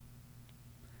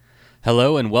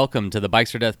Hello and welcome to the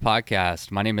Bikes or Death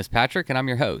podcast. My name is Patrick and I'm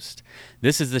your host.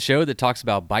 This is the show that talks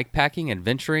about bike packing,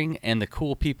 adventuring, and the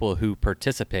cool people who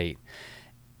participate.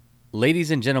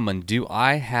 Ladies and gentlemen, do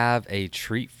I have a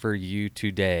treat for you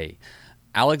today?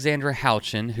 Alexandra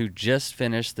Houchen, who just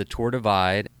finished the Tour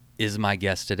Divide, is my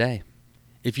guest today.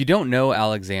 If you don't know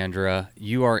Alexandra,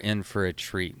 you are in for a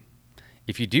treat.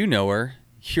 If you do know her,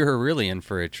 you're really in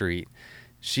for a treat.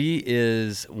 She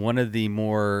is one of the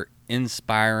more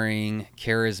inspiring,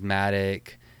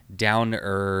 charismatic,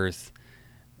 down-to-earth,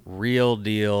 real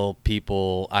deal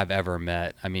people I've ever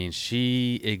met. I mean,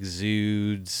 she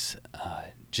exudes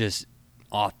just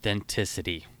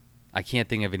authenticity. I can't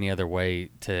think of any other way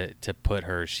to put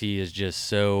her. She is just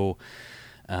so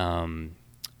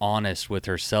honest with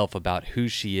herself about who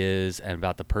she is and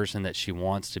about the person that she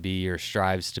wants to be or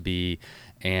strives to be,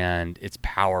 and it's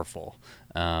powerful.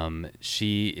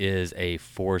 She is a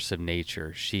force of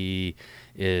nature. She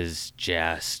is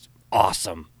just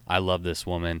awesome. I love this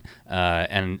woman.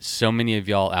 And so many of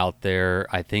y'all out there,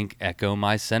 I think, echo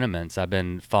my sentiments. I've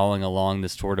been following along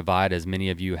this Tour Divide, as many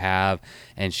of you have,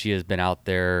 and she has been out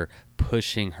there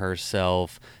pushing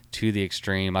herself to the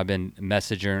extreme. I've been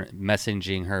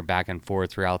messaging her back and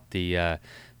forth throughout the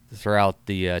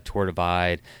Tour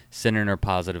Divide, sending her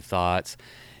positive thoughts.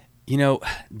 You know,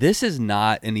 this is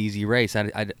not an easy race.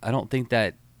 I don't think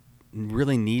that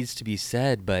really needs to be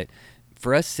said, but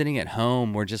for us sitting at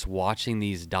home, we're just watching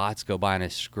these dots go by on a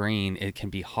screen. It can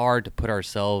be hard to put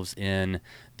ourselves in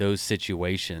those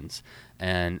situations.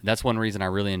 And that's one reason I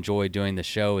really enjoy doing the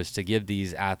show, is to give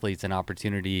these athletes an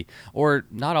opportunity, or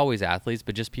not always athletes,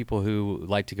 but just people who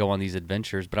like to go on these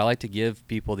adventures. But I like to give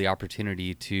people the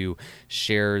opportunity to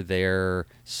share their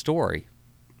story.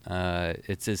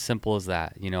 It's as simple as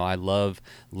that. You know, I love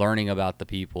learning about the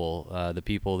people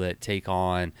that take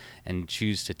on and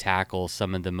choose to tackle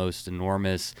some of the most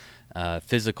enormous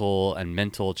physical and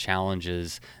mental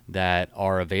challenges that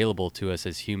are available to us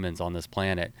as humans on this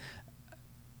planet.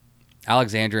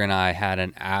 Alexandra and I had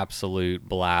an absolute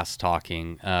blast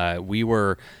talking. We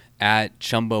were at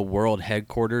Chumba World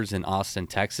headquarters in Austin,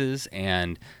 Texas,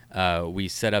 and we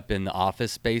set up in the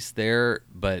office space there,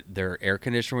 but their air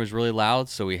conditioner was really loud,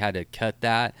 so we had to cut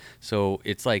that. So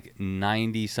it's like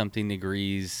 90-something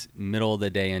degrees, middle of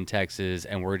the day in Texas,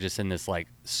 and we're just in this like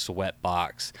sweat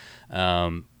box.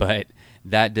 But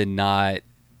that did not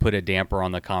put a damper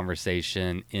on the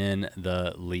conversation in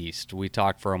the least. We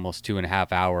talked for almost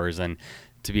 2.5 hours, and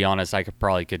to be honest, I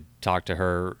could talk to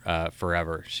her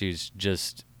forever. She's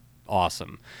just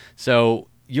awesome. So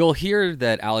you'll hear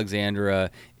that Alexandra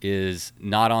is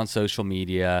not on social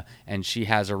media, and she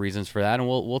has her reasons for that, and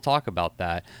we'll talk about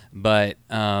that. But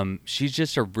she's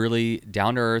just a really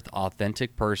down-to-earth,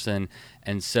 authentic person,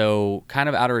 and so kind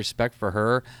of out of respect for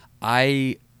her,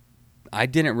 I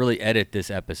didn't really edit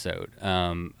this episode.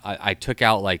 I took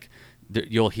out like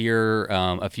you'll hear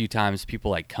a few times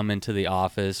people like come into the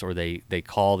office, or they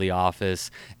call the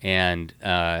office, and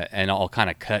I'll kind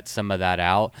of cut some of that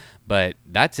out. But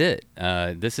that's it.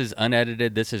 This is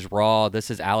unedited. This is raw. This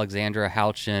is Alexandra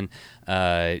Houchen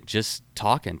just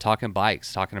talking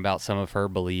bikes, talking about some of her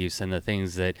beliefs and the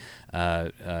things that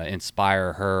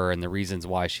inspire her and the reasons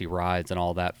why she rides and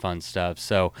all that fun stuff.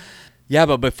 So yeah,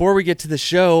 but before we get to the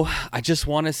show, I just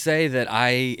want to say that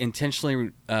I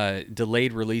intentionally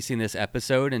delayed releasing this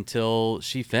episode until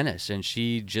she finished, and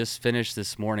she just finished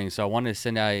this morning. So I wanted to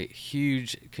send out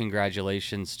huge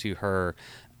congratulations to her.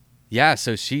 Yeah,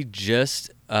 so she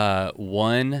just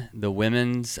won the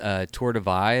women's Tour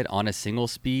Divide on a single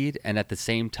speed, and at the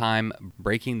same time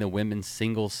breaking the women's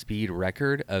single speed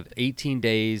record of 18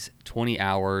 days, 20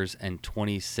 hours, and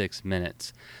 26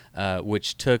 minutes,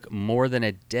 which took more than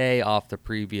a day off the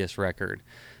previous record.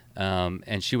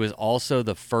 And she was also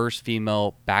the first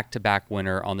female back-to-back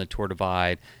winner on the Tour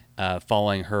Divide,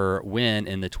 following her win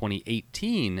in the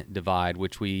 2018 Divide,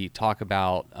 which we talk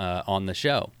about on the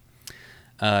show.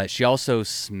 She also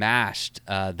smashed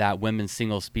that women's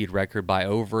single speed record by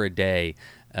over a day.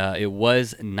 It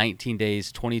was 19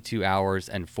 days, 22 hours,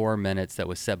 and 4 minutes that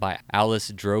was set by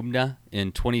Alice Drobna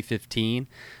in 2015.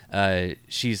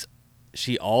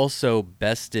 She also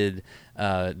bested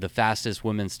the fastest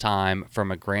women's time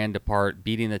from a Grand Depart,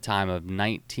 beating the time of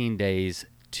 19 days,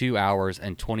 2 hours,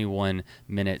 and 21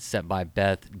 minutes set by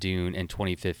Beth Dune in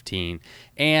 2015.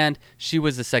 And she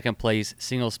was the second place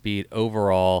single speed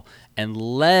overall and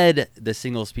led the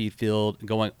single speed field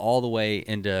going all the way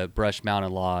into Brush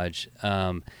Mountain Lodge.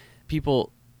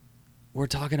 People, we're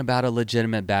talking about a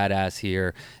legitimate badass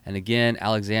here. And again,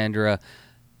 Alexandra,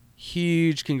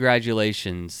 huge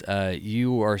congratulations.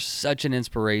 You are such an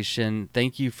inspiration.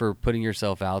 Thank you for putting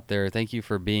yourself out there. Thank you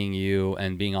for being you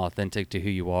and being authentic to who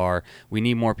you are. We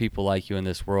need more people like you in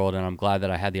this world, and I'm glad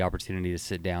that I had the opportunity to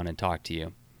sit down and talk to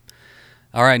you.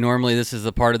 All right, normally this is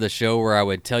the part of the show where I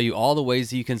would tell you all the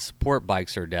ways that you can support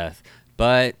Bikes or Death,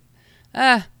 but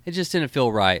it just didn't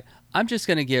feel right. I'm just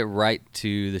going to get right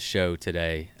to the show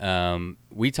today.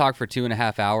 We talked for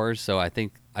 2.5 hours, so I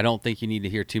don't think you need to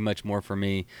hear too much more from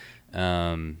me.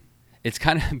 It's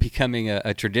kind of becoming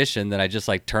a tradition that I just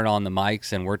like turn on the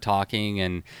mics and we're talking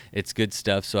and it's good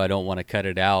stuff, so I don't want to cut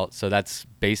it out. So that's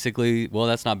basically, well,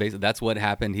 that's not basically, that's what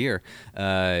happened here.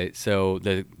 So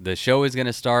the show is going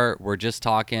to start. We're just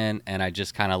talking and I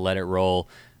just kind of let it roll.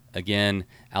 Again,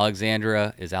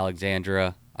 Alexandra is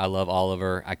Alexandra. I love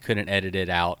Oliver. I couldn't edit it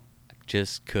out.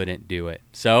 Just couldn't do it.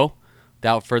 So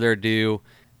without further ado,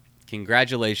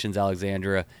 congratulations,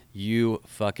 Alexandra. You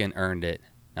fucking earned it.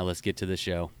 Now let's get to the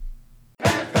show. I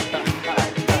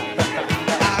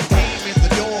came in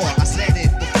the door, I said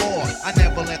it before. I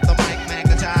never let the mic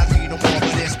magnetize me no more,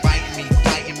 but it's biting me,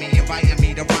 fighting me, inviting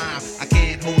me to rhyme. I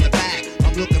can't hold it back.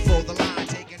 I'm looking for the line,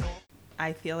 taking off.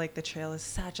 I feel like the trail is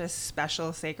such a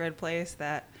special, sacred place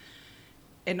that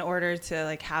in order to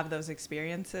like have those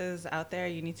experiences out there,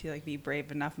 you need to like be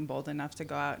brave enough and bold enough to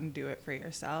go out and do it for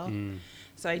yourself.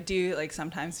 So I do like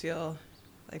sometimes feel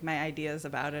like my ideas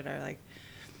about it are like,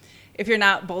 if you're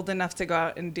not bold enough to go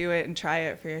out and do it and try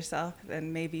it for yourself,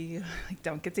 then maybe you like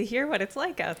don't get to hear what it's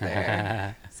like out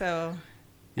there. So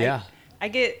yeah, I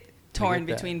get torn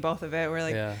that. between both of it. Where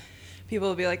like people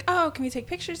will be like, "Oh, can we take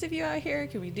pictures of you out here?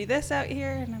 Can we do this out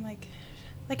here?" And I'm like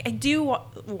I do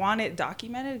want it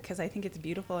documented because I think it's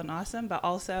beautiful and awesome, but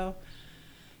also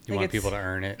you want people to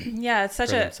earn it. Yeah, it's such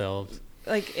for a themselves.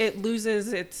 Like it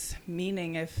loses its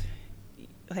meaning if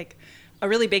like a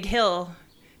really big hill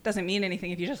doesn't mean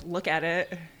anything if you just look at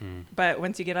it. But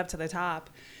once you get up to the top,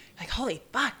 like, holy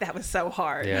fuck, that was so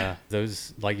hard. Yeah,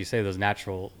 those, like you say, those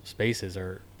natural spaces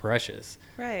are precious.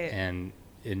 Right. And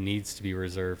it needs to be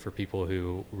reserved for people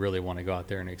who really want to go out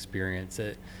there and experience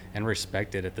it and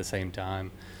respect it at the same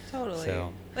time. Totally.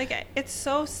 So, like, it's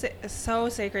so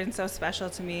sacred and so special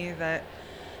to me that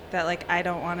like, I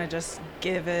don't want to just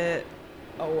give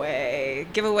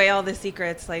away all the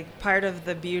secrets. Like, part of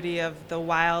the beauty of the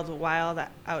wild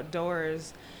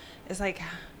outdoors is like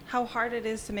how hard it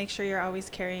is to make sure you're always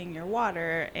carrying your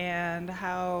water, and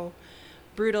how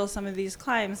brutal some of these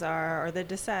climbs are, or the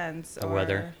descents, the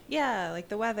weather. Yeah, like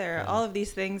the weather, all of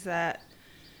these things that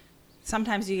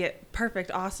sometimes you get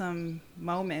perfect, awesome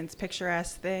moments,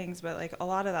 picturesque things, but like a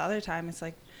lot of the other time it's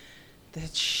like the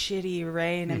shitty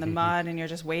rain and the mud, and you're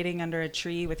just waiting under a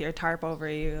tree with your tarp over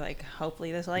you, like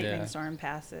hopefully this lightning storm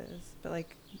passes. But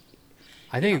like,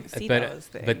 I think, those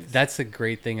things. But that's the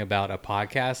great thing about a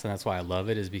podcast, and that's why I love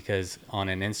it, is because on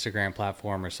an Instagram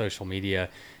platform or social media,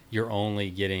 you're only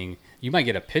getting, you might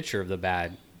get a picture of the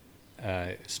bad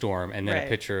storm and then a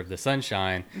picture of the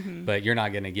sunshine, but you're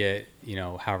not going to get,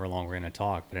 however long we're going to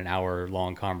talk, but an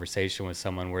hour-long conversation with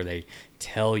someone where they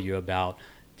tell you about,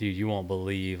 dude, you won't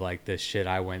believe like the shit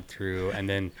I went through, and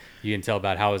then you can tell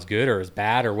about how it's good or it's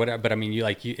bad or whatever. But I mean,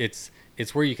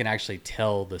 it's where you can actually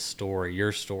tell the story,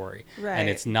 your story, and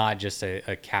it's not just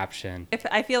a caption. If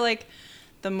I feel like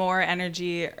the more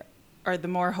energy or the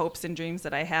more hopes and dreams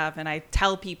that I have, and I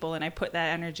tell people and I put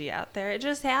that energy out there, it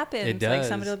just happens. It does. Like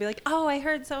somebody will be like, "Oh, I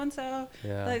heard so and so.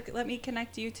 Like, let me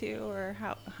connect you to," or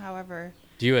however.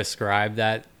 Do you ascribe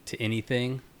that to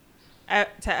anything? To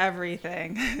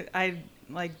everything. I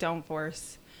like don't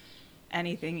force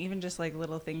anything, even just like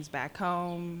little things back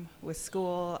home with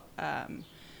school.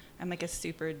 I'm like a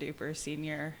super duper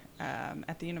senior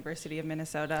at the University of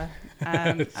Minnesota.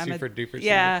 Super duper senior.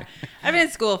 Yeah, I've been in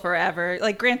school forever.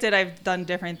 Like, granted, I've done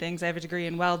different things. I have a degree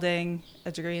in welding,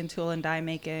 a degree in tool and die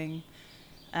making,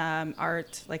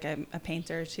 art. Like, I'm a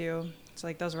painter too. So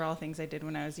like those were all things I did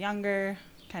when I was younger.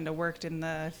 Kind of worked in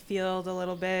the field a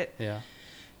little bit. Yeah.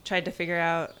 Tried to figure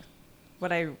out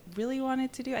what I really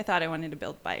wanted to do. I thought I wanted to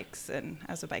build bikes, and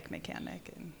I was a bike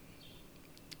mechanic, and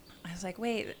I was like,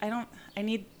 wait, I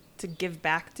need to give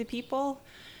back to people.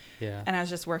 Yeah. And I was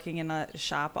just working in a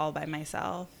shop all by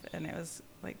myself, and it was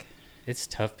like, it's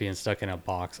tough being stuck in a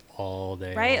box all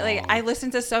day. Right? long. Like, I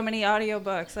listened to so many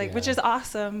audiobooks, like, which is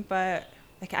awesome, but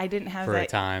like I didn't have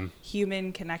that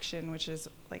human connection, which is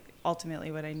like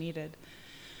ultimately what I needed.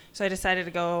 So I decided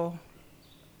to go,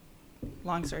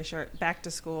 long story short, back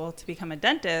to school to become a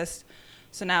dentist.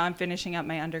 So now I'm finishing up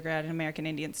my undergrad in American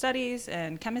Indian Studies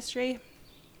and chemistry.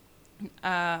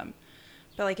 But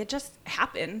like, it just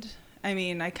happened. I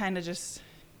mean, I kind of just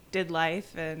did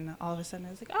life, and all of a sudden I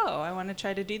was like, oh, I want to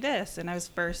try to do this. And I was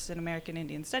first an American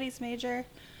Indian Studies major,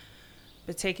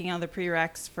 but taking all the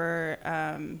prereqs for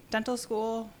dental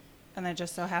school. And then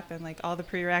just so happened, like, all the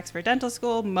prereqs for dental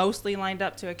school mostly lined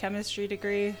up to a chemistry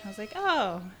degree. I was like,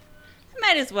 oh, I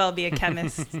might as well be a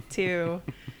chemist too.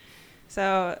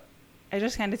 So I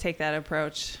just kind of take that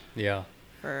approach Yeah.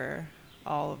 for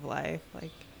all of life.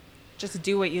 Like, just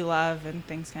do what you love and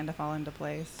things kind of fall into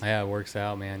place. Yeah, it works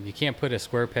out, man. You can't put a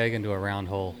square peg into a round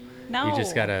hole. No. You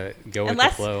just got to go with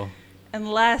Unless- the flow.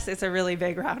 Unless it's a really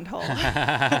big round hole.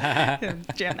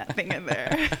 Jam that thing in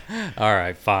there. All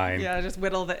right, fine. Yeah, just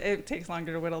it takes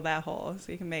longer to whittle that hole so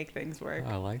you can make things work.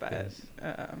 I like but, this.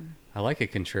 Um, I like a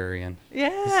contrarian.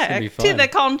 yeah, gonna be to fun. the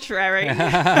contrary.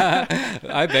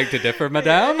 I beg to differ,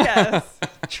 madame. Yes,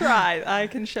 try. I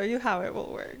can show you how it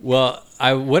will work. Well,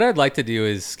 what I'd like to do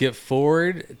is skip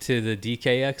forward to the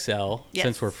DKXL Yes.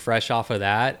 since we're fresh off of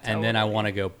that, and then I Totally. want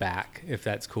to go back if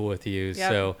that's cool with you. Yep.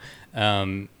 So,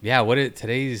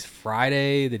 today's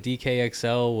Friday. The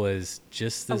DKXL was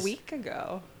just A this week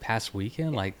ago. past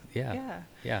weekend. Like, Yeah.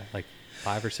 like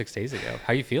 5 or 6 days ago.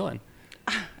 How you feeling?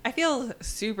 I feel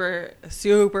super,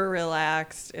 super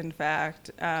relaxed. In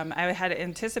fact, I had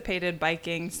anticipated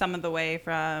biking some of the way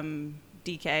from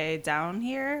DK down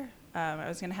here. I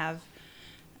was going to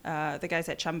have the guys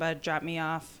at Chumba drop me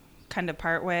off kind of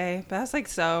part way, but I was like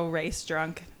so race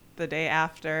drunk the day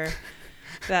after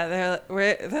that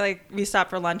they're like, we stopped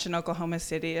for lunch in Oklahoma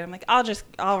City. And I'm like,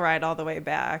 I'll ride all the way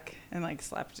back, and like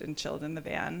slept and chilled in the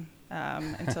van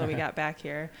until we got back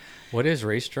here. What is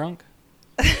race drunk?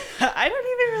 I don't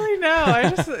even really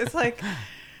know. It's like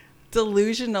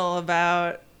delusional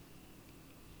about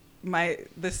my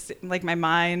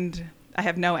mind. I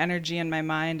have no energy in my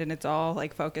mind, and it's all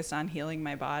like focused on healing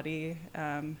my body.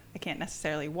 I can't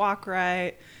necessarily walk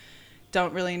right.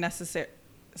 Don't really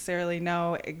necessarily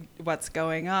know what's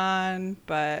going on,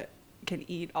 but can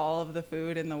eat all of the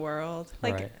food in the world.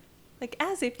 Right. Like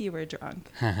as if you were drunk,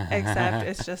 except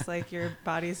it's just like your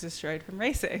body's destroyed from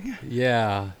racing.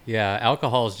 Yeah.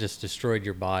 Alcohol has just destroyed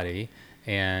your body,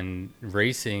 and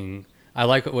racing. I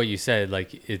like what you said.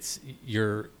 Like, it's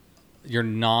your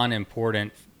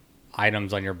non-important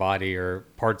items on your body or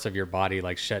parts of your body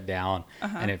like shut down,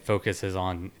 and it focuses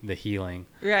on the healing.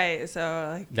 Right.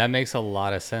 So like, That makes a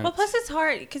lot of sense. well, plus it's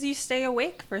hard because you stay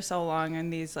awake for so long in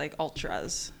these like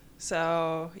ultras.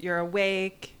 So you're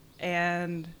awake,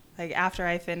 and like after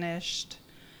I finished,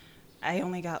 I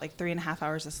only got like 3.5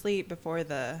 hours of sleep before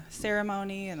the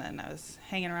ceremony, and then I was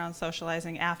hanging around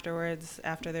socializing afterwards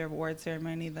after the award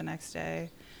ceremony the next day,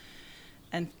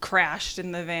 and crashed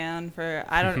in the van for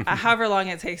however long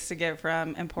it takes to get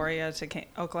from Emporia to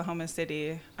Oklahoma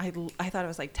City. I thought it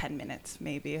was like 10 minutes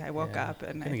maybe. I woke up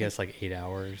and I guess like 8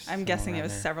 hours. I'm guessing it somewhere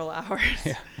was around there. several hours.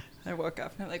 Yeah. I woke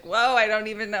up and I'm like, whoa, I don't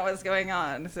even know what's going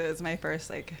on. So it was my first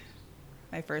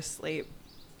sleep.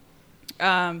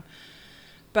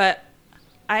 But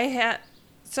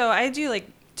I do like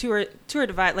tour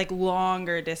divide, like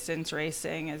longer distance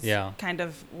racing is kind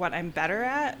of what I'm better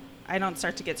at. I don't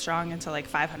start to get strong until like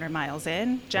 500 miles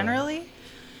in generally. Right.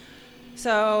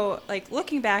 So like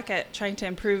looking back at trying to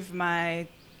improve my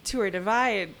tour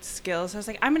divide skills, I was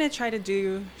like, I'm going to try to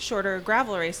do shorter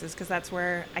gravel races because that's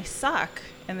where I suck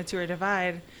in the tour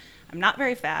divide. I'm not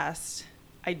very fast.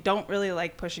 I don't really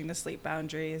like pushing the sleep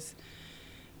boundaries.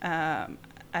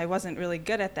 I wasn't really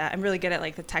good at that. I'm really good at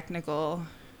like the technical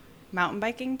mountain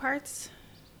biking parts,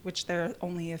 which there are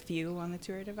only a few on the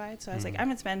tour divide. So I was like, I'm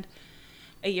going to spend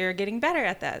a year getting better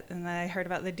at that. And then I heard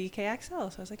about the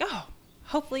DKXL. So I was like, oh,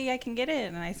 hopefully I can get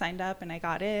in. And I signed up and I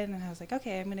got in, and I was like,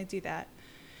 okay, I'm going to do that.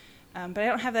 But I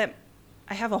don't have that.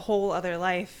 I have a whole other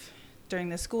life during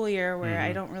the school year where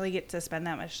I don't really get to spend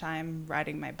that much time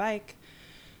riding my bike.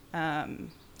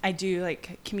 I do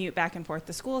like commute back and forth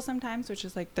to school sometimes, which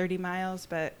is like 30 miles,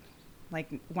 but like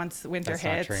once winter hits,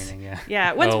 not training,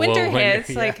 once winter hits,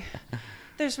 yeah. like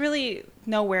there's really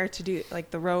nowhere to do,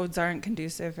 like the roads aren't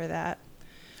conducive for that.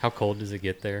 How cold does it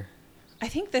get there? I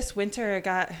think this winter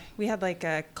we had like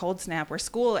a cold snap where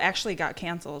school actually got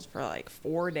canceled for like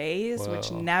 4 days,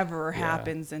 which never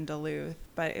happens in Duluth,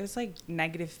 but it was like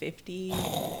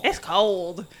 -50. It's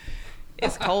cold.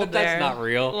 It's cold there. That's not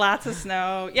real. Lots of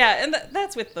snow. Yeah, and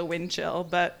that's with the wind chill,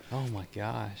 but oh my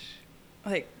gosh.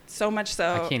 Like so much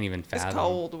so I can't even fathom. It's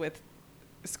cold with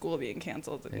school being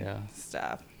canceled and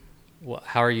stuff. Well,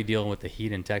 how are you dealing with the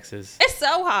heat in Texas? It's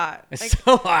so hot. It's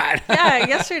so hot. Yeah,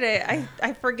 yesterday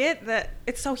I forget that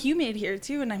it's so humid here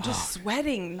too, and I'm just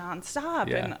sweating nonstop.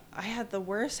 Yeah. And I had the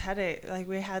worst headache. Like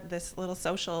we had this little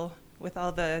social with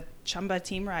all the Chumba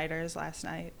team riders last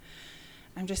night,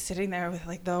 I'm just sitting there with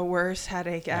like the worst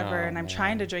headache ever, Oh, and I'm man.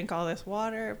 trying to drink all this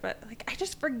water, but like I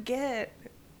just forget.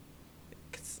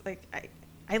 'Cause like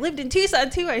I lived in Tucson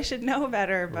too. I should know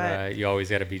better, but Right. You always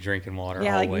got to be drinking water.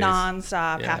 yeah, always. like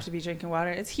nonstop Yeah. have to be drinking water.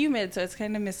 It's humid, so it's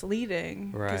kind of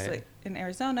misleading. 'Cause, Right. like in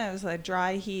Arizona, it was like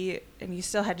dry heat, and you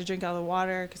still had to drink all the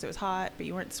water because it was hot, but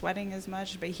you weren't sweating as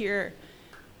much. But here,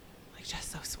 like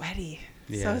just so sweaty.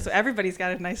 Yeah. So everybody's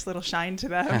got a nice little shine to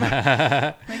them.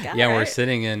 Like, Yeah, we're alright.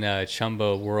 sitting in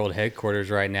Chumbo World headquarters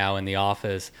right now in the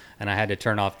office, and I had to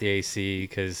turn off the AC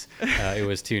because it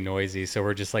was too noisy. So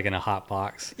we're just like in a hot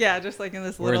box. Yeah, just like in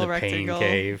this We're in little the pain rectangle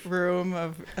cave. room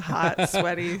of hot,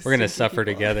 sweaty. We're gonna stinky suffer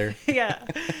people. together. Yeah.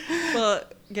 Well,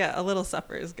 yeah, a little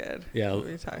suffer is good. Yeah,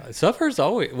 We talk. suffer's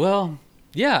always well.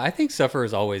 Yeah, I think suffer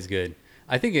is always good.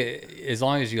 I think as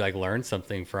long as you like learn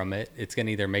something from it, it's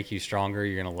gonna either make you stronger,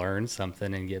 you're gonna learn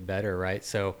something and get better, right?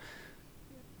 So,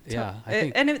 yeah, I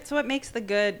think And it's what makes the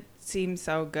good seem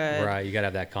so good. right. You gotta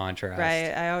have that contrast. Right.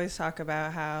 I always talk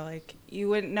about how like you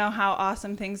wouldn't know how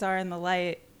awesome things are in the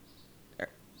light.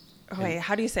 Wait,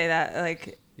 how do you say that?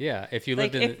 Like, Yeah, if you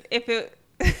like lived in if it.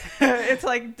 It's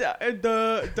like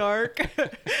the dark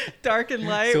and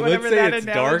light. so whatever let's say that it's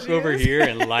dark analogy over is. here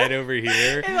and light over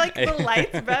here. And like the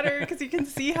light's better because you can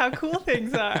see how cool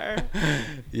things are.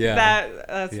 Yeah.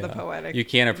 That's the Yeah. poetic. You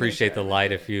can't appreciate nature the of it.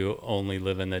 light if you only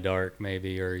live in the dark,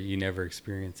 maybe, or you never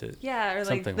experience it. Yeah, or like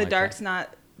Something the like dark's that.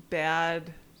 not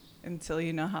bad until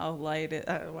you know how light it.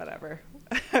 Whatever.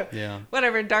 Yeah.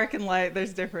 Whatever. Dark and light,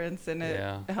 there's difference, and it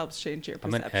Yeah. helps change your I'm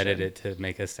perception. gonna edit it to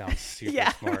make us sound super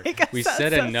Yeah, smart. make us We sound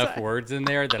said so enough smart. words in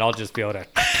there that I'll just be able to.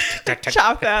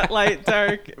 Chop that light,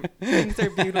 dark. Things are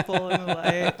beautiful in the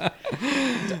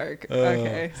light. Dark.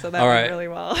 Okay, so that all went right. really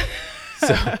well.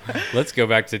 So let's go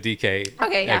back to DK.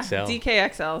 Okay, yeah. XL.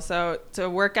 DKXL. So to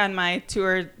work on my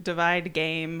Tour Divide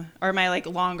game or my like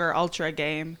longer ultra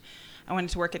game, I wanted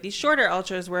to work at these shorter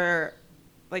ultras where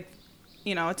like,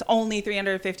 you know, it's only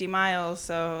 350 miles.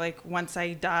 So like once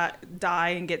I die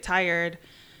and get tired,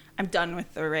 I'm done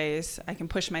with the race. I can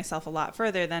push myself a lot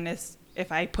further than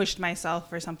if I pushed myself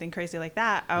for something crazy like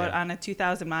that out Yeah. on a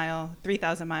 2,000 mile,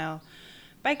 3,000 mile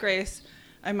bike race.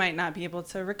 I might not be able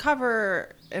to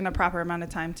recover in a proper amount of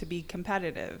time to be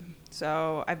competitive.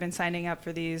 So I've been signing up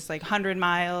for these like 100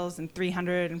 miles and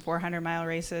 300 and 400 mile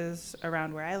races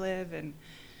around where I live and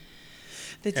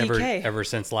the DK. Ever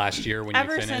since last year when you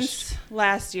Ever finished, since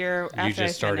last year after you just I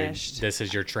started. finished. This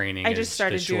is your training. I is just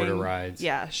started the shorter doing rides.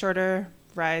 Yeah, shorter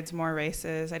rides, more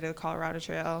races. I did the Colorado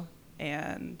Trail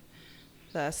and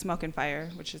the Smoke and Fire,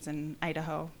 which is in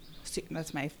Idaho.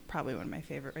 That's probably one of my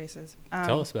favorite races.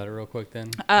 Tell us about it real quick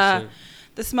then.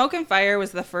 The Smoke and Fire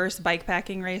was the first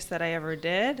bikepacking race that I ever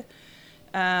did.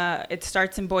 It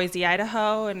starts in Boise,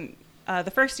 Idaho, and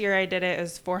the first year I did it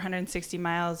was 460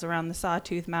 miles around the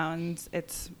Sawtooth Mountains.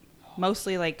 It's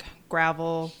mostly like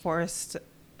gravel, forest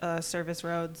service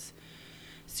roads.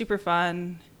 Super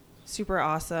fun, super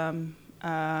awesome.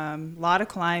 Lot of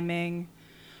climbing.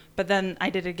 But then I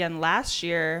did it again last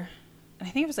year. I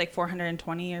think it was like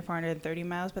 420 or 430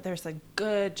 miles, but there's a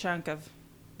good chunk of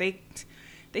they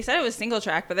said it was single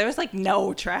track, but there was like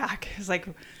no track. It was like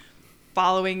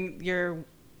following your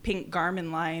pink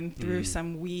Garmin line through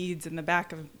some weeds in the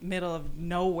middle of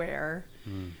nowhere.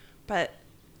 But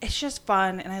it's just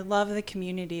fun, and I love the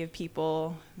community of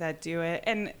people that do it.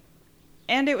 And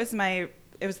it was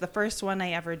the first one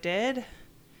I ever did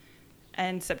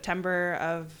in September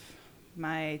of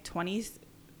my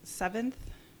 27th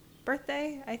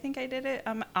birthday. I think I did it.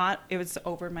 It was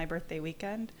over my birthday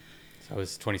weekend. So it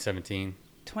was 2017.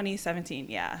 2017,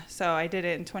 yeah. So I did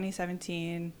it in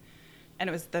 2017, and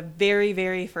it was the very,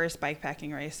 very first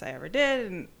bikepacking race I ever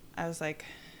did. And I was like,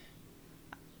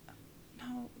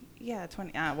 no, yeah,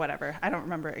 20, whatever. I don't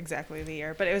remember exactly the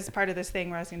year, but it was part of this thing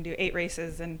where I was going to do 8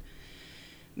 races in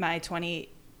my 28th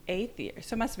year.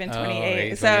 So it must have been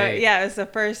 28. So 28. yeah, it was the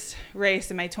first race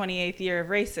in my 28th year of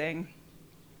racing.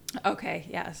 Okay,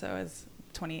 yeah, so it was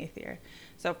 28th year.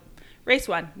 So race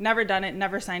 1, never done it,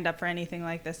 never signed up for anything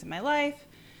like this in my life.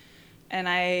 And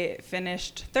I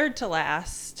finished 3rd to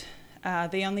last.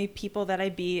 The only people that I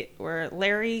beat were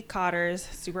Larry Cotters,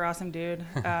 super awesome dude,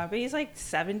 but he's like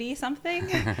 70 something.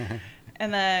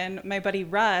 And then my buddy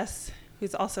Russ,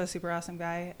 who's also a super awesome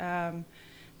guy.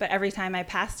 But every time I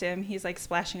passed him, he's like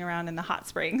splashing around in the hot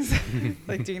springs,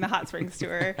 like doing the hot springs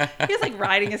tour. He was like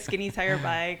riding a skinny tire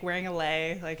bike, wearing a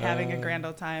lei, like having a grand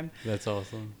old time. That's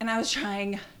awesome. And I was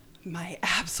trying my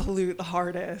absolute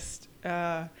hardest.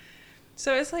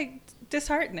 So it's like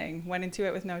disheartening. Went into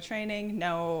it with no training,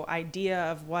 no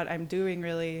idea of what I'm doing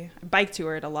really. I bike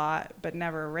toured a lot, but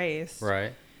never raced.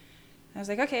 Right. I was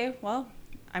like, okay, well,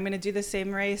 I'm going to do the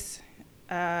same race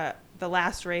the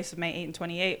last race of my 8 and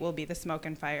 28 will be the Smoke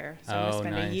and Fire. So I'm going to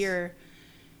spend a year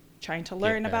trying to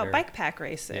learn about bike pack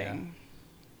racing.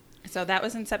 Yeah. So that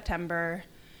was in September.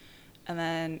 And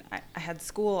then I had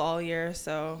school all year.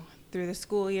 So through the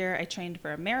school year, I trained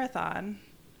for a marathon,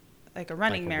 like a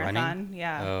running marathon. Running?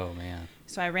 Yeah. Oh, man.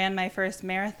 So I ran my first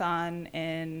marathon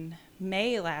in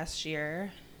May last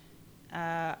year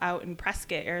out in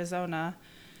Prescott, Arizona.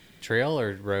 Trail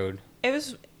or road?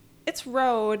 It's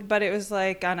road, but it was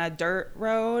like on a dirt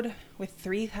road with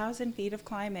 3,000 feet of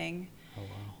climbing. Oh, wow.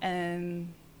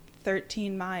 And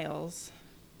 13 miles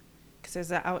because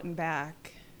there's an out and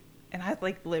back. And I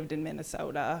like lived in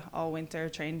Minnesota all winter,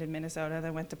 trained in Minnesota,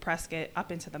 then went to Prescott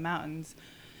up into the mountains.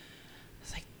 I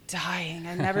was like dying.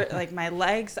 I never, like my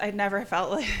legs, I never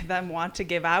felt like them want to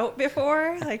give out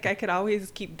before. Like I could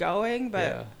always keep going,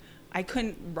 but I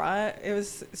couldn't run. It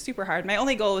was super hard. My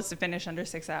only goal was to finish under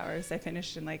 6 hours. I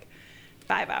finished in like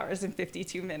 5 hours and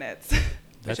 52 minutes,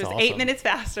 which was awesome. 8 minutes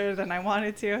faster than I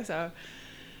wanted to. So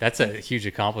that's a huge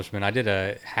accomplishment. I did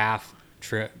a half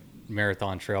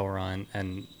marathon trail run,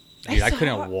 and dude, I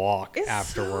couldn't walk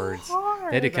afterwards. So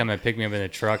they had to come and pick me up in the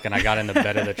truck, and I got in the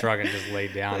bed of the truck and just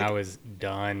laid down. I was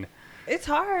done. It's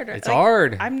hard. It's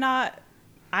hard. I'm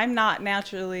not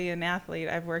naturally an athlete.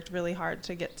 I've worked really hard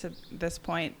to get to this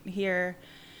point here.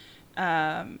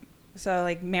 So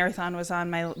like marathon was on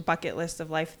my bucket list of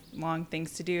lifelong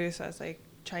things to do. So I was like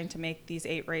trying to make these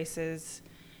 8 races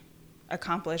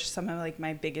accomplish some of like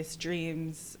my biggest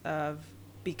dreams of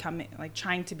becoming, like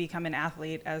trying to become an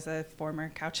athlete as a former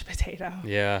couch potato.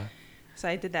 Yeah. So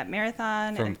I did that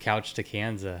marathon. From couch to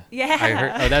Kansas. Yeah. I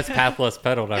heard, that's Path Less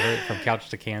Pedaled. I heard from couch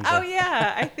to Kansas. Oh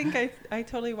yeah. I think I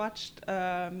totally watched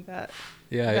that.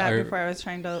 Yeah. Before I was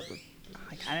trying to,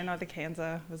 like, I didn't know what the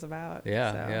Kansas was about.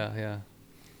 Yeah. So.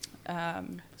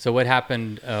 So what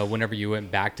happened whenever you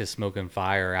went back to Smoke and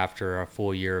Fire after a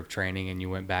full year of training and you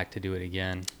went back to do it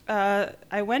again?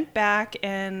 I went back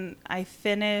and I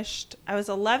finished. I was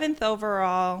 11th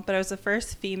overall, but I was the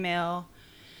first female.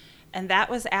 And that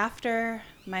was after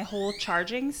my whole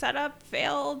charging setup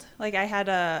failed. Like I had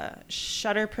a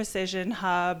Shutter Precision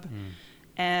hub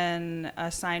and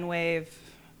a sine wave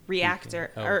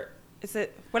reactor. Or is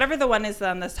it whatever the one is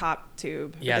on the top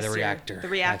tube? Yeah, the reactor. The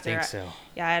reactor. I think so.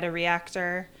 Yeah, I had a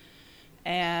reactor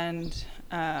and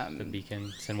the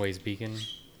beacon, Sinway's beacon.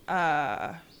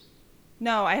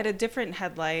 No, I had a different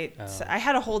headlight. Oh. So I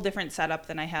had a whole different setup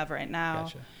than I have right now.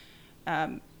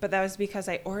 Gotcha. But that was because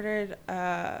I ordered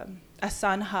a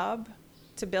Sun hub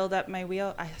to build up my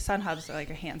wheel. Sun hubs are like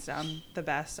hands down the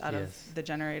best out of the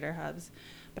generator hubs.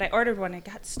 But I ordered one. It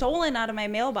got stolen out of my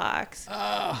mailbox.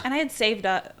 And I had saved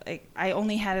up. Like I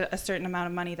only had a certain amount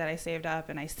of money that I saved up.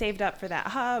 And I saved up for that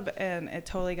hub. And it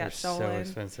totally got stolen. So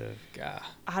expensive. God.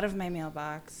 Out of my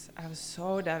mailbox. I was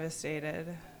so devastated.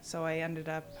 So I ended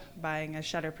up buying a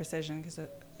Shutter Precision because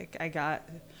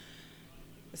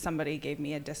somebody gave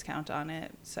me a discount on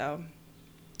it. So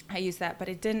I used that. But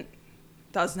it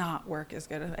does not work as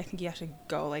good. I think you have to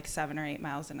go like 7 or 8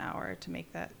 miles an hour to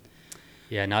make that.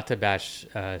 Yeah, not to bash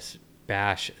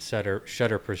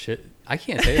Shutter Precision. I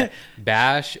can't say that.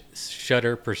 Bash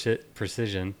Shutter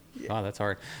Precision. Wow, that's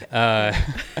hard. That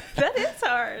is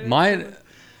hard. Mine,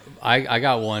 I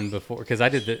got one before because I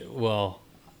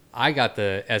got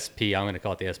the SP. I'm going to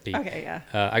call it the SP. Okay,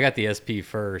 yeah. I got the SP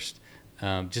first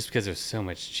just because it was so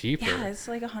much cheaper. Yeah, it's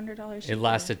like $100 cheaper. It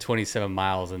lasted 27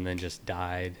 miles and then just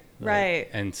died. Right.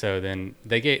 And so then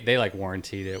they like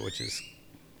warranted it, which is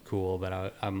cool,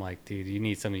 but I'm like, dude, you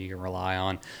need something you can rely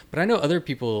on. But I know other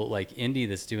people like Indy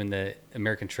that's doing the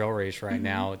American Trail Race right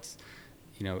now. It's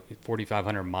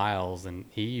 4,500 miles, and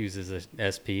he uses a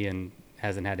SP and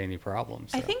hasn't had any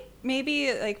problems. So. I think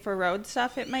maybe like for road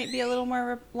stuff, it might be a little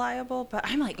more reliable. But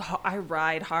I'm like, I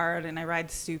ride hard and I ride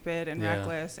stupid and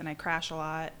reckless, and I crash a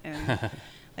lot, and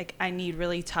like I need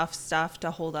really tough stuff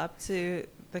to hold up to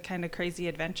the kind of crazy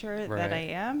adventure that I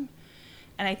am.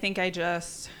 And I think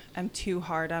I'm too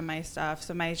hard on my stuff.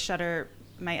 So my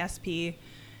SP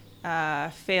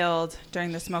failed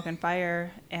during the Smoke and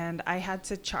Fire, and I had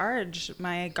to charge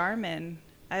my Garmin.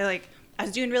 I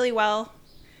was doing really well.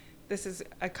 This is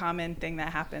a common thing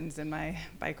that happens in my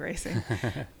bike racing.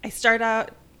 I start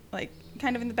out like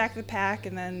kind of in the back of the pack,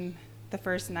 and then the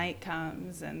first night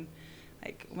comes, and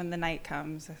like when the night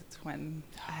comes, that's when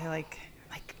I like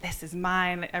this is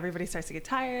mine. Everybody starts to get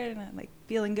tired, and I'm like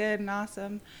feeling good and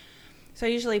awesome. So I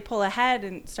usually pull ahead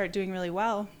and start doing really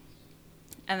well,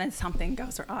 and then something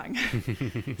goes wrong.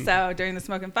 So during the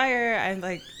Smoke and Fire, I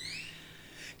like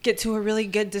get to a really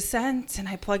good descent, and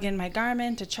I plug in my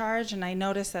Garmin to charge, and I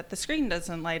notice that the screen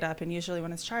doesn't light up, and usually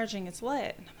when it's charging, it's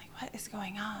lit. And I'm like, what is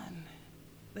going on?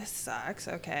 this sucks.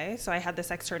 Okay. So I had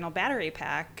this external battery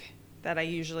pack that I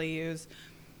usually use,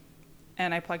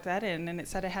 and I plugged that in, and it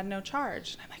said it had no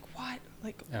charge. And I'm like, what?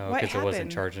 Like, Oh, what because happened? it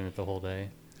wasn't charging it the whole day.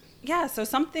 Yeah, so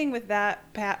something with that,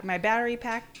 my battery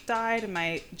pack died, and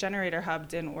my generator hub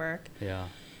didn't work. Yeah.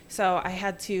 So I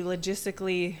had to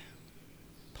logistically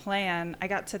plan. I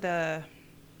got to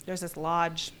there's this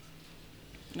lodge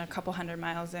a couple 100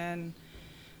 miles in.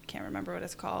 Can't remember what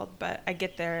it's called, but I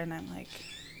get there and I'm like,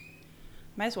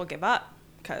 might as well give up,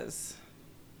 because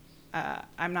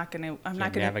I'm not gonna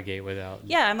navigate without.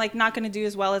 Yeah, I'm like not gonna do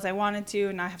as well as I wanted to,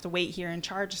 and I have to wait here and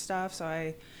charge stuff. So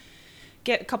I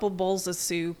get a couple bowls of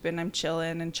soup and I'm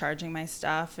chilling and charging my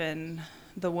stuff, and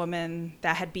the woman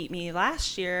that had beat me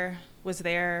last year was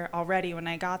there already when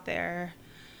I got there,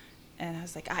 and I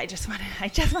was like, I just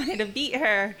wanted to beat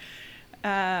her,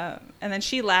 and then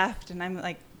she left, and I'm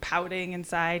like pouting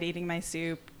inside, eating my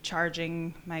soup,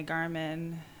 charging my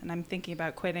Garmin, and I'm thinking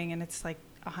about quitting, and it's like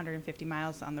 150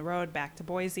 miles on the road back to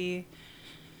Boise.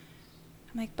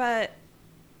 I'm like, but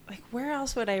like, where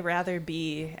else would I rather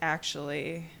be,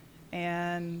 actually?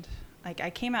 And like,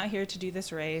 I came out here to do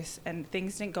this race, and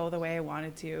things didn't go the way I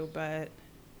wanted to, but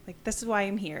like, this is why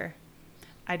I'm here.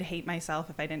 I'd hate myself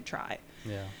if I didn't try.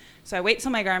 Yeah. So I wait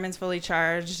till my Garmin's fully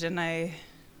charged, and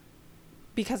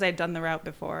because I'd done the route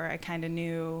before, I kind of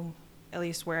knew at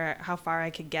least how far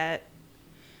I could get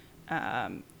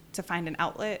to find an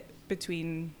outlet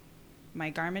between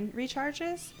my Garmin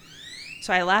recharges.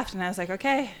 So I left, and I was like,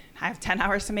 okay, I have 10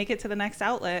 hours to make it to the next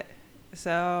outlet.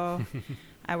 So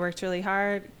I worked really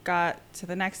hard, got to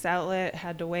the next outlet,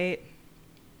 had to wait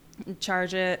and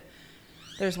charge it.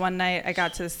 There's one night I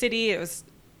got to the city. It was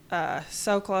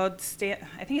so cold.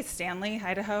 I think it's Stanley,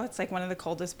 Idaho. It's like one of the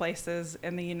coldest places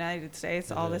in the United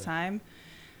States all the time.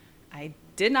 I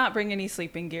did not bring any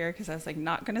sleeping gear because I was like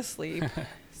not going to sleep.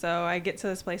 So I get to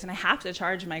this place, and I have to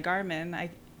charge my Garmin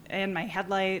and my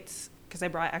headlights, because I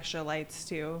brought extra lights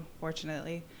too,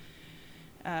 fortunately.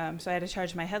 So I had to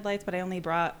charge my headlights, but I only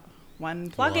brought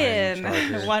one plug-in.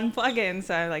 One plug-in.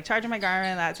 So I like charging my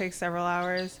Garmin. That takes several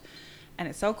hours. And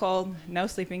it's so cold, no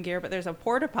sleeping gear, but there's a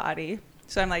porta potty.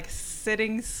 So I'm like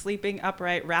sleeping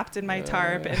upright, wrapped in my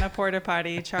tarp in a porta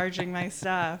potty, charging my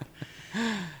stuff.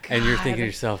 And you're thinking to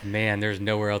yourself, man, there's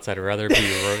nowhere else I'd rather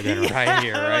be than right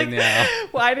here, right now.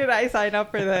 Why did I sign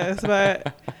up for this?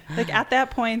 But like at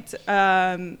that point,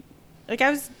 like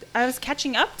I was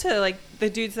catching up to like the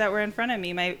dudes that were in front of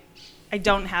me. I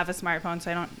don't have a smartphone, so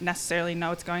I don't necessarily know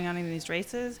what's going on in these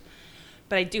races.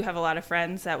 But I do have a lot of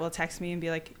friends that will text me and be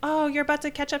like, oh, you're about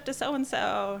to catch up to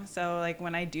so-and-so. So, like,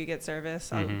 when I do get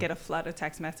service, I'll get a flood of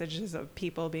text messages of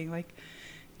people being like,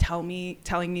 telling me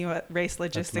what race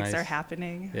logistics are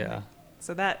happening. Yeah.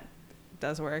 So that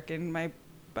does work. And my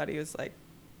buddy was like,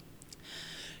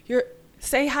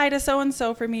 say hi to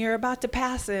so-and-so for me. You're about to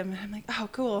pass him. And I'm like, oh,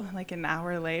 cool. And like an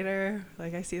hour later,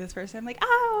 like I see this person. I'm like,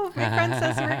 oh, my friend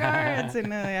says regards.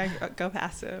 And then I go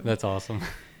past him. That's awesome.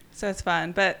 So it's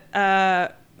fun. But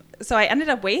so I ended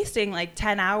up wasting like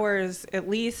 10 hours at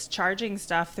least charging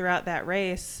stuff throughout that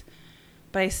race.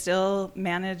 But I still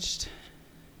managed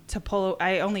to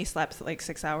I only slept like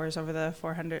 6 hours over the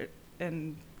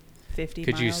 450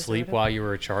 Could miles. you sleep while you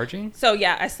were charging? So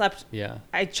yeah, I slept. Yeah.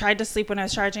 I tried to sleep when I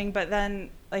was charging, but then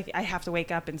like I have to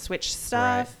wake up and switch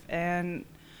stuff. Right. And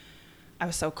I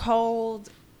was so cold.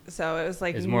 So it was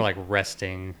like. It's more like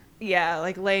resting. Yeah,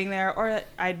 like laying there, or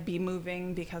I'd be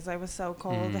moving because I was so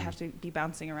cold. I have to be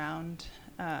bouncing around.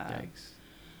 Yikes.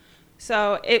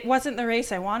 So it wasn't the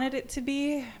race I wanted it to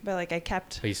be, but like I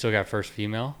kept. But you still got first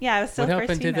female? Yeah, I was still first female.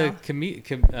 What happened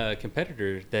to the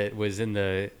competitor that was in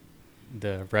the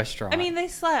restaurant? I mean, they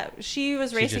slept. She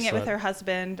was racing it with her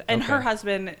husband, and her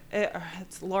husband,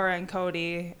 it's Laura and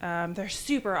Cody. They're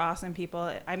super awesome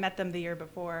people. I met them the year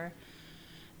before,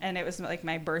 and it was like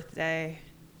my birthday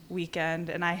weekend,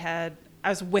 and I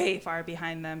was way far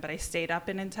behind them, but I stayed up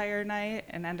an entire night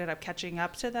and ended up catching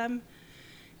up to them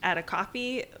at a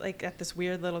coffee, like at this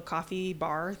weird little coffee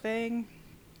bar thing.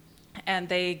 And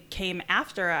they came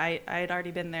after I had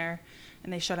already been there,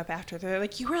 and they showed up after. They're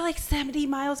like, you were like 70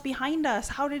 miles behind us.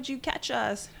 How did you catch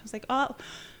us? I was like, oh,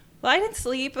 well, I didn't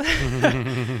sleep. But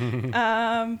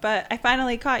I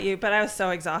finally caught you. But I was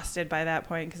so exhausted by that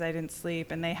point because I didn't sleep,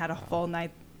 and they had a full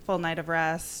night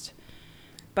of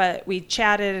But we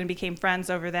chatted and became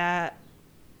friends over that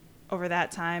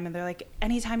time. And they're like,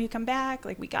 anytime you come back,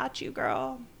 like, we got you,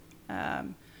 girl.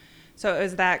 So it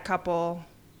was that couple,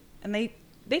 and they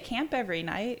camp every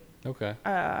night. Okay.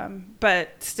 But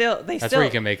still, That's where you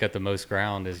can make up the most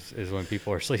ground is when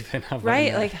people are sleeping.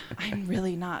 Right. Like, I'm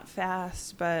really not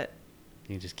fast, but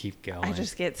you just keep going. I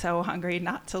just get so hungry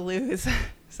not to lose.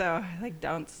 So I like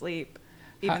don't sleep,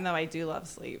 even though I do love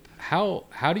sleep.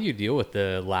 How do you deal with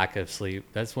the lack of sleep?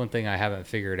 That's one thing I haven't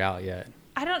figured out yet.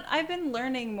 I've been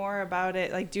learning more about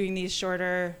it, like doing these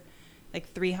shorter,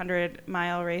 like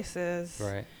 300-mile races.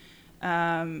 Right.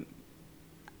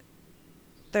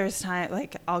 There's time,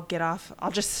 like I'll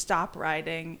just stop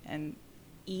riding and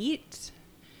eat.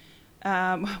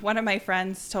 One of my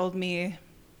friends told me,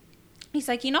 he's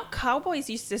like, cowboys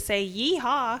used to say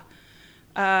yeehaw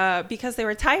because they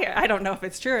were tired. I don't know if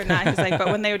it's true or not. He's like, but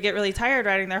when they would get really tired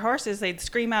riding their horses, they'd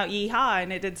scream out yeehaw,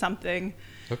 and it did something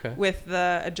with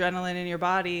the adrenaline in your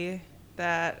body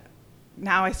that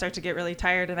now I start to get really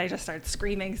tired and I just start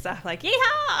screaming stuff like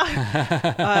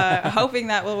yeehaw, hoping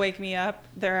that will wake me up.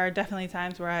 There are definitely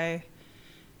times where I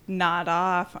nod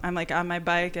off. I'm like on my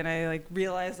bike and I like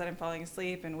realize that I'm falling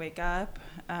asleep and wake up.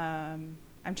 I'm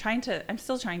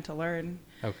still trying to learn.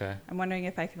 Okay. I'm wondering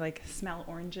if I could like smell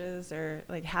oranges or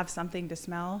like have something to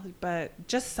smell, but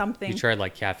just something. You tried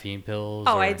like caffeine pills?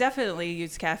 Oh, I definitely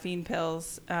use caffeine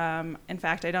pills. In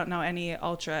fact, I don't know any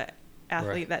ultra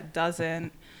athlete that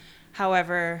doesn't.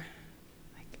 However,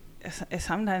 like,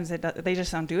 sometimes they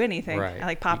just don't do anything. Right. I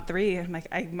like pop 3. I'm like,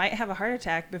 I might have a heart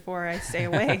attack before I stay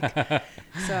awake.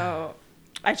 So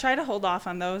I try to hold off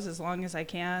on those as long as I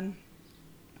can.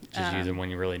 Just use them when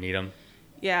you really need them.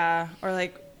 Yeah, or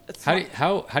like.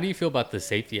 How do you feel about the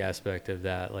safety aspect of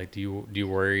that? Like, do you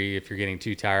worry if you're getting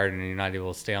too tired and you're not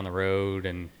able to stay on the road?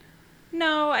 And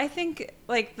no, I think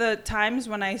like the times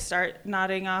when I start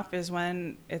nodding off is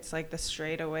when it's like the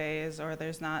straightaways or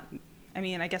there's not. I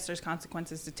mean, I guess there's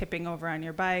consequences to tipping over on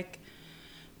your bike,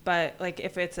 but like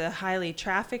if it's a highly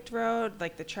trafficked road,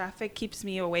 like the traffic keeps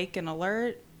me awake and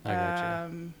alert. I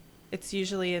gotcha. It's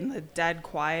usually in the dead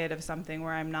quiet of something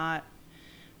where I'm not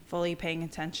fully paying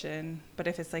attention. But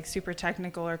if it's like super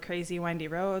technical or crazy windy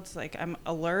roads, like I'm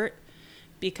alert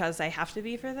because I have to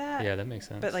be for that. Yeah, that makes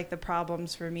sense. But like the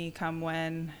problems for me come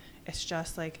when it's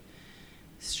just like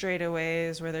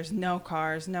straightaways where there's no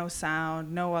cars, no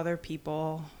sound, no other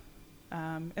people.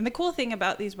 And the cool thing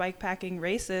about these bike packing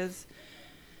races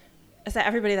is that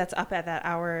everybody that's up at that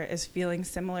hour is feeling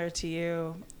similar to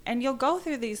you. And you'll go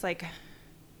through these like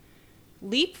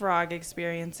leapfrog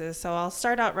experiences. So I'll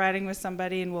start out riding with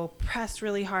somebody and we'll press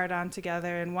really hard on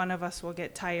together, and one of us will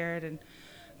get tired and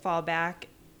fall back,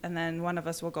 and then one of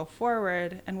us will go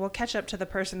forward and we'll catch up to the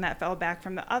person that fell back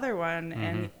from the other one.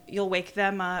 And you'll wake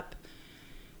them up,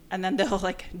 and then they'll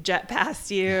like jet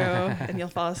past you and you'll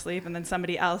fall asleep, and then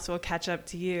somebody else will catch up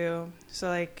to you. So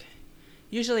like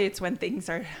usually it's when things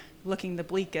are looking the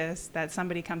bleakest that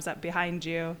somebody comes up behind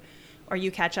you or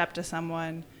you catch up to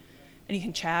someone and you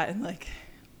can chat. And like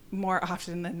more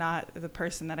often than not, the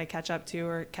person that I catch up to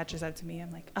or catches up to me,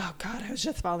 I'm like, oh God, I was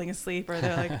just falling asleep. Or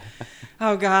they're like,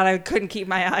 oh God, I couldn't keep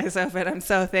my eyes open. I'm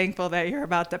so thankful that you're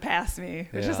about to pass me.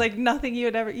 Which is like nothing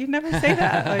you'd never say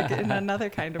that like in another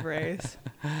kind of race.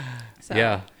 So.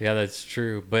 Yeah, that's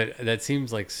true. But that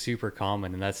seems like super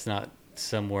common, and that's not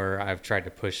somewhere I've tried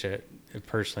to push it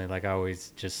personally. Like I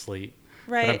always just sleep.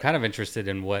 Right. But I'm kind of interested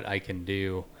in what I can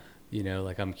do.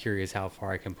 Like I'm curious how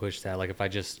far I can push that. Like if I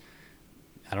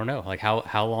don't know, like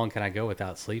how long can I go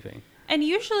without sleeping? And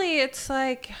usually it's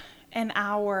like an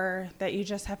hour that you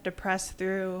just have to press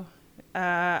through.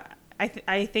 I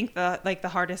think the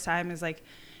hardest time is like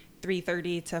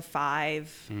 3:30 to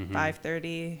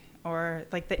 5:30, or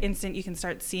like the instant you can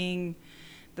start seeing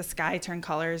the sky turn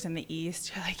colors in the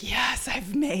east, you're like, yes,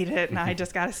 I've made it. Now I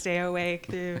just got to stay awake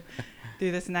through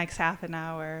this next half an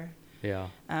hour. Yeah.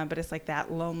 But it's like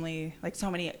that lonely, like so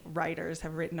many writers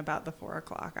have written about the 4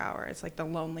 o'clock hour. It's like the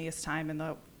loneliest time in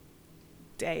the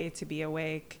day to be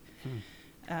awake.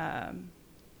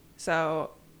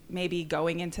 So maybe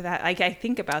going into that, like I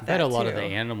think about that I bet a lot too. of the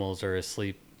animals are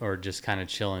asleep or just kind of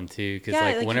chilling too. Cause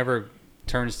Yeah, like whenever it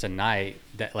turns to night,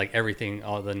 that like everything,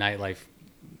 all the nightlife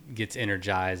gets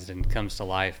energized and comes to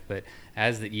life. But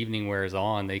as the evening wears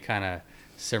on, they kind of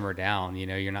simmer down.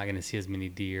 You're not going to see as many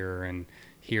deer and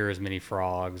hear as many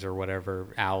frogs or whatever,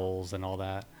 owls and all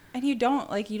that. And you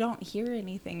don't hear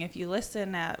anything. If you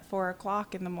listen at 4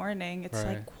 o'clock in the morning, it's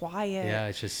like quiet. Yeah,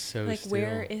 it's just so like still.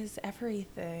 Where is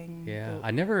everything? Yeah,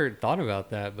 I never thought about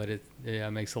that, but it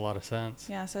makes a lot of sense.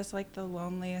 Yeah, so it's like the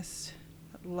loneliest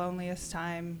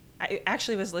time. I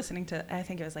actually was listening to, I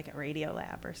think it was like a Radio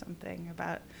Lab or something,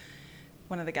 about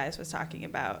one of the guys was talking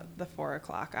about the 4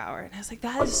 o'clock hour, and I was like,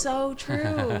 that is so true.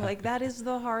 Like that is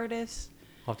the hardest.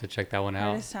 I'll have to check that one out.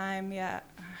 Hardest time, yeah.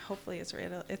 Hopefully it's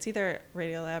either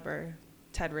Radio Lab or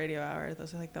TED Radio Hour.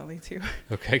 Those are like the only two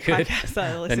okay, good. podcasts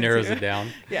I listen that narrows to. it down.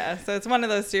 Yeah, so it's one of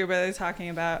those two, but they're talking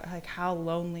about like how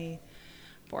lonely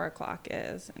 4 o'clock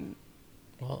is. And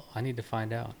well, I need to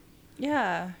find out.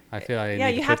 Yeah. I feel like I Yeah,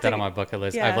 need you to have put that to- on my bucket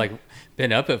list. yeah. I've like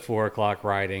been up at 4:00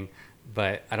 riding,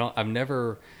 but I've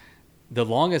never, the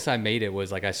longest I made it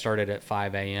was like I started at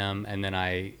 5 a.m. and then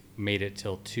I made it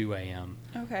till 2 a.m.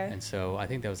 Okay. And so I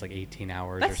think that was like 18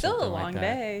 hours That's or still a something long like that.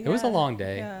 day, It was a yeah, long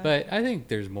day, yeah. but I think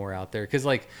there's more out there. Cause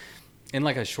like in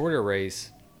like a shorter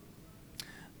race,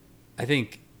 I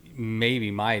think maybe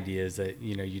my idea is that,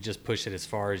 you know, you just push it as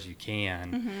far as you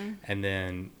can Mm-hmm. and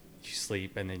then you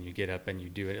sleep and then you get up and you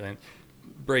do it and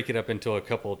break it up into a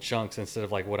couple of chunks instead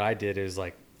of like what I did is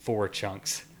like 4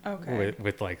 chunks. Okay.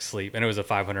 With like sleep, and it was a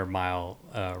 500-mile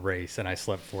race, and I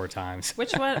slept 4 times.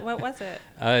 Which one? What was it?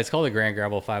 It's called the Grand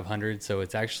Gravel 500, so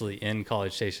it's actually in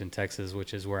College Station, Texas,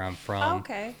 which is where I'm from. Oh,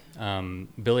 okay.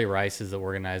 Billy Rice is the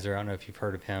organizer. I don't know if you've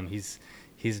heard of him. He's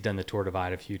done the Tour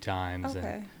Divide a few times, Okay.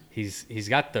 and he's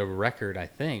got the record, I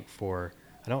think, for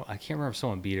I can't remember if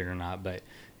someone beat it or not, but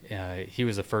he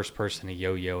was the first person to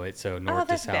yo-yo it, so north to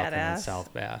that's south and then badass.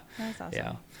 south back. That's awesome.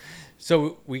 Yeah.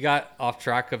 So we got off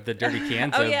track of the Dirty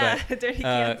Kansas. Oh, yeah, but, Dirty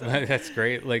Kansas. That's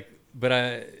great. Like, but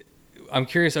I'm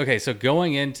curious. Okay, so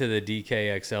going into the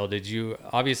DKXL, did you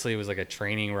obviously it was like a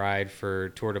training ride for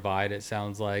Tour Divide? It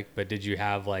sounds like, but did you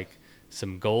have like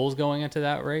some goals going into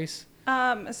that race?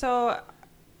 So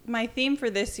my theme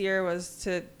for this year was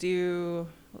to do.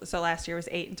 So last year was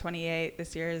 8 and 28.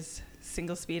 This year is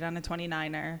single speed on a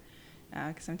 29er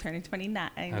because I'm turning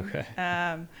 29.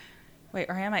 Okay. Wait,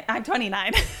 or am I? I'm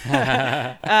 29.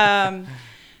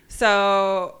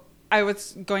 So I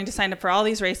was going to sign up for all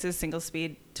these races, single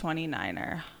speed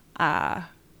 29er. I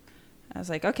was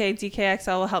like, okay,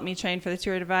 DKXL will help me train for the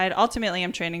Tour Divide. Ultimately,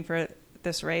 I'm training for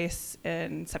this race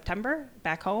in September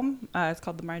back home. It's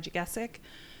called the Margie Gessick.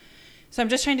 So I'm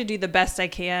just trying to do the best I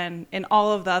can in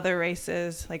all of the other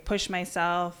races, like push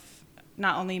myself,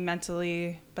 not only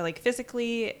mentally, but like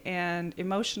physically and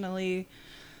emotionally,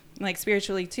 and like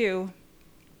spiritually too.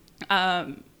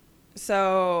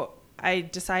 So I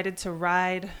decided to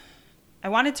ride. I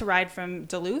wanted to ride from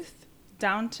Duluth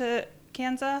down to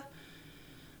Kansas,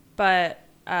 but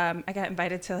I got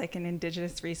invited to like an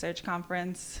Indigenous research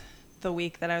conference the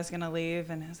week that I was going to leave,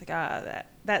 and I was like,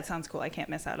 that sounds cool. I can't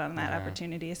miss out on that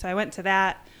opportunity. So I went to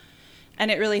that,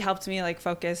 and it really helped me like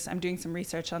focus. I'm doing some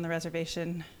research on the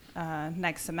reservation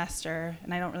next semester,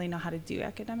 and I don't really know how to do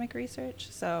academic research,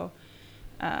 so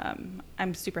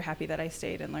I'm super happy that I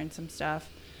stayed and learned some stuff.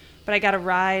 But I got a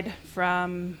ride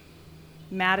from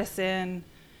Madison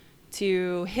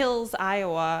to Hills,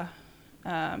 Iowa,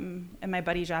 and my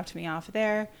buddy dropped me off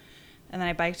there, and then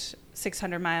I biked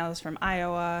 600 miles from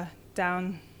Iowa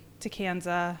down to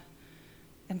Kansas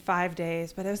in 5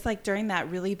 days. But it was like during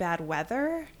that really bad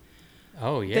weather.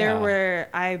 Oh yeah. There were,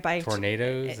 I biked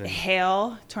tornadoes and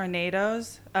hail,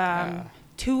 tornadoes. Yeah.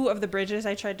 2 of the bridges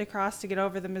I tried to cross to get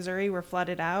over the Missouri were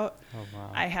flooded out. Oh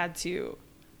wow. I had to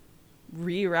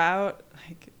reroute.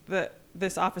 Like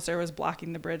this officer was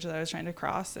blocking the bridge that I was trying to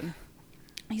cross, and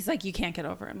he's like, "You can't get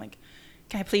over." I'm like,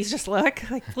 "Can I please just look?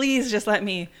 Like, please just let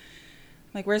me." I'm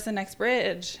like, "Where's the next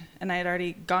bridge?" And I had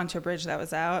already gone to a bridge that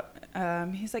was out.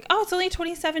 He's like, "Oh, it's only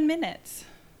 27 minutes."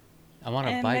 I'm on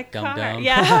a in bike, the dum car. dum.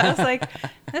 Yeah, I was like,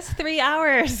 that's 3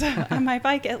 hours on my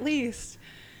bike at least.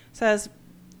 So I was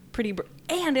pretty,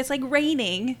 and it's like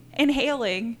raining and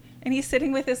hailing, and he's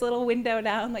sitting with his little window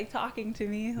down, like talking to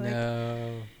me. Like,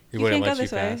 No. He you wouldn't can't let go you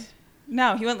this way. pass.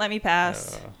 No, he wouldn't let me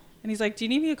pass. Oh. And he's like, "Do you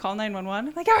need me to call 911?"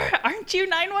 I'm like, "Aren't you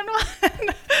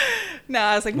 911?" No,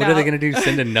 I was like, What "No." are they gonna do?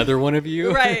 Send another one of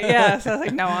you? Right, yeah. So I was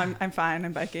like, "No, I'm fine.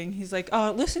 I'm biking." He's like,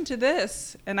 "Oh, listen to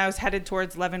this." And I was headed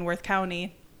towards Leavenworth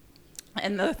County,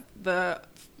 and the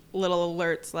little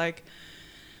alerts like,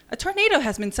 "A tornado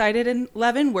has been sighted in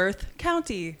Leavenworth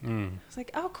County." I was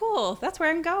like, "Oh, cool. That's where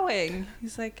I'm going."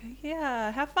 He's like,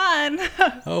 "Yeah, have fun."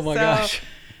 Oh my gosh.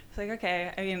 It's like,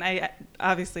 okay. I mean, I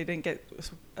obviously didn't get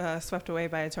swept away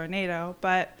by a tornado,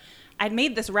 but I'd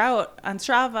made this route on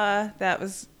Strava that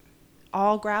was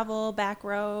all gravel, back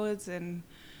roads, and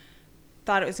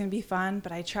thought it was going to be fun.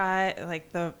 But I tried,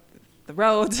 like, the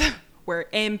roads were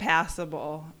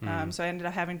impassable. So I ended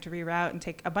up having to reroute and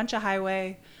take a bunch of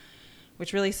highway,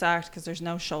 which really sucked because there's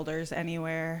no shoulders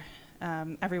anywhere.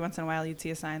 Every once in a while you'd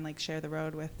see a sign like share the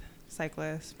road with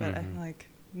cyclists, but I'm like,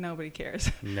 nobody cares.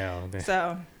 No.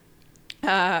 So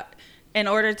in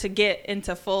order to get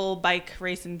into full bike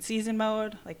racing season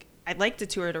mode, like I'd like to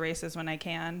tour to races when I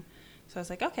can. So I was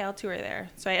like, okay, I'll tour there.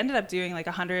 So I ended up doing like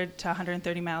 100 to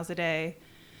 130 miles a day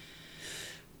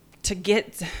to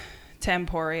get to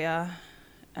Emporia.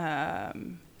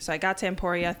 So I got to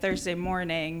Emporia Thursday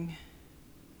morning,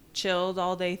 chilled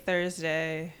all day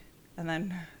Thursday, and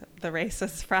then the race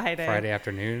is Friday. Friday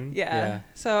afternoon. Yeah.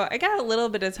 So I got a little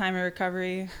bit of time of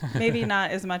recovery, maybe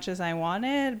not as much as I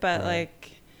wanted, but Right.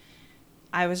 like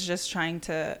I was just trying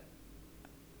to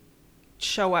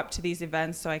show up to these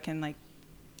events so I can like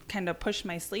kind of push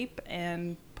my sleep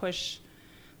and push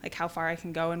like how far I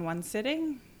can go in one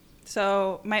sitting.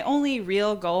 So my only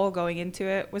real goal going into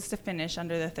it was to finish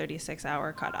under the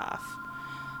 36-hour cutoff.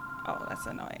 Oh, that's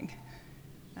annoying.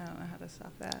 I don't know how to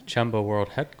stop that. Chumba World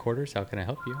Headquarters. How can I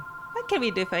help you? What can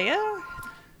we do for you?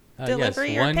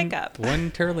 Delivery or pickup?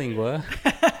 One Terlingua,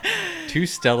 2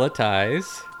 Stella ties.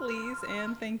 Please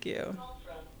and thank you.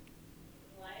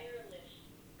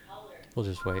 We'll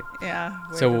just wait. Yeah.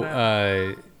 wait So,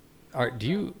 it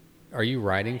up. are you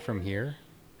riding from here?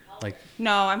 Like,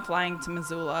 No, I'm flying to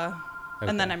Missoula,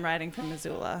 and then Okay. I'm riding from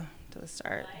Missoula to the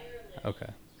start, okay,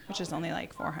 which is only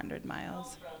like 400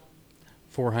 miles.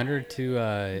 400 to.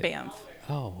 Banff.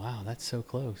 Oh wow, that's so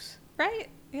close. Right?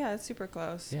 Yeah, it's super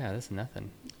close. Yeah, that's nothing.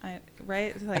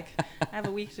 Right? It's like I have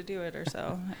a week to do it or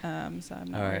so, so I'm not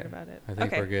All worried right, about it. I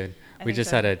think we're good. I We think just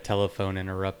so. had a telephone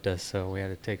interrupt us, so we had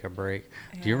to take a break.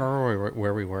 Do you Yeah. remember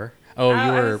where we were? Oh, I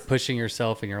you were was- pushing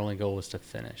yourself, and your only goal was to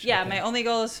finish. Yeah, Okay. my only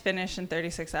goal is finish in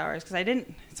 36 hours because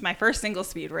it's my first single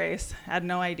speed race. I had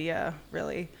no idea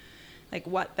really like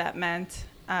what that meant.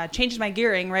 Changed my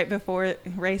gearing right before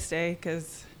race day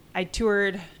because I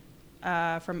toured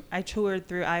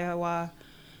through Iowa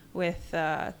with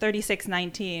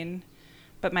 3619,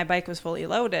 but my bike was fully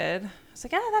loaded. I was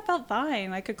like, that felt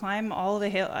fine. I could climb all the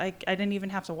hill. I didn't even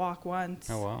have to walk once.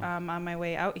 Oh, wow. On my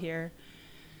way out here.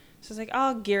 So I was like,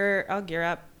 I'll gear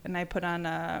up, and I put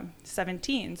on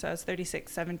 17, so I was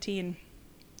 36:17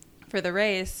 for the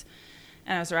race,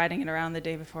 and I was riding it around the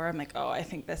day before. I'm like, I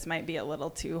think this might be a little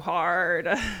too hard.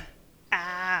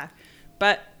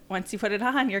 But once you put it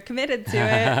on, you're committed to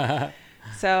it.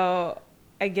 So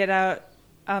I get out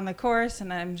on the course,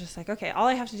 and I'm just like, okay, all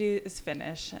I have to do is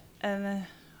finish. And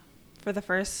for the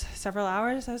first several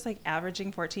hours, I was like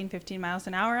averaging 14, 15 miles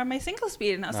an hour on my single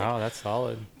speed, and I was like, Oh, that's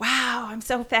solid. wow, I'm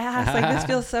so fast. Like, this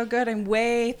feels so good. I'm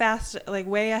way fast, like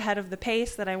way ahead of the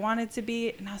pace that I wanted to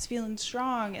be. And I was feeling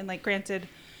strong. And like, granted,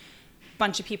 a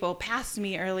bunch of people passed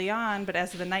me early on, but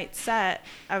as the night set,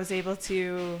 I was able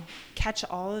to catch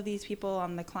all of these people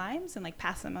on the climbs and like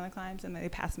pass them on the climbs. And they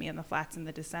passed me on the flats and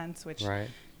the descents, which Right.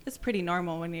 is pretty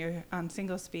normal when you're on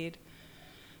single speed.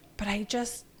 But I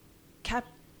just kept,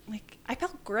 like, I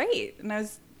felt great. And I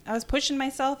was pushing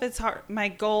myself as hard. My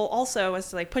goal also was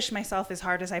to like push myself as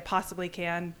hard as I possibly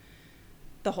can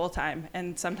the whole time.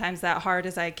 And sometimes that hard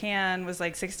as I can was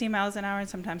like 16 miles an hour, and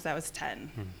sometimes that was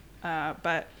 10.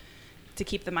 But to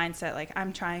keep the mindset, like,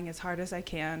 I'm trying as hard as I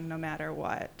can no matter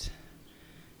what.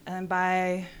 And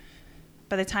by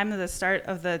the time of the start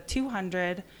of the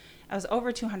 200, I was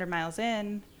over 200 miles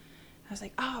in. I was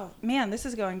like, oh man, this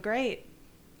is going great.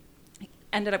 I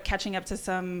ended up catching up to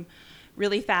some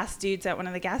really fast dudes at one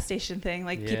of the gas station thing,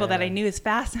 like people that I Yeah. knew is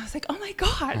fast. And I was like, oh my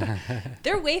God,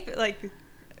 they're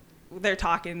they're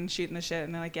talking, shooting the shit.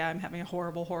 And they're like, yeah, I'm having a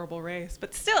horrible, horrible race.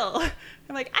 But still,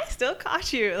 I'm like, I still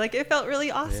caught you. Like, it felt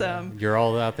really awesome. Yeah. You're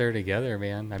all out there together,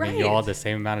 man. I mean, you all had the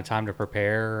same amount of time to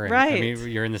prepare. And, I Right. mean,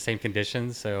 you're in the same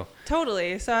conditions, so.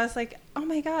 Totally. So I was like, oh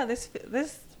my God,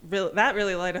 that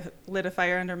really lit a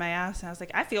fire under my ass. And I was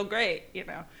like, I feel great,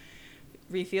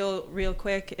 refuel real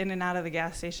quick in and out of the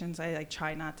gas stations. I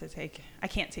try not to I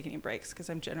can't take any breaks because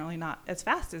I'm generally not as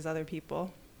fast as other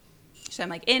people. So I'm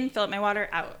like in, fill up my water,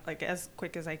 out, like as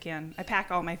quick as I can. I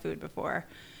pack all my food before.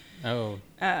 Oh,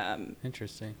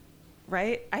 interesting.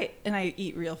 Right? I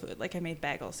eat real food. Like, I made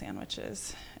bagel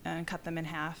sandwiches and cut them in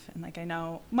half. And like, I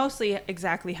know mostly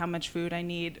exactly how much food I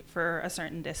need for a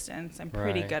certain distance. I'm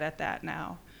pretty Right. good at that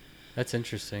now. That's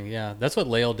interesting. Yeah, that's what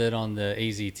Lael did on the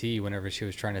AZT whenever she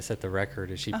was trying to set the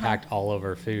record. Is she packed all of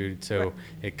her food, so Right.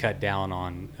 it cut down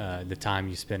on the time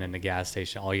you spend in the gas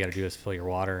station. All you got to do is fill your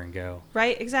water and go.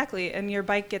 Right, exactly. And your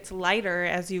bike gets lighter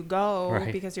as you go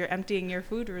Right. because you're emptying your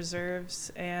food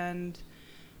reserves. And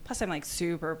plus, I'm like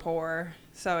super poor.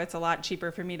 So it's a lot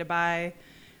cheaper for me to buy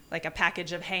like a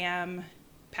package of ham,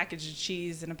 package of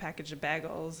cheese, and a package of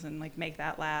bagels and like make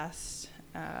that last.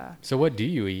 So what do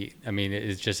you eat? I mean,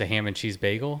 is it just a ham and cheese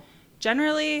bagel?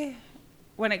 Generally,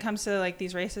 when it comes to like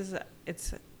these races,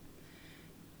 it's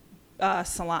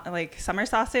like summer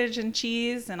sausage and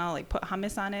cheese, and I'll like put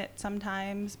hummus on it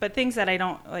sometimes. But things that I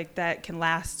don't like that can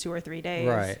last 2 or 3 days.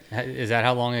 Right. Is that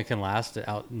how long it can last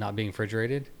out not being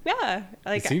refrigerated? Yeah,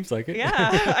 like It seems like it.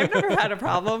 Yeah, I've never had a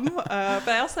problem, but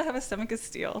I also have a stomach of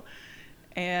steel,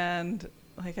 and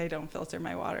like I don't filter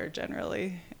my water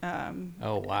generally.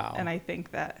 Oh, wow. And I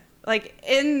think that Like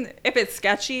if it's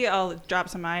sketchy, I'll drop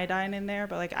some iodine in there.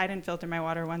 But like I didn't filter my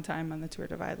water one time on the Tour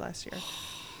Divide last year.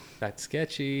 That's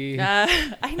sketchy.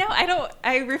 I know.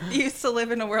 I refuse to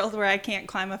live in a world where I can't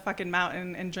climb a fucking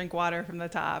mountain and drink water from the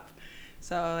top.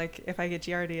 So like if I get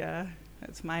Giardia,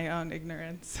 it's my own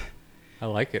ignorance. I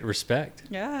like it. Respect.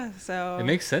 Yeah. So It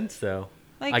makes sense though.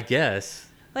 Like- I guess.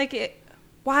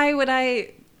 Why would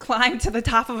I climb to the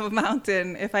top of a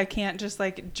mountain if I can't just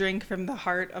like drink from the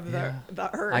heart of the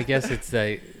earth? I guess it's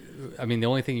the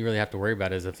only thing you really have to worry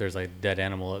about is if there's like dead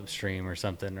animal upstream or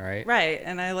something, right? Right.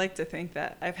 And I like to think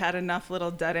that I've had enough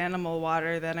little dead animal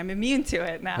water that I'm immune to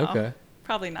it now. Okay.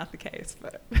 Probably not the case,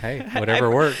 but Hey, whatever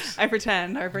works. I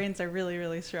pretend. Our brains are really,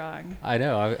 really strong. I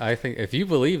know. I think if you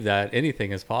believe that,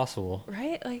 anything is possible.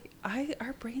 Right? Like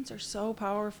our brains are so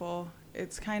powerful.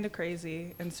 It's kind of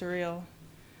crazy and surreal.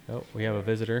 Oh, we have a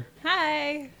visitor.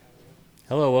 Hi.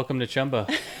 Hello, welcome to Chumba.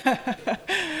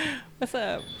 What's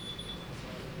up?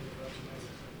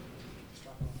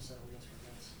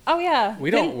 Oh yeah.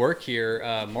 We don't work here.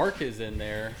 Mark is in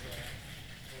there.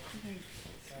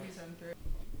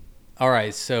 All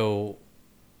right, so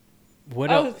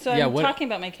what Oh, else? so I'm talking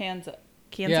about my cans.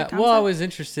 Yeah, well, I was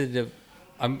interested to.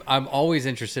 I'm always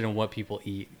interested in what people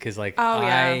eat because like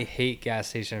I hate gas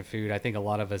station food. I think a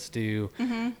lot of us do.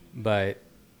 Mm-hmm. But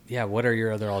yeah, what are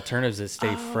your other alternatives that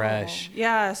stay fresh?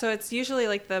 Yeah, so it's usually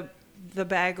like the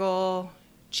bagel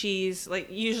cheese.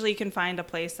 Like usually you can find a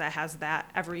place that has that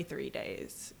every 3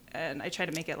 days, and I try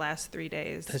to make it last 3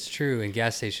 days. That's true. In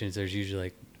gas stations, there's usually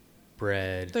like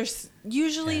bread. There's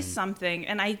usually something,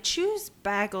 and I choose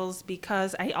bagels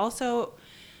because I also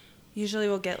usually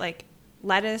will get like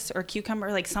lettuce or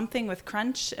cucumber, like something with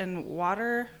crunch and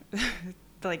water,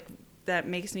 like that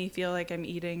makes me feel like I'm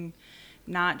eating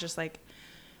not just like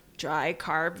dry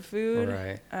carb food.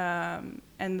 Right.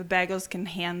 And the bagels can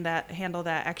handle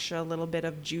that extra little bit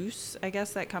of juice, I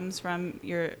guess, that comes from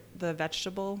the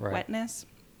vegetable wetness.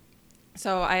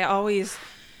 So I always,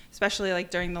 especially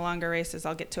like during the longer races,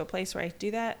 I'll get to a place where I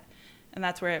do that. And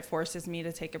that's where it forces me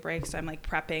to take a break. So I'm like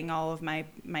prepping all of my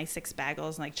 6 bagels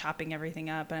and like chopping everything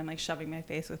up. And I'm like shoving my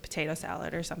face with potato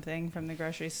salad or something from the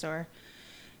grocery store.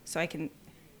 So I can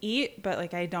eat, but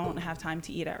like I don't have time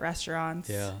to eat at restaurants.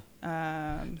 Yeah.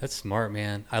 That's smart,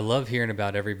 man. I love hearing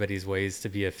about everybody's ways to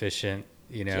be efficient,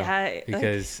 you know,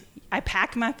 because I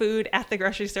pack my food at the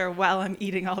grocery store while I'm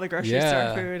eating all the grocery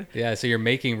store food. Yeah, so you're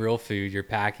making real food, you're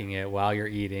packing it while you're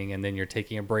eating, and then you're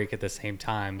taking a break at the same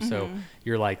time. Mm-hmm. So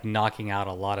you're like knocking out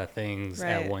a lot of things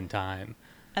at one time.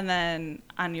 And then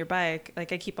on your bike,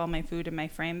 like I keep all my food in my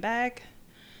frame bag,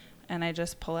 and I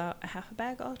just pull out a half a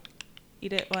bag. I'll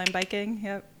eat it while I'm biking.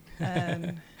 Yep.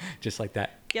 And just like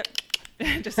that. Yep.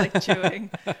 Just like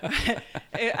chewing.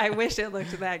 I wish it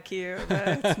looked that cute, but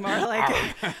it's more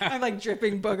like I'm like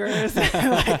dripping boogers.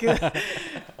 Like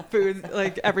food,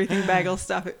 like everything bagel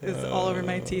stuff is all over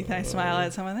my teeth. And I smile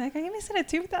at someone like, "Are you missing a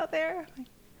tooth out there?" Like,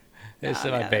 it's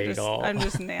my bagel. I'm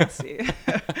just nasty.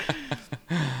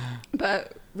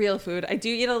 But real food, I do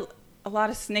eat a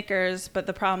lot of Snickers, but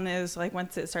the problem is like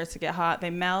once it starts to get hot, they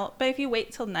melt. But if you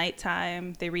wait till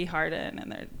nighttime, they reharden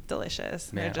and they're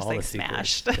delicious. Man, they're just like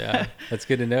smashed. Yeah, that's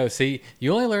good to know. See,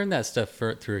 you only learn that stuff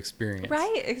through experience.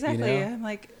 Right, exactly. You know? I'm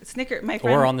like Snickers. My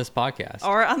friend, or on this podcast.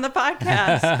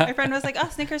 My friend was like, "Oh,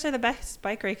 Snickers are the best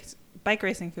bike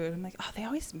racing food." I'm like, "Oh, they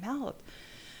always melt."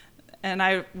 And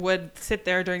I would sit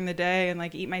there during the day and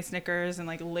like eat my Snickers and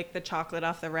like lick the chocolate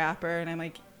off the wrapper, and I'm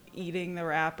like eating the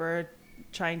wrapper,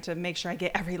 trying to make sure I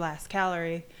get every last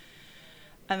calorie.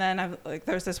 And then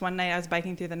there was this one night I was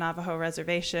biking through the Navajo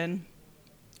reservation,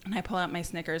 and I pull out my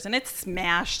Snickers, and it's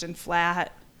smashed and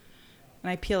flat, and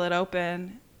I peel it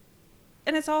open,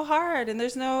 and it's all hard, and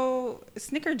there's no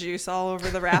Snicker juice all over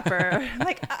the wrapper. I'm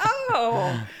like,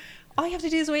 oh, all you have to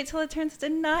do is wait till it turns to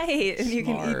night, and you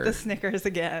can eat the Snickers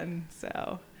again.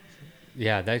 So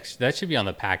yeah, that should be on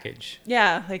the package.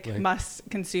 Yeah, like must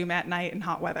consume at night in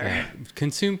hot weather. Yeah.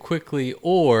 Consume quickly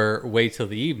or wait till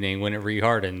the evening when it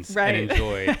rehardens and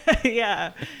enjoy.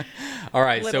 Yeah. All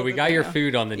right, so we got your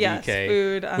food on the DK,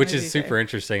 food on which the is DK. Super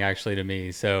interesting actually to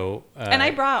me. So and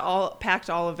I packed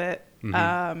all of it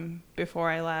before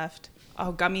I left.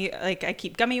 Oh, I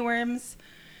keep gummy worms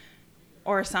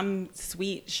or some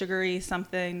sweet, sugary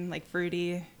something like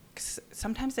fruity.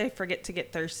 Sometimes I forget to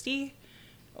get thirsty.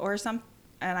 And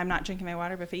I'm not drinking my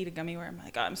water, but if I eat a gummy worm, I'm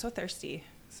like, oh, I'm so thirsty.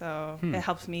 So it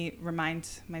helps me remind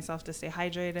myself to stay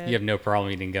hydrated. You have no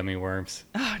problem eating gummy worms.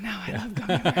 Oh, no, I love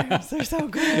gummy worms. They're so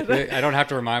good. I don't have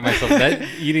to remind myself that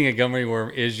eating a gummy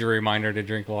worm is your reminder to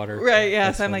drink water. Right, yeah.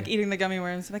 That's So I'm funny. like eating the gummy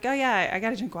worms. I'm like, oh, yeah, I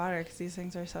got to drink water because these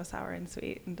things are so sour and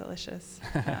sweet and delicious.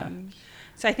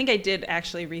 So I think I did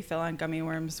actually refill on gummy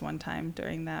worms one time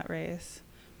during that race.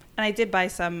 And I did buy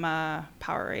some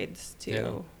Powerades,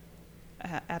 too,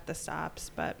 at the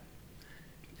stops. But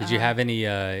Did you have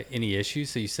any issues?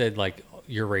 So you said like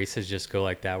your races just go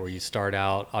like that, where you start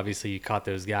out, obviously you caught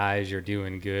those guys, you're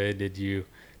doing good. Did you?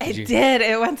 Did.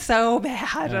 It went so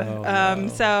bad. Oh, no.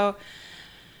 So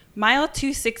mile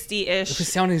 260-ish. It was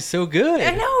sounding so good.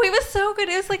 I know. It was so good.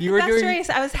 It was like You the were best doing- race.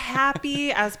 I was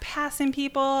happy. I was passing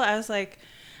people. I was like,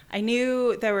 I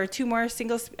knew there were two more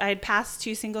I had passed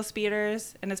 2 single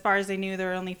speeders. And as far as I knew, there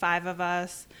were only 5 of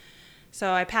us.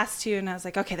 So I passed 2 and I was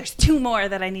like, okay, there's 2 more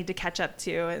that I need to catch up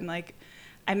to. And like,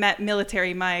 I met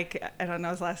Military Mike. I don't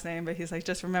know his last name, but he's like,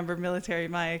 just remember Military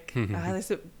Mike.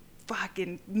 This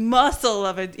fucking muscle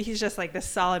of he's just like this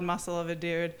solid muscle of a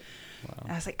dude. Wow.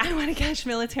 And I was like, I want to catch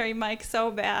Military Mike so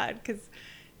bad because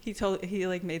he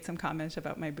like made some comments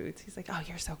about my boots. He's like, oh,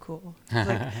 you're so cool. I was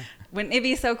like, wouldn't it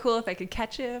be so cool if I could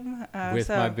catch him With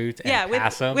my boots and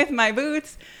pass him? with my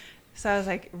boots. So I was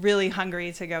like really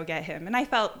hungry to go get him, and I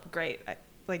felt great,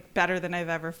 like better than I've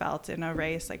ever felt in a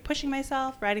race. Like pushing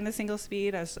myself, riding the single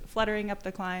speed. I was fluttering up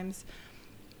the climbs.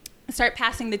 I start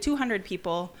passing the 200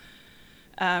 people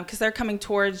because they're coming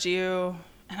towards you.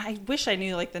 And I wish I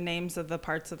knew like the names of the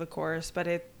parts of the course, but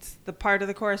it's the part of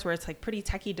the course where it's like pretty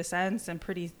techie descents and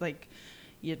pretty like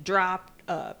you drop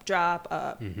up.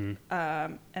 Mm-hmm.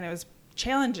 And it was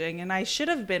challenging. And I should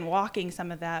have been walking some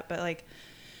of that, but like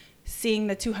seeing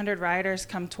the 200 riders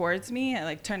come towards me,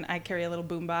 I carry a little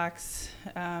boombox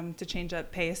to change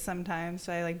up pace sometimes.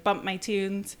 So I like bump my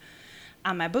tunes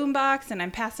on my boombox and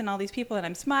I'm passing all these people and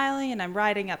I'm smiling and I'm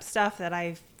riding up stuff that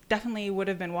I've definitely would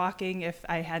have been walking if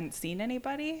I hadn't seen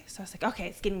anybody. So I was like, okay,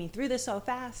 it's getting me through this so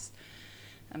fast.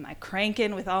 I'm like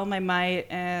cranking with all my might,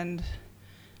 and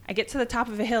I get to the top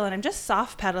of a hill and I'm just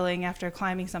soft pedaling after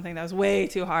climbing something that was way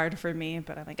too hard for me.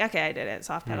 But I'm like, okay, I did it,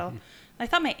 soft pedal. I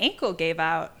thought my ankle gave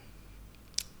out,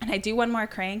 and I do one more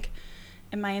crank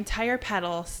and my entire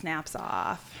pedal snaps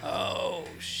off. Oh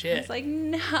I shit! was like,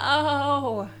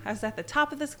 no. I was at the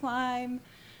top of this climb.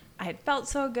 I had felt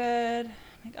so good. I'm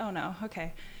like, oh no,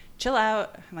 okay. Chill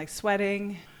out. I'm like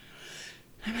sweating.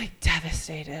 I'm like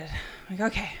devastated. I'm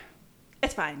like, okay,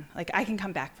 it's fine. Like I can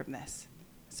come back from this.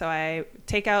 So I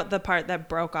take out the part that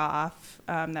broke off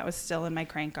that was still in my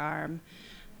crank arm.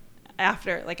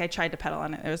 After, like I tried to pedal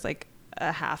on it, there was like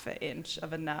a half an inch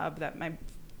of a nub that my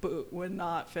boot would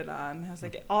not fit on. I was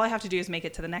like, all I have to do is make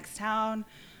it to the next town.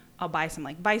 I'll buy some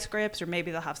like vice grips, or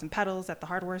maybe they'll have some pedals at the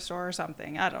hardware store or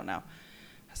something. I don't know.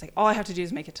 I was like, all I have to do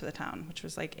is make it to the town, which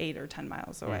was like 8 or 10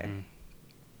 miles away.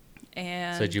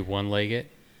 And So did you one leg it?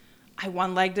 I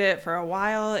one-legged it for a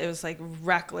while. It was like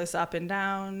reckless up and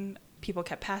down. People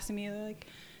kept passing me. They're like,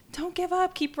 don't give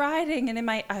up, keep riding. And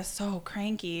I was so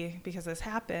cranky because this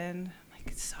happened. I'm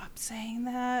like, stop saying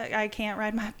that. I can't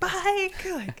ride my bike.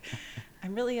 Like,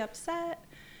 I'm really upset.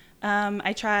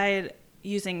 I tried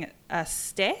using a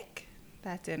stick.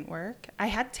 That didn't work. I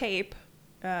had tape.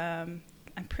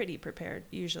 I'm pretty prepared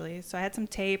usually. So I had some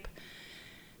tape.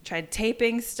 Tried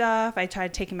taping stuff. I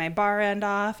tried taking my bar end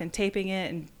off and taping it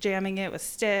and jamming it with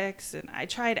sticks. And I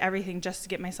tried everything just to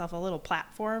get myself a little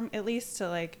platform, at least to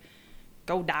like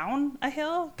go down a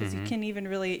hill, because you can't even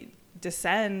really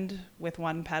descend with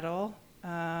one pedal.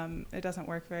 It doesn't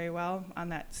work very well on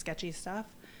that sketchy stuff.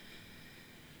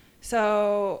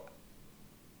 So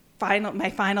my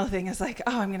final thing is like,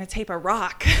 oh, I'm going to tape a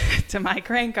rock to my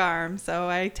crank arm. So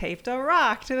I taped a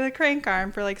rock to the crank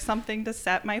arm for like something to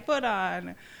set my foot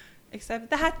on,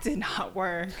 except that did not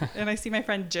work. And I see my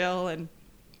friend Jill and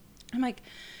I'm like,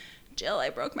 Jill, I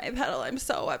broke my pedal. I'm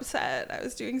so upset. I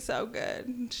was doing so good.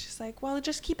 And she's like, well,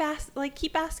 just keep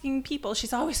asking people.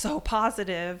 She's always so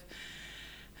positive.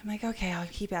 I'm like, okay, I'll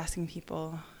keep asking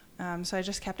people. So I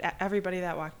just kept everybody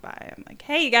that walked by. I'm like,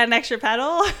 hey, you got an extra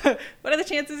pedal? What are the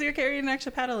chances you're carrying an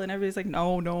extra pedal? And everybody's like,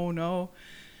 no.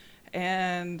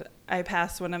 And I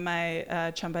passed one of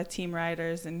my Chumba team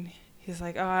riders, and he's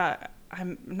like, oh,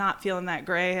 I'm not feeling that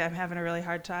great. I'm having a really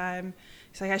hard time.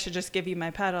 He's like, I should just give you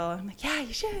my pedal. I'm like, yeah,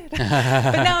 you should.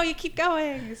 But no, you keep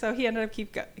going. So he ended up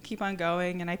keep on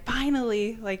going. And I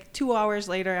finally, like 2 hours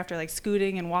later, after like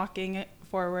scooting and walking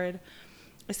forward,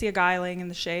 I see a guy laying in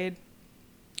the shade.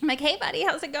 I'm like, hey, buddy,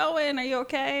 how's it going? Are you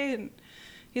okay? And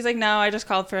he's like, no, I just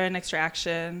called for an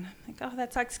extraction. I'm like, oh,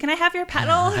 that sucks. Can I have your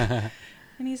pedal?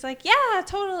 And he's like, yeah,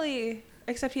 totally.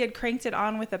 except he had cranked it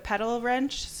on with a pedal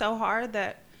wrench so hard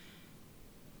that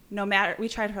we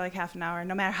tried for like half an hour.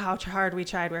 No matter how hard we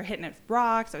tried, we were hitting it with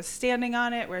rocks. I was standing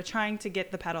on it. We were trying to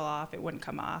get the pedal off. It wouldn't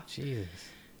come off. Jesus.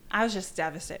 I was just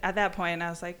devastated. At that point, I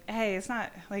was like, hey, it's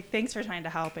not, like, thanks for trying to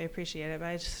help. I appreciate it. But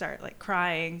I just started, like,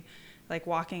 crying, like,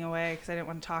 walking away because I didn't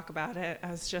want to talk about it.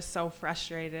 I was just so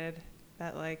frustrated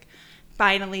that, like,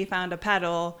 finally found a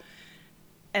pedal,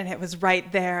 and it was right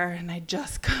there, and I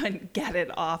just couldn't get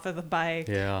it off of the bike.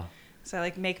 Yeah. So I,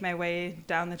 like, make my way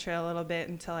down the trail a little bit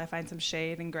until I find some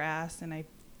shade and grass, and I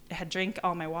had drank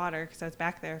all my water because I was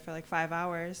back there for, like, 5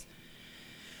 hours.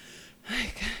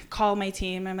 I call my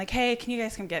team. I'm like, hey, can you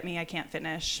guys come get me? I can't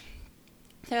finish.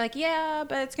 They're like, yeah,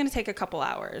 but it's going to take a couple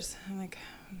hours. I'm like,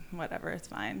 whatever, it's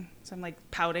fine. So I'm like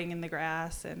pouting in the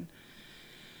grass, and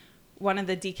one of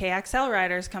the DKXL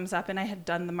riders comes up, and I had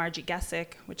done the Margie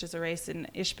Gessick, which is a race in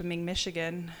Ishpeming,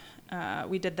 Michigan.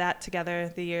 We did that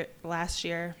together last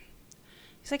year.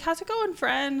 He's like, how's it going,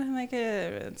 friend? I'm like,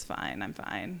 it's fine. I'm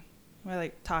fine. We're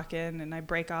like talking, and I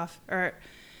break off, or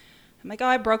I'm like, oh,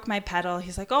 I broke my pedal.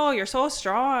 He's like, oh, you're so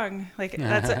strong. Like,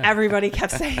 that's what everybody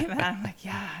kept saying that. I'm like,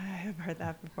 yeah, I've heard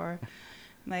that before.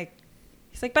 I'm like,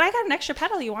 he's like, but I got an extra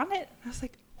pedal. You want it? I was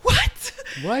like, what?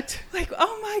 What? Like,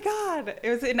 oh my God. It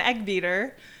was an egg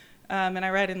beater. And I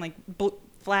ride in like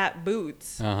flat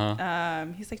boots. Uh-huh.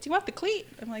 He's like, do you want the cleat?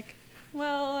 I'm like,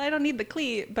 well, I don't need the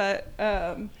cleat, but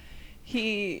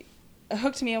he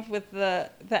hooked me up with the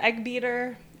egg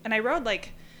beater, and I rode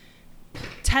like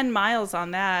 10 miles on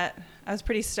that. I was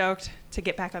pretty stoked to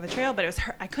get back on the trail, but it was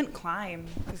I couldn't climb.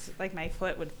 It was like my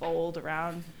foot would fold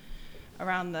around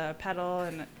the pedal,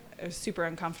 and it was super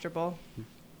uncomfortable.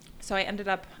 So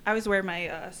I was wearing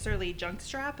my Surly junk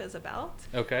strap as a belt.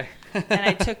 Okay. And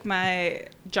I took my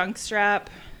junk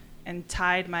strap and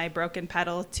tied my broken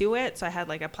pedal to it, so I had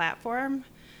like a platform.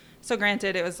 So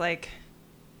granted, it was like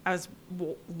I was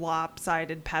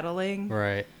lopsided pedaling.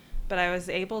 Right. But I was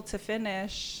able to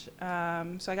finish.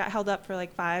 So I got held up for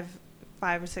like 5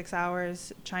 or 6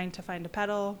 hours trying to find a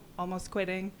pedal, almost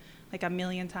quitting like a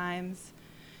million times.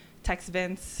 Text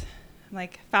Vince, I'm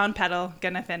like, found pedal,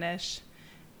 gonna finish.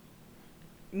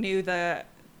 Knew the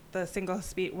single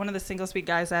speed, one of the single speed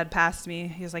guys that had passed me,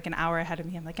 he was like an hour ahead of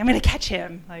me. I'm like, I'm gonna catch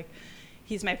him. Like,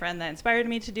 he's my friend that inspired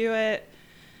me to do it.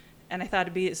 And I thought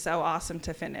it'd be so awesome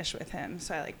to finish with him.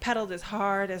 So I like pedaled as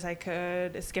hard as I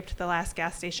could. I skipped the last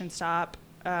gas station stop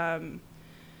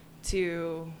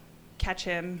to catch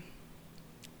him,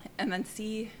 and then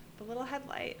see the little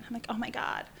headlight. I'm like, oh my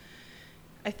God.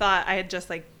 I thought I had just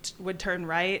like would turn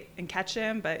right and catch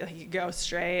him, but like, you go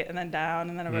straight and then down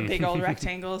and then over a big old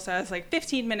rectangle. So I was like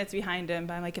 15 minutes behind him,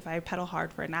 but I'm like, if I pedal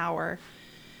hard for an hour,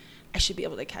 I should be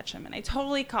able to catch him. And I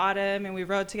totally caught him, and we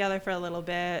rode together for a little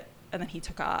bit. And then he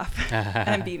took off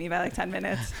and beat me by like 10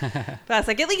 minutes. But I was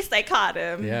like, at least I caught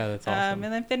him. Yeah, that's awesome.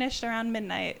 And then finished around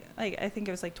midnight. Like, I think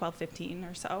it was like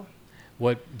 12:15 or so.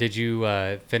 What did you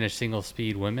finish single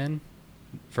speed women?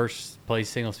 First place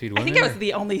single speed women? I think I was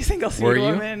the only single speed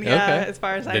woman. Yeah, okay. As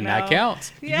far as I know. Then that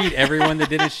counts. Yeah. You beat everyone that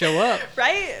didn't show up.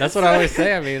 Right? That's what I always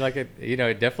say. I mean, like,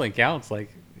 it definitely counts. Like,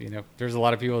 there's a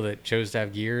lot of people that chose to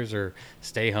have gears or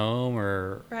stay home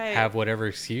or have whatever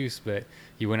excuse, but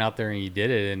you went out there and you did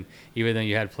it. And even though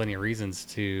you had plenty of reasons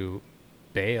to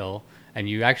bail, and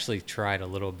you actually tried a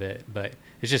little bit, but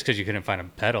it's just because you couldn't find a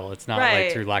pedal. It's not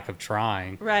like through lack of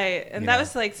trying. Right. And that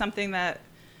was like something that,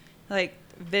 like,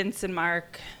 Vince and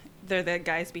Mark, they're the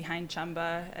guys behind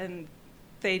Chumba, and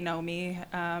they know me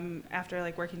after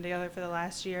like working together for the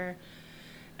last year.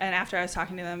 And after I was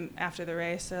talking to them after the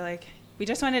race, they're like, we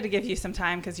just wanted to give you some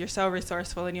time because you're so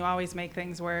resourceful and you always make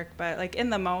things work. But like in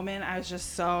the moment, I was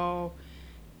just so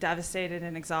devastated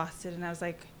and exhausted. And I was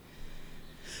like,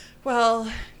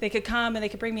 well, they could come and they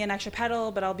could bring me an extra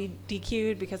pedal, but I'll be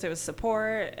DQ'd because it was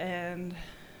support. And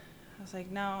I was like,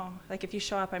 no, like if you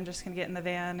show up, I'm just going to get in the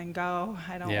van and go.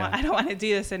 I don't want to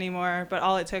do this anymore. But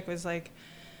all it took was like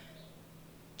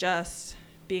just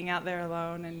being out there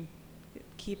alone and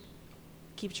keep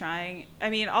trying. I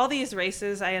mean, all these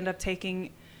races, I end up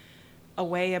taking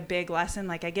away a big lesson.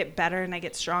 Like, I get better and I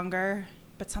get stronger,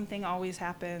 but something always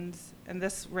happens. And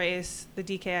this race, the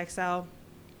DKXL,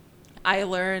 I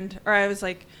learned, or I was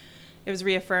like, it was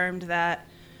reaffirmed that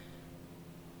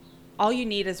all you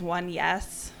need is one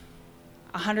yes.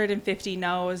 150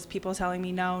 no's, people telling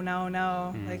me no,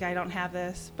 like, I don't have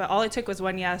this. But all it took was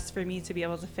one yes for me to be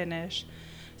able to finish.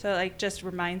 So, like, just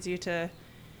reminds you to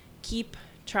keep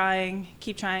trying,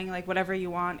 like, whatever you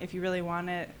want, if you really want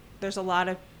it. There's a lot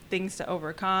of things to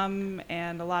overcome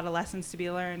and a lot of lessons to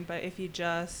be learned, but if you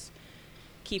just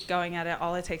keep going at it.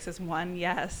 All it takes is one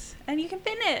yes, and you can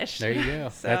finish. There you go.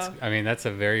 So, That's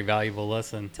a very valuable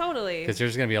lesson. totally. Because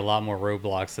there's going to be a lot more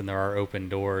roadblocks than there are open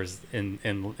doors in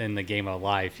the game of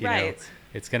life. You know,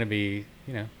 it's going to be,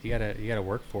 you know, you gotta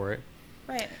work for it.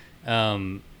 Right.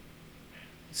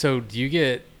 So do you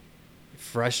get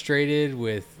frustrated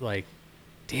with like,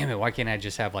 damn it, why can't I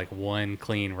just have like one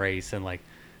clean race? And like,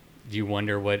 do you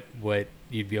wonder what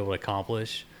you'd be able to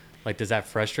accomplish? Like, does that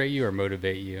frustrate you or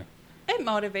motivate you? It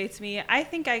motivates me. I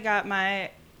think I got my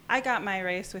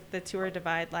race with the Tour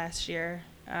Divide last year.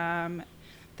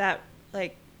 That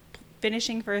like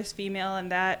finishing first female,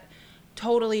 and that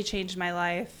totally changed my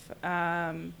life.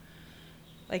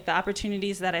 Like the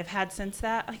opportunities that I've had since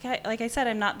that. Like I said,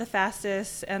 I'm not the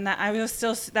fastest, and that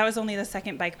was only the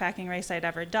second bikepacking race I'd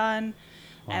ever done.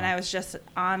 Wow. And I was just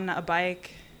on a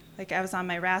bike. Like I was on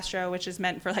my Rastro, which is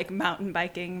meant for like mountain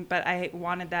biking, but I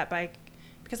wanted that bike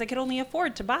because I could only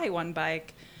afford to buy one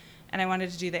bike. And I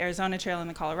wanted to do the Arizona Trail and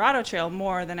the Colorado Trail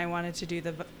more than I wanted to do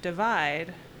the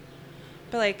Divide.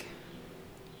 But like,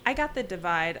 I got the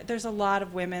Divide. There's a lot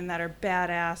of women that are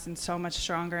badass and so much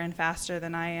stronger and faster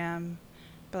than I am.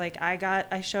 But like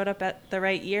I showed up at the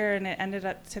right year, and it ended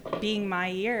up to being my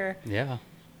year. Yeah.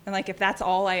 And like, if that's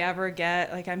all I ever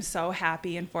get, like, I'm so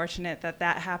happy and fortunate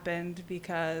that happened,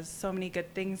 because so many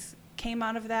good things came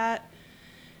out of that.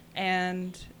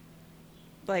 And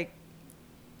like,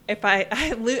 if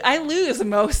I lose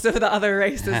most of the other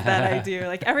races that I do.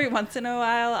 Like every once in a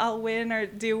while I'll win or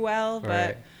do well, but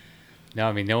right. No,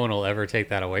 I mean, no one will ever take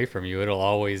that away from you. It'll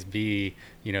always be,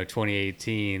 you know,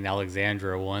 2018,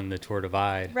 Alexandra won the Tour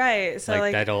Divide. Right. So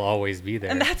like that'll always be there.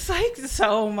 And that's like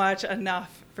so much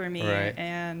enough for me. Right.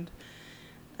 And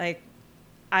like,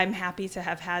 I'm happy to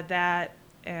have had that,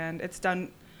 and it's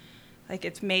done, like,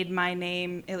 it's made my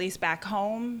name, at least back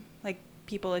home. Like,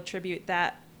 people attribute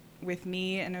that with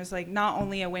me, and it was like not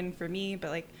only a win for me, but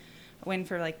like a win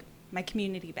for like my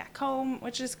community back home,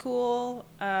 which is cool.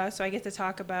 So I get to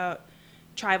talk about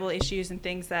tribal issues and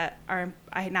things that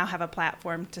I now have a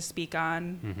platform to speak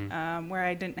on, where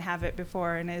I didn't have it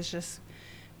before. And it's just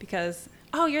because,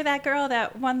 oh, you're that girl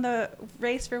that won the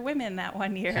race for women that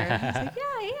one year. And I was like, yeah,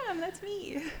 I am. That's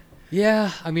me.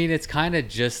 Yeah, I mean, it's kind of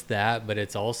just that, but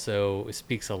it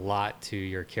speaks a lot to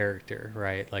your character,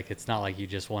 right? Like, it's not like you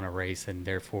just won a race and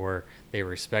therefore they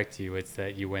respect you. It's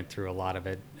that you went through a lot of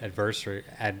adversity.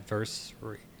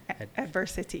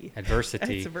 Adversity.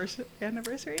 It's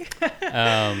anniversary.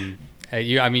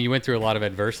 You went through a lot of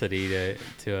adversity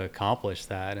to accomplish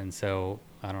that, and so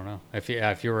I don't know.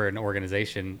 If you were an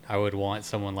organization, I would want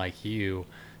someone like you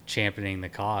championing the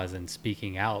cause and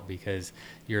speaking out, because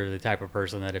you're the type of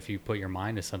person that if you put your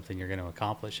mind to something, you're going to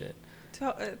accomplish it.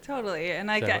 Totally. And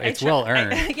it's well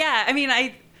earned.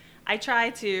 I try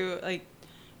to like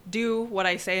do what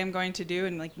I say I'm going to do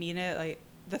and like mean it. Like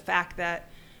the fact that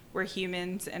we're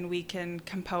humans and we can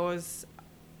compose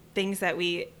things that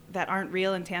aren't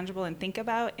real and tangible and think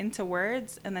about into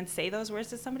words and then say those words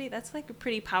to somebody, that's like a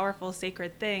pretty powerful,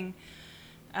 sacred thing.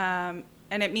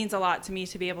 And it means a lot to me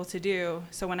to be able to do.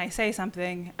 So when I say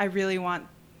something, I really want,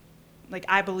 like,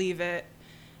 I believe it.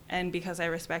 And because I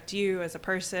respect you as a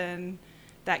person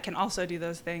that can also do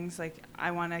those things, like,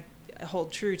 I want to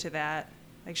hold true to that.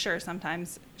 Like, sure,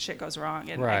 sometimes shit goes wrong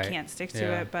and right. I can't stick to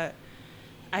it, but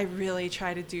I really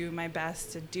try to do my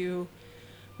best to do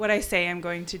what I say I'm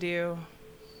going to do,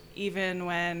 even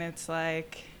when it's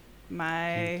like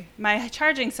my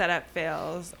charging setup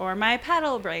fails or my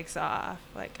pedal breaks off.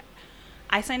 Like,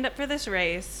 I signed up for this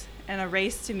race, and a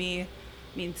race to me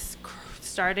means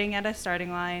starting at a starting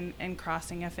line and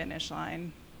crossing a finish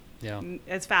line. Yeah.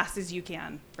 As fast as you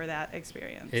can for that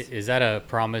experience. Is that a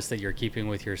promise that you're keeping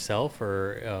with yourself,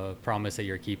 or a promise that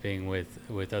you're keeping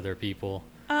with other people?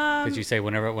 Because you say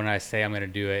when I say I'm going to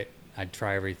do it, I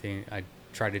try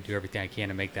to do everything I can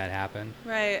to make that happen.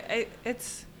 Right.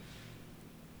 It's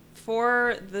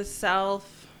for the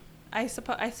self. I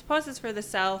suppose it's for the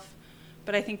self.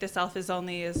 But I think the self is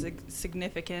only as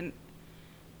significant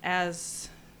as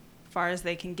far as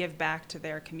they can give back to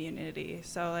their community.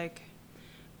 So, like,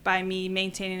 by me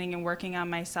maintaining and working on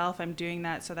myself, I'm doing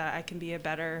that so that I can be a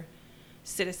better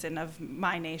citizen of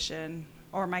my nation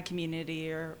or my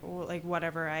community or like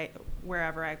wherever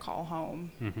I call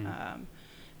home. Mm-hmm.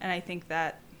 And I think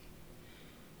that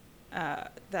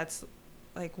that's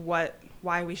like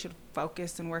why we should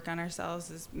focus and work on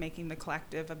ourselves, is making the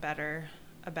collective a better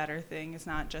thing. It's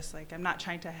not just like, I'm not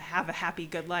trying to have a happy,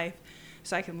 good life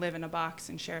so I can live in a box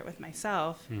and share it with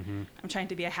myself. Mm-hmm. I'm trying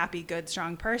to be a happy, good,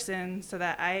 strong person so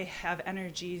that I have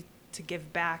energy to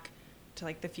give back to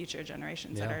like the future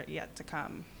generations that are yet to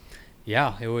come.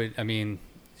 Yeah, it would. I mean,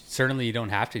 certainly you don't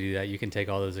have to do that. You can take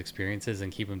all those experiences and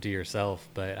keep them to yourself,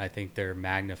 but I think they're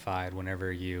magnified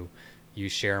whenever you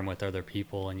share them with other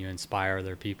people and you inspire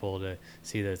other people to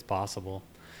see that it's possible.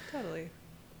 Totally.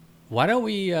 Why don't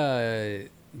we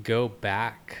go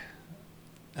back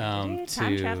Time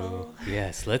travel.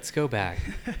 Yes, let's go back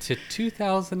to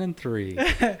 2003.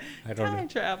 I don't know. Time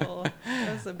travel.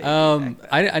 That was a big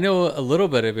I know a little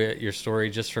bit about your story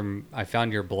just from I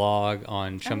found your blog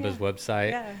on Chumba's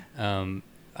website.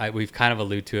 Yeah. We've kind of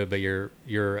alluded to it, but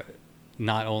you're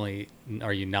not only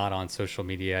are you not on social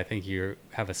media, I think you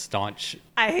have a staunch.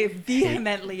 I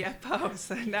vehemently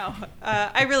oppose. No,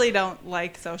 I really don't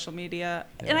like social media,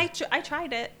 and I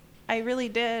tried it. I really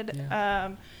did.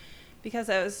 Yeah.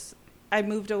 Because I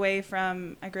moved away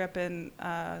from, I grew up in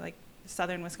like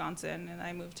southern Wisconsin, and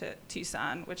I moved to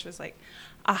Tucson, which was like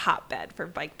a hotbed for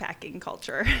bike packing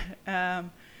culture.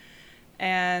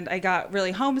 And I got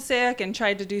really homesick and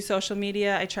tried to do social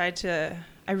media.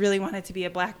 I really wanted to be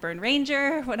a Blackburn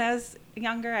Ranger when I was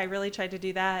younger. I really tried to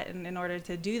do that. And in order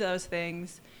to do those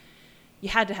things, you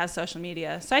had to have social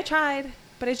media. So I tried,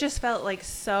 but it just felt like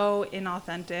so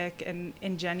inauthentic and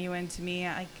ingenuine to me.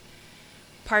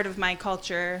 Part of my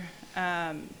culture.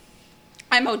 I'm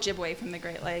Ojibwe from the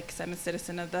Great Lakes. I'm a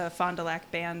citizen of the Fond du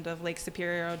Lac Band of Lake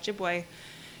Superior Ojibwe.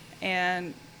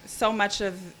 And so much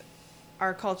of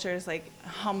our culture is like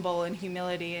humble and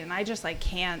humility. And I just like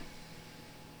can't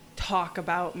talk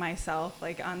about myself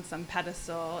like on some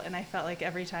pedestal. And I felt like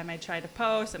every time I tried to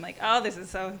post, I'm like, oh, this is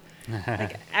so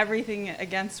like everything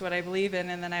against what I believe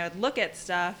in. And then I would look at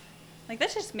stuff like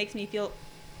this just makes me feel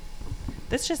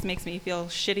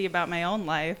shitty about my own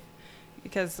life,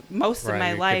 because most of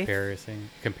my life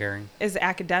comparing is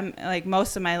academic. Like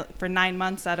for 9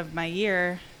 months out of my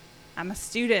year, I'm a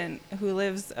student who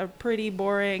lives a pretty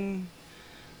boring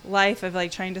life of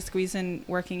like trying to squeeze in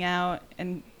working out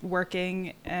and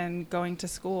working and going to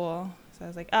school. So I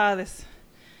was like, oh,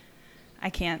 I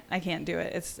can't do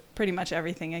it. It's pretty much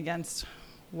everything against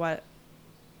what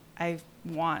I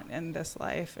want in this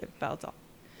life. It felt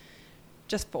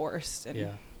just forced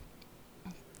and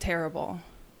terrible.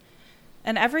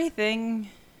 And everything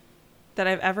that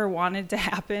I've ever wanted to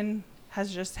happen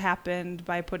has just happened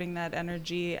by putting that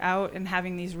energy out and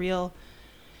having these real,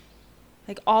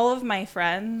 like all of my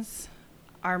friends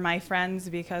are my friends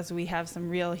because we have some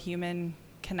real human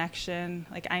connection.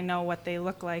 Like I know what they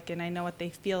look like and I know what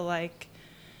they feel like.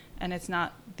 And it's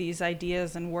not these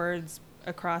ideas and words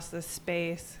across this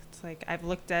space. It's like I've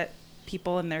looked at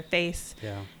people in their face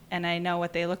and I know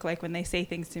what they look like when they say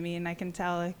things to me, and I can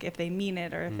tell like if they mean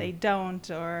it or if they don't,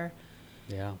 or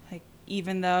like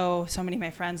even though so many of my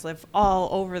friends live all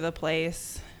over the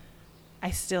place,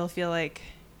 I still feel like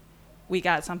we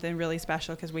got something really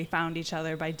special because we found each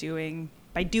other by doing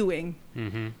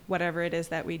whatever it is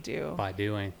that we do. By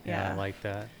doing. I like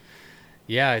that.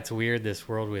 Yeah, it's weird, this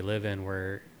world we live in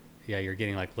where you're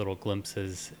getting like little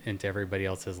glimpses into everybody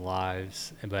else's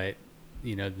lives, but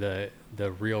you know,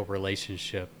 the real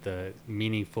relationship, the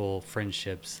meaningful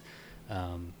friendships,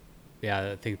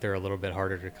 I think they're a little bit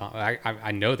harder to come.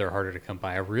 I know they're harder to come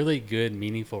by. A really good,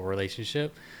 meaningful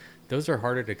relationship, those are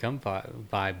harder to come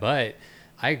by. But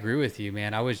I agree with you,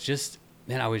 man. I was just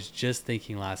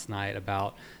thinking last night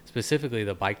about specifically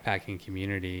the bikepacking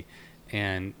community,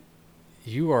 and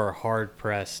you are hard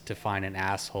pressed to find an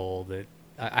asshole that.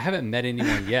 I haven't met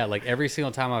anyone yet. Like every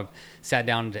single time I've sat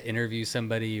down to interview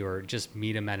somebody or just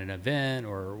meet them at an event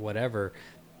or whatever,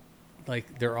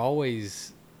 like they're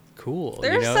always cool.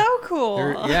 They're so cool.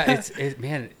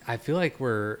 Man, I feel like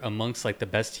we're amongst like the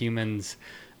best humans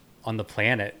on the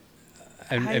planet,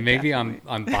 and maybe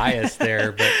I'm biased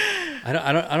there, but I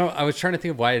don't. I was trying to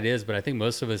think of why it is, but I think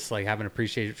most of us like have an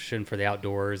appreciation for the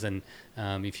outdoors, and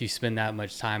if you spend that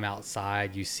much time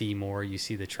outside, you see more. You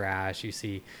see the trash. You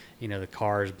see, the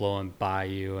cars blowing by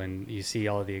you, and you see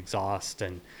all of the exhaust,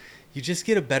 and you just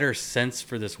get a better sense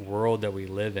for this world that we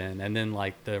live in. And then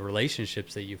like the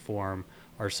relationships that you form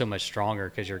are so much stronger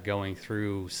because you're going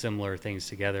through similar things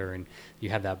together, and you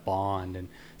have that bond. And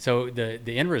so the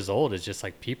end result is just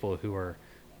like people who are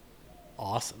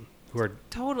awesome. Who are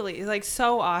totally like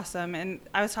so awesome. And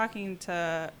I was talking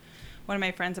to one of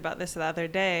my friends about this the other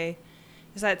day,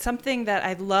 is that something that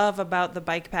I love about the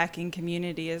bikepacking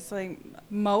community is like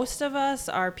most of us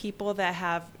are people that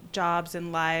have jobs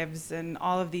and lives and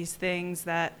all of these things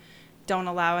that don't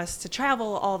allow us to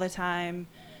travel all the time,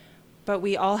 but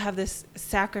we all have this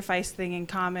sacrifice thing in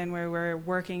common where we're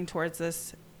working towards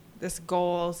this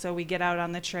goal. So we get out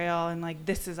on the trail and like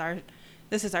this is our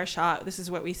shot. This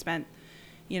is what we spent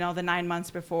the 9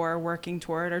 months before working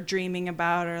toward or dreaming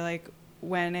about, or like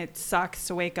when it sucks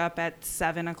to wake up at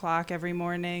 7 o'clock every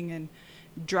morning and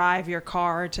drive your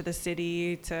car to the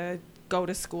city to go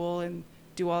to school and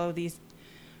do all of these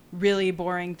really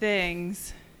boring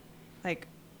things. Like,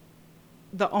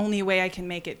 the only way I can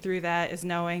make it through that is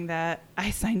knowing that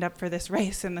I signed up for this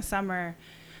race in the summer,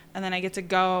 and then I get to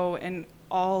go, and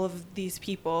all of these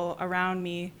people around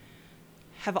me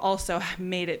have also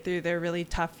made it through their really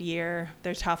tough year,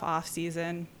 their tough off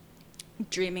season,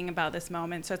 dreaming about this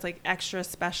moment. So it's like extra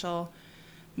special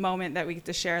moment that we get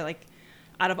to share. Like,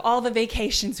 out of all the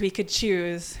vacations we could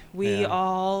choose, we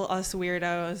all, us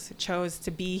weirdos, chose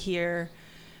to be here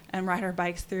and ride our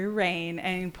bikes through rain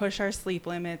and push our sleep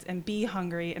limits and be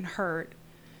hungry and hurt.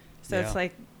 So it's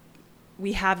like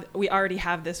we already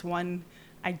have this one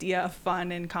idea of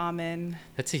fun in common.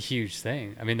 That's a huge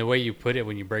thing. I mean, the way you put it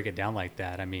when you break it down like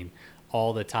that, I mean,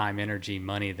 all the time, energy,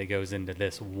 money that goes into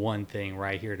this one thing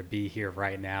right here to be here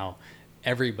right now,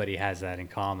 everybody has that in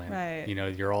common. Right. You know,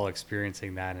 you're all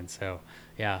experiencing that. And so,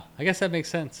 yeah, I guess that makes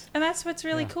sense. And that's what's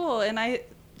really cool. And I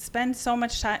spend so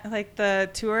much time, like the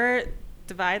tour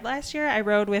Divide last year, I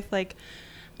rode with like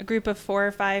a group of 4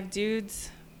 or 5 dudes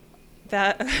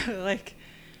that like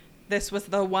this was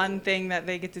the one thing that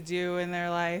they get to do in their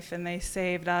life, and they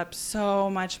saved up so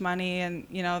much money, and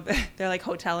you know, they're like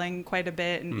hoteling quite a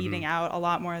bit and eating out a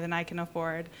lot more than I can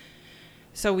afford.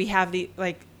 So we have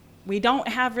we don't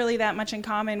have really that much in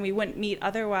common. We wouldn't meet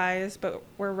otherwise, but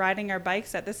we're riding our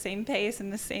bikes at the same pace in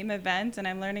the same event, and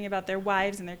I'm learning about their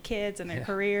wives and their kids and their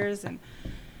careers, and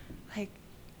like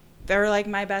they're like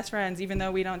my best friends. Even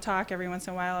though we don't talk, every once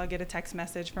in a while I'll get a text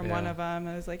message from one of them.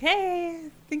 I was like, hey,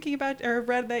 thinking about or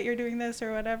read that you're doing this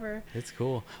or whatever. It's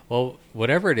cool. Well,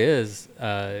 whatever it is,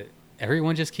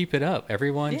 everyone just keep it up.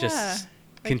 Everyone just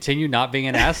continue not being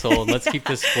an asshole, and let's keep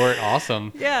this sport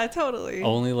awesome. Yeah, totally.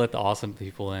 Only let the awesome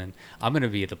people in. I'm going to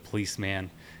be the policeman.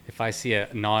 If I see a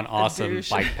non-awesome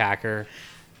bike packer,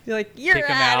 you're like, you're kick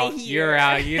 'em out of here. You're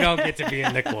out. You don't get to be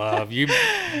in the club.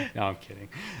 No, I'm kidding.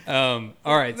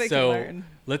 All right, so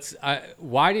let's.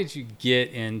 Why did you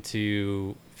get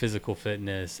into physical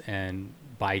fitness and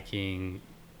biking?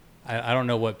 I don't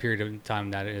know what period of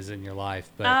time that is in your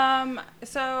life, but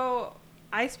so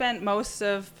I spent most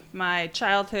of my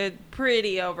childhood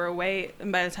pretty overweight,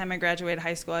 and by the time I graduated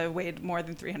high school, I weighed more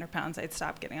than 300 pounds. I'd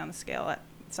stopped getting on the scale at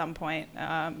some point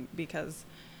because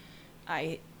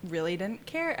I really didn't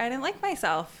care. I didn't like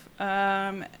myself.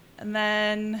 And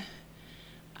then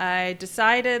I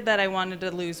decided that I wanted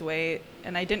to lose weight,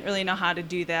 and I didn't really know how to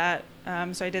do that.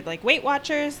 So I did like Weight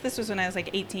Watchers. This was when I was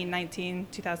like 18, 19,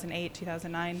 2008,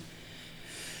 2009.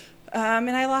 And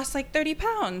I lost like 30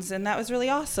 pounds, and that was really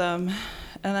awesome.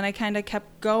 And then I kind of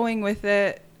kept going with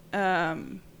it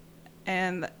and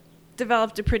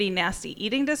developed a pretty nasty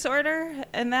eating disorder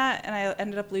and I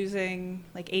ended up losing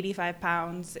like 85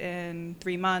 pounds in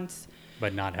 3 months.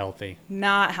 But not healthy.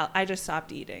 I just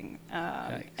stopped eating.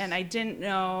 And I didn't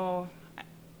know,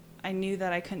 I knew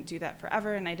that I couldn't do that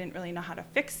forever, and I didn't really know how to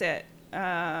fix it.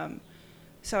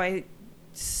 So I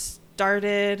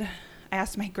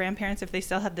asked my grandparents if they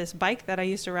still had this bike that I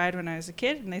used to ride when I was a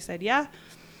kid, and they said, yeah.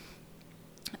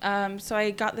 So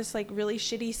I got this like really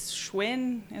shitty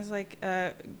Schwinn. It was like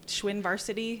a Schwinn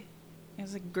Varsity. It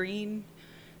was like green.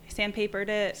 I sandpapered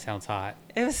it. Sounds hot.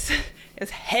 It was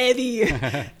heavy,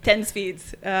 10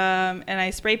 speeds. And I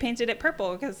spray painted it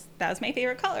purple because that was my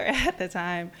favorite color at the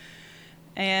time.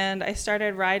 And I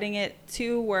started riding it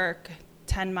to work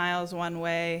 10 miles one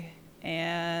way.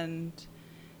 And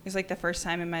it was like the first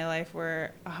time in my life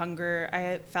where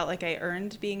I felt like I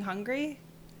earned being hungry.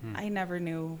 I never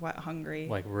knew what hungry.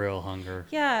 Like real hunger.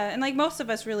 Yeah, and like most of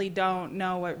us really don't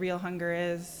know what real hunger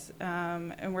is,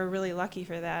 and we're really lucky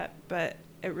for that, but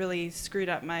it really screwed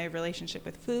up my relationship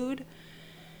with food.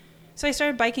 So I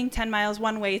started biking 10 miles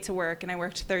one way to work, and I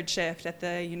worked third shift at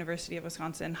the University of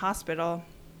Wisconsin hospital,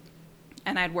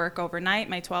 and I'd work overnight,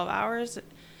 my 12 hours,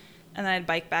 and then I'd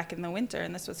bike back in the winter,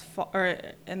 and this was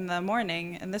in the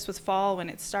morning, and this was fall when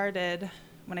I started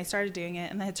doing it,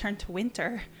 and then it turned to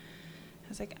winter. I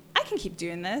was like, I can keep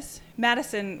doing this.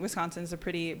 Madison, Wisconsin is a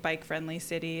pretty bike-friendly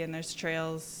city, and there's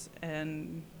trails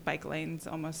and bike lanes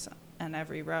almost on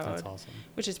every road. That's awesome.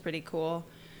 Which is pretty cool.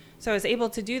 So I was able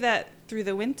to do that through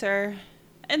the winter,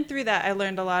 and through that I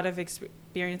learned a lot of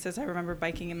experiences. I remember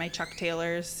biking in my Chuck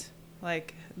Taylors,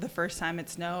 like the first time it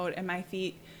snowed, and my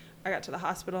feet, I got to the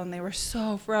hospital and they were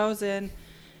so frozen.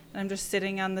 And I'm just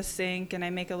sitting on the sink, and I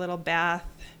make a little bath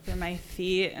for my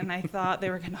feet, and I thought they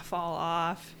were going to fall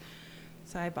off.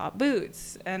 So I bought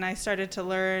boots, and I started to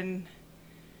learn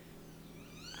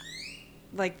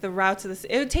like the routes of this.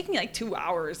 It would take me like 2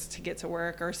 hours to get to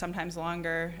work, or sometimes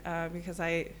longer, because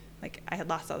I had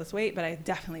lost all this weight, but I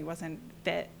definitely wasn't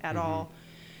fit at all.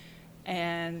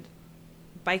 And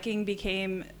biking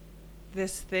became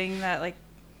this thing that like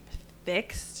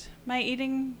fixed my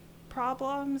eating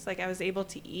problems. Like I was able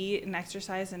to eat and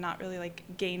exercise and not really like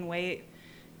gain weight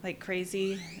like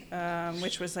crazy,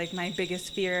 which was like my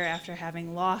biggest fear after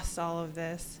having lost all of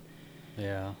this.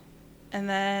 Yeah. And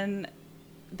then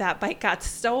that bike got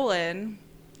stolen,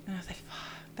 and I was like,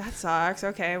 that sucks.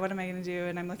 Okay, what am I going to do?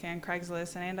 And I'm looking on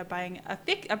Craigslist, and I end up buying a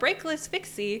brakeless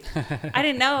fixie. I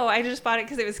didn't know. I just bought it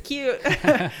because it was cute.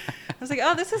 I was like,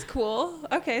 oh, this is cool.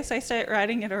 Okay, so I started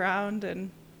riding it around,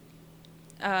 and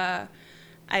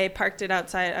I parked it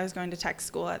outside. I was going to tech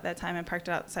school at that time. I parked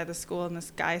it outside the school, and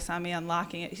this guy saw me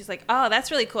unlocking it. He's like, oh, that's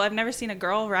really cool. I've never seen a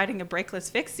girl riding a brakeless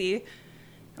fixie.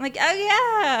 I'm like, oh,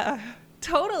 yeah.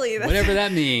 Totally. Whatever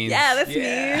that means. Yeah, that's me.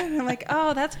 And I'm like,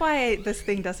 oh, that's why this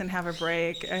thing doesn't have a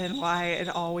brake and why it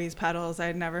always pedals.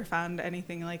 I'd never found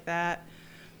anything like that.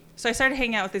 So I started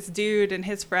hanging out with this dude and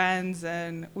his friends,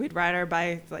 and we'd ride our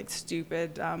bike, like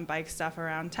stupid bike stuff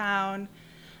around town.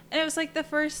 And it was like the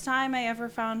first time I ever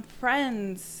found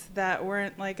friends that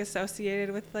weren't like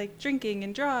associated with like drinking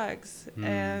and drugs.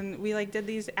 And we like did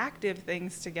these active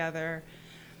things together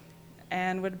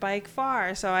and would bike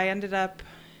far. So I ended up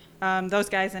those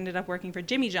guys ended up working for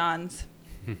Jimmy John's.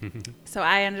 So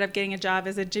I ended up getting a job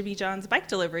as a Jimmy John's bike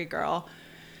delivery girl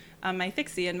on my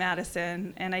fixie in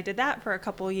Madison. And I did that for a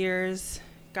couple years,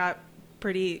 got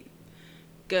pretty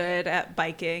good at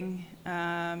biking.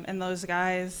 And those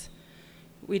guys,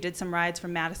 we did some rides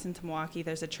from Madison to Milwaukee.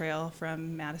 There's a trail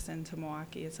from Madison to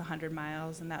Milwaukee. It's 100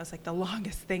 miles. And that was like the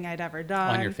longest thing I'd ever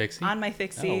done. On your fixie? On my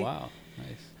fixie. Oh, wow. Nice.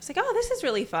 I was like, oh, this is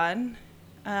really fun.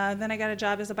 Then I got a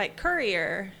job as a bike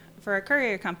courier for a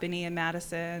courier company in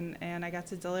Madison, and I got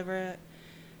to deliver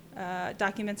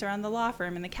documents around the law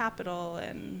firm in the Capitol,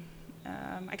 and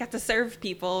I got to serve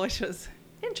people, which was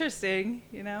interesting,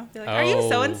 you know? Be like, are you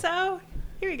so-and-so?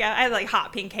 Here you go. I had like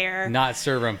hot pink hair. Not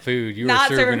serving food. You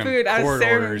Not were serving serving food. I was court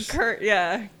serving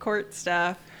orders. court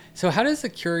stuff. So how does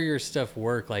the courier stuff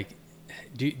work? Like,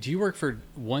 do you work for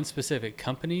one specific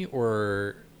company,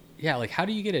 or... Yeah, like how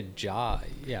do you get a job?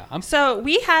 Yeah, So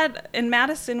we had, in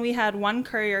Madison, we had one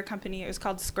courier company. It was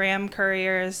called Scram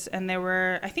Couriers, and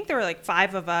I think there were like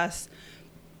 5 of us.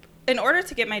 In order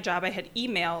to get my job, I had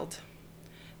emailed,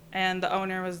 and the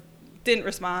owner didn't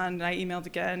respond. And I emailed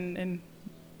again, and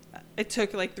it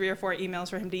took like 3 or 4 emails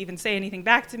for him to even say anything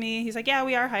back to me. He's like, yeah,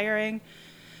 we are hiring.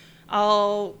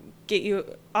 I'll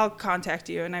contact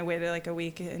you. And I waited like a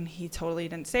week, and he totally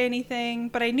didn't say anything.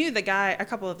 But I knew a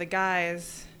couple of the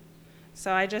guys.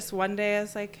 So I just, one day I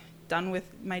was like done with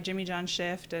my Jimmy John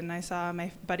shift, and I saw my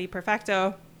buddy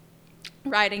Perfecto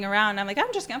riding around. I'm like,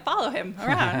 I'm just going to follow him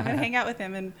around. I'm going to hang out with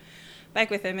him and bike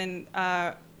with him. And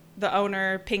the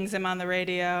owner pings him on the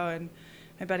radio, and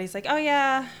my buddy's like, oh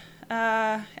yeah,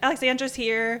 Alexandra's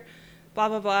here, blah,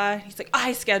 blah, blah. He's like,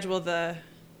 I schedule the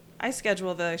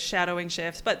shadowing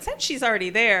shifts, but since she's already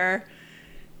there,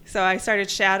 so I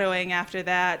started shadowing after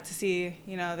that to see,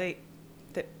 you know,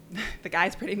 the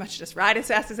guys pretty much just ride as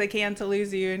fast as they can to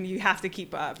lose you, and you have to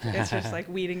keep up. It's just like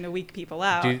weeding the weak people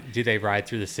out. Do they ride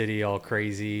through the city all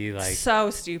crazy? Like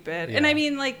so stupid. Yeah. And I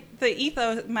mean, like the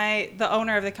ethos, the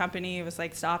owner of the company was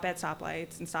like, stop at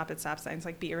stoplights and stop at stop signs,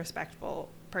 like be a respectful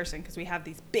person, because we have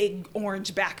these big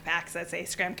orange backpacks that say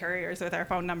Scram Couriers with our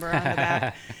phone number on the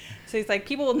back. So he's like,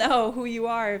 people will know who you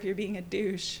are if you're being a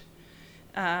douche.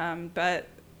 But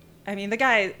I mean, the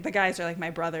guys are like my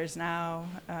brothers now.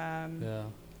 Yeah.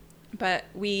 But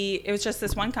it was just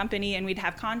this one company, and we'd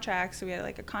have contracts. So we had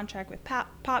like a contract with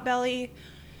Potbelly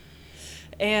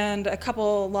and a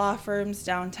couple law firms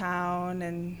downtown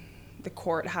and the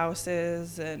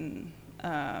courthouses. And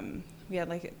we had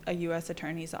like a U.S.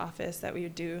 attorney's office that we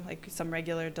would do like some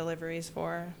regular deliveries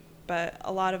for. But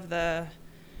a lot of the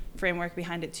framework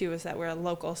behind it too was that we're a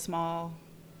local small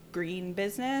green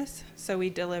business. So we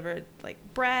delivered like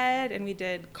bread, and we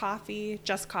did coffee.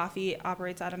 Just Coffee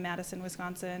operates out of Madison,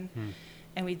 Wisconsin.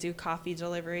 And we do coffee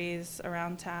deliveries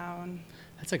around town.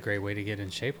 That's a great way to get in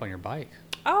shape on your bike.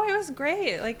 Oh, it was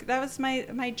great. Like that was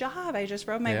my job. I just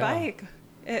rode my bike.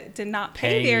 It did not pay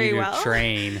Paying very you to well.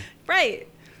 Train. Right.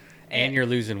 And you're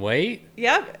losing weight.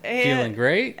 Yep. Feeling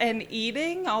great. And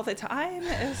eating all the time.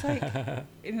 It was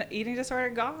like eating disorder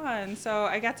gone. So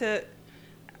I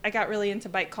got really into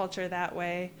bike culture that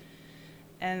way,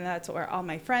 and that's where all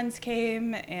my friends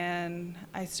came, and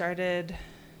I started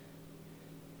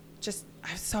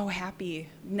I was so happy.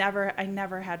 I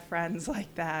never had friends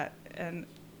like that, and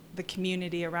the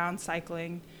community around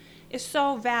cycling is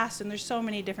so vast, and there's so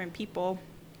many different people.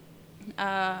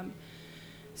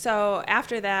 So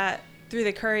after that, through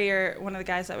the courier, one of the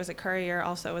guys that was a courier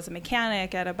also was a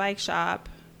mechanic at a bike shop,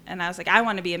 and I was like, I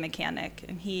want to be a mechanic,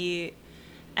 and he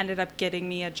ended up getting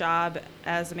me a job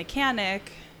as a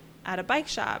mechanic at a bike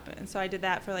shop. And so I did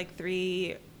that for like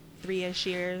three-ish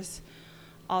years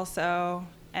also.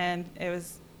 And it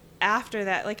was after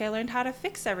that, like, I learned how to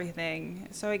fix everything.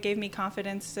 So it gave me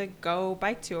confidence to go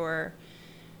bike tour.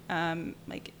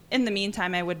 Like, in the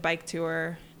meantime, I would bike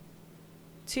tour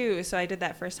too. So I did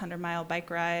that first 100-mile bike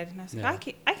ride. And I was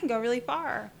like, I can go really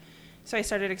far. So I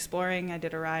started exploring. I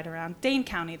did a ride around Dane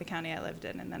County, the county I lived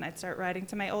in. And then I'd start riding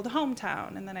to my old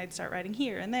hometown. And then I'd start riding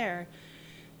here and there.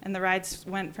 And the rides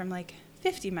went from like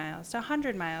 50 miles to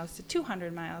 100 miles to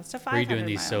 200 miles to 500 miles. Were you doing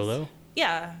these solo?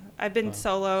 Yeah. I've been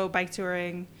solo bike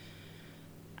touring.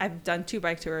 I've done 2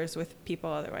 bike tours with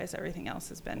people. Otherwise, everything else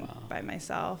has been by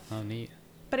myself. Oh, neat.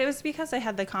 But it was because I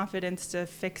had the confidence to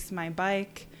fix my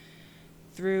bike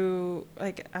through,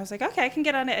 like, I was like, okay, I can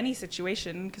get onto any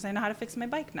situation because I know how to fix my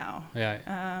bike now.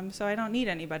 Yeah. So I don't need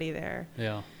anybody there.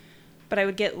 Yeah. But I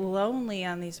would get lonely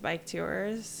on these bike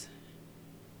tours.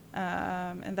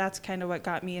 And that's kind of what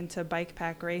got me into bike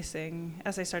pack racing.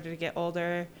 As I started to get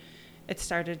older, it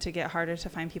started to get harder to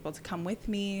find people to come with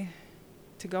me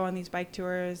to go on these bike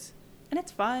tours. And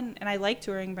it's fun, and I like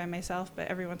touring by myself, but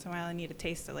every once in a while I need a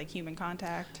taste of like human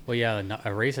contact. Well, yeah,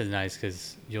 a race is nice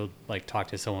because you'll like talk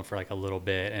to someone for like a little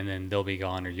bit, and then they'll be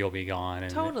gone or you'll be gone,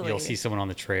 and you'll see someone on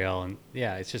the trail, and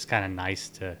yeah, it's just kind of nice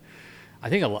to. I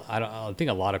think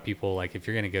a lot of people, like, if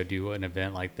you're gonna go do an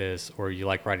event like this, or you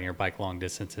like riding your bike long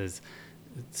distances,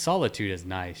 solitude is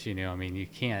nice. You know, I mean, you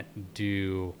can't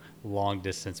do long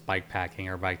distance bike packing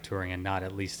or bike touring and not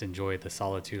at least enjoy the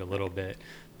solitude a little bit.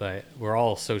 But we're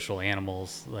all social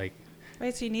animals, like.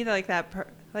 Right, so you need like that,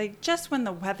 like, just when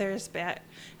the weather is bad.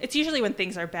 It's usually when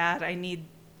things are bad. I need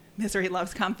misery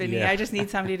loves company. Yeah. I just need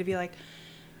somebody to be like,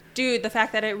 dude, the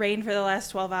fact that it rained for the last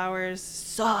 12 hours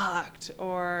sucked.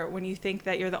 Or when you think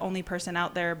that you're the only person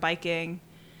out there biking.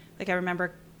 Like, I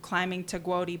remember climbing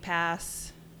Tagwoti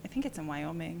Pass. I think it's in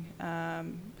Wyoming.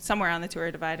 Somewhere on the Tour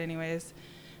Divide anyways.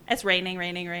 It's raining,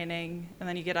 and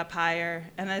then you get up higher,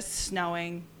 and then it's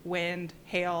snowing, wind,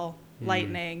 hail,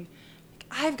 lightning.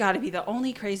 I've got to be the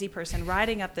only crazy person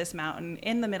riding up this mountain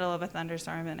in the middle of a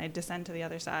thunderstorm, and I descend to the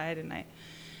other side, and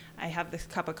I have this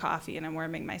cup of coffee, and I'm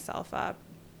warming myself up.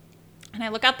 And I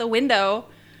look out the window,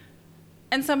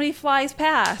 and somebody flies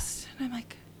past, and I'm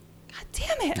like, God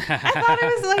damn it. I thought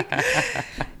it was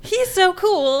like, he's so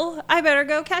cool, I better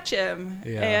go catch him.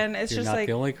 Yeah, and it's you're just not like,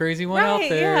 the only crazy one right, out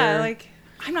there. Yeah, like,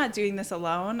 I'm not doing this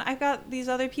alone. I've got these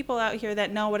other people out here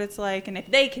that know what it's like, and if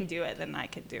they can do it, then I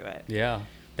can do it. Yeah,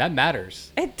 that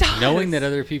matters. It does. Knowing that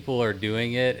other people are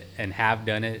doing it and have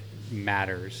done it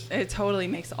matters. It totally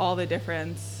makes all the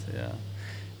difference. Yeah.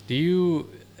 Do you?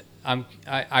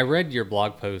 I read your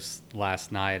blog post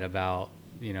last night about,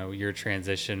 you know, your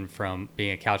transition from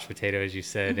being a couch potato, as you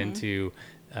said, into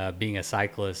being a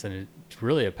cyclist, and it's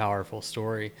really a powerful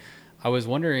story. I was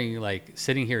wondering, like,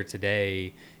 sitting here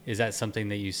today, is that something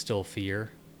that you still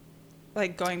fear?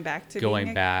 Like going back to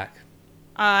going back?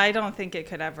 I don't think it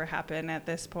could ever happen at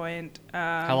this point.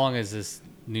 How long has this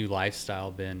new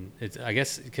lifestyle been? It's, I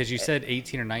guess, because you said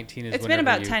 18 or 19 is. It's been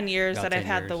about 10 years that I've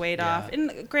had the weight off. Yeah.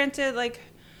 And granted, like,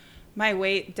 my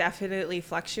weight definitely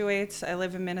fluctuates. I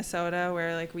live in Minnesota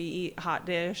where, like, we eat hot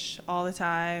dish all the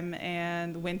time,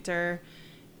 and winter,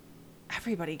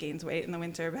 everybody gains weight in the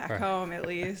winter back home, at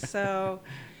least. So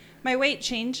my weight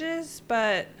changes,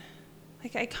 but,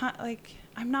 like, I can't, like,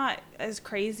 I'm not as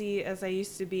crazy as I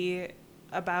used to be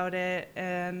about it.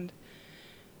 And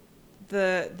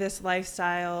this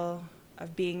lifestyle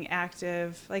of being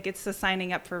active, like, it's the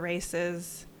signing up for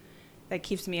races that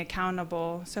keeps me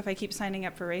accountable. So if I keep signing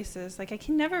up for races, like, I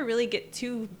can never really get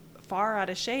too far out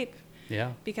of shape.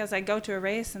 Yeah. Because I go to a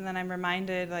race and then I'm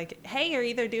reminded, like, hey,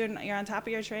 you're on top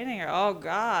of your training, or, oh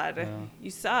God, you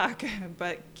suck,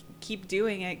 but keep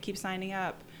doing it, keep signing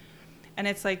up. And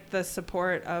it's like the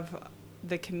support of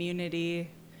the community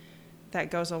that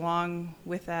goes along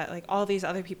with that. Like, all these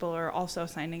other people are also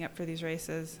signing up for these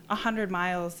races. 100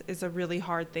 miles is a really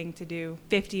hard thing to do.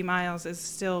 50 miles is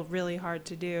still really hard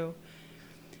to do.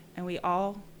 And we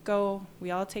all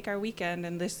take our weekend,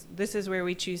 and this is where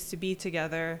we choose to be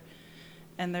together.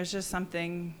 And there's just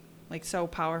something, like, so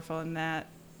powerful in that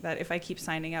if I keep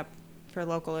signing up for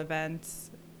local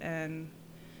events, and,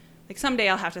 like, someday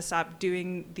I'll have to stop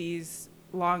doing these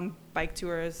long bike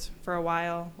tours for a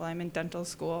while I'm in dental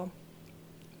school.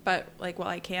 But, like, while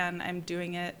I can, I'm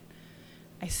doing it.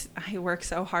 I work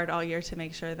so hard all year to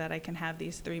make sure that I can have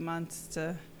these 3 months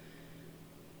to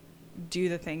do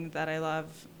the thing that I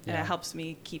love. Yeah. And it helps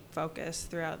me keep focused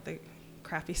throughout the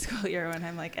crappy school year when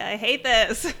I'm like, I hate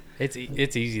this. It's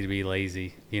easy to be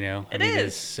lazy, you know? It is.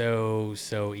 It's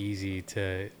so easy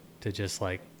to just,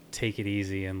 like, take it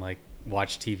easy and like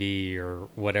watch TV or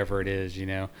whatever it is, you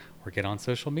know, or get on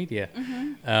social media.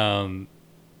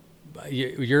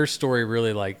 Your story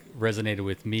really like resonated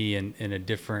with me in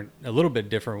a little bit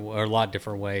different or a lot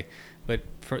different way. But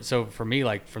for me,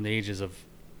 like from the ages of,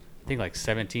 I think like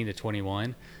 17 to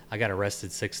 21, I got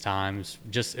arrested 6 times.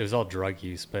 It was all drug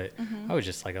use, but I was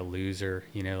just like a loser,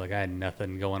 you know, like I had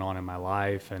nothing going on in my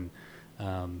life, and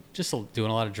just doing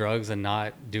a lot of drugs and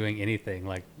not doing anything,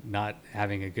 like not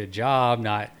having a good job,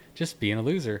 not just being a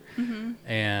loser.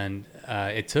 And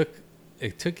it took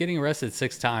getting arrested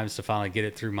 6 times to finally get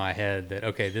it through my head that,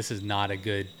 okay, this is not a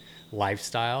good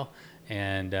lifestyle.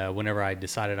 And whenever I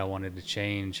decided I wanted to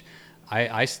change,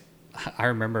 I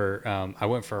remember I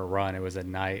went for a run. It was at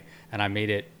night, and I made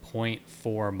it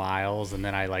 0.4 miles, and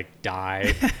then I like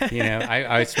died. You know,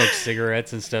 I smoked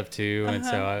cigarettes and stuff too, and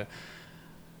so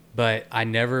but I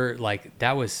never, like,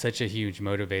 that was such a huge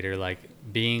motivator. Like,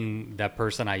 being that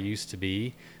person I used to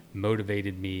be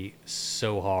motivated me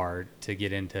so hard to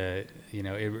get into, you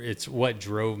know, it's what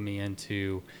drove me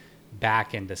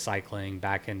back into cycling,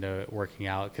 back into working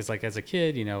out. Because like as a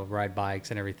kid, you know, ride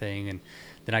bikes and everything, and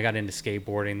then I got into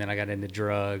skateboarding, then I got into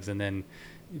drugs, and then,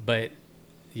 but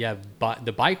yeah, but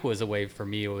the bike was a way for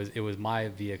me. It was my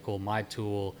vehicle, my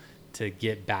tool to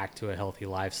get back to a healthy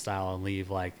lifestyle and leave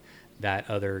like that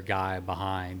other guy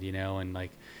behind, you know. And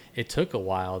like it took a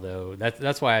while though.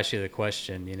 That's why I asked you the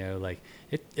question, you know, like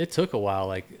it took a while.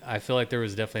 Like I feel like there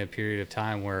was definitely a period of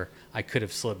time where I could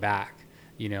have slipped back,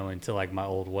 you know, into like my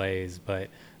old ways. But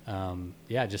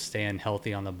yeah, just staying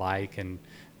healthy on the bike and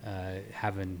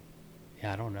having,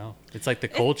 yeah, I don't know. It's like the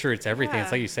culture, it's everything. Yeah.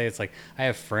 It's like you say, it's like I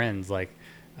have friends like,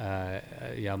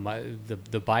 yeah,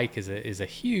 the bike is a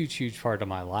huge part of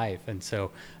my life. And so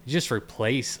you just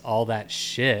replace all that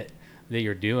shit that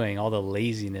you're doing, all the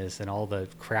laziness and all the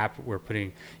crap you were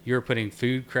putting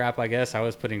food crap, I guess. I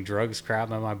was putting drugs crap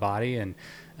in my body. And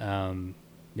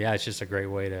yeah, it's just a great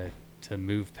way to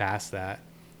move past that.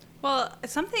 Well,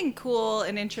 something cool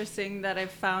and interesting that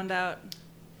I've found out.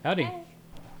 Howdy. Hey.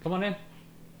 Come on in.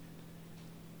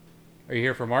 Are you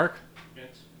here for Mark?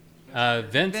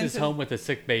 Vince is home with a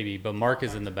sick baby, but Mark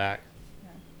is in the back.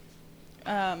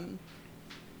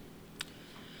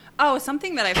 Oh,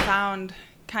 something that I found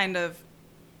kind of,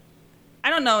 I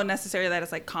don't know necessarily that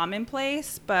it's like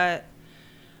commonplace, but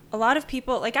a lot of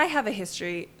people, like I have a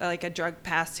history, like a drug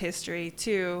past history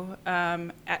too.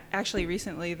 Actually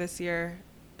recently this year,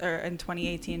 or in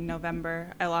 2018,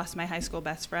 November, I lost my high school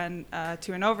best friend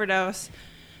to an overdose,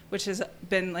 which has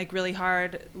been like really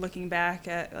hard looking back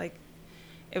at, like,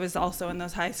 it was also in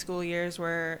those high school years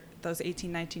where those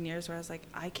 18, 19 years where I was like,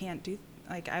 I can't do,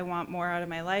 like, I want more out of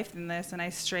my life than this. And I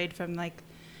strayed from like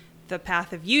the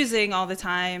path of using all the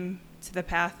time to the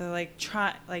path of like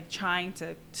trying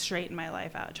to straighten my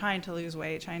life out, trying to lose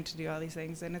weight, trying to do all these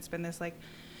things. And it's been this like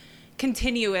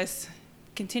continuous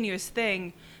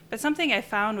thing. But something I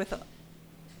found with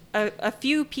a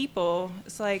few people,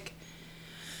 it's like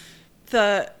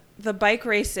the bike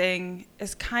racing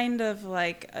is kind of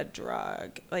like a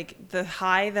drug. Like the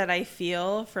high that I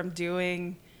feel from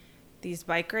doing these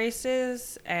bike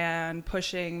races and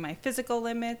pushing my physical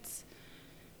limits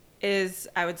is,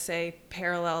 I would say,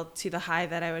 parallel to the high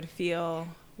that I would feel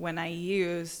when I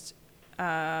used,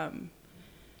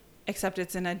 except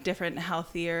it's in a different,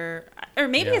 healthier, or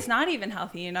maybe it's not even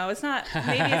healthy, you know, maybe it's not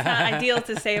ideal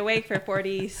to stay awake for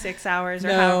 46 hours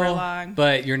or however long.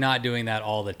 But you're not doing that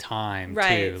all the time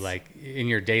Right. too. Like in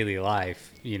your daily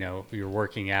life, you know, you're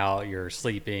working out, you're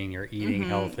sleeping, you're eating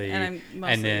healthy. And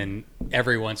then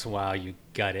every once in a while you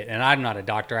gut it. And I'm not a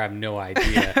doctor. I have no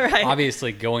idea. Right.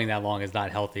 Obviously going that long is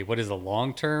not healthy. What is the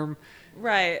long term?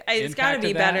 Right. It's got to impact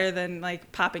be of that? better than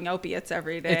like popping opiates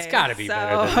every day. It's gotta be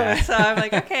better than that. So I'm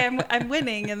like, okay, I'm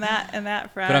winning in that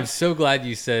front. But I'm so glad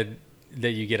you said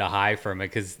that you get a high from it,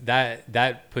 because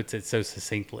that puts it so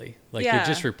succinctly. Like you're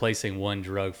just replacing one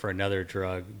drug for another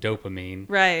drug, dopamine.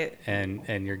 Right.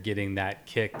 And you're getting that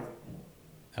kick.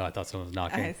 Oh, I thought someone was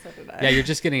knocking. So did I. Yeah, you're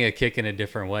just getting a kick in a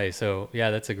different way. So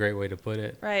yeah, that's a great way to put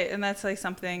it. Right. And that's like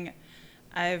something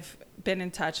I've been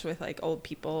in touch with, like old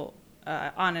people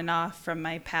on and off from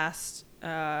my past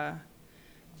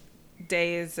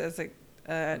days as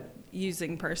a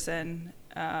using person.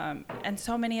 And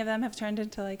so many of them have turned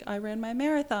into like, I ran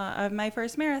my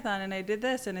first marathon and I did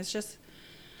this. And it's just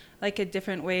like a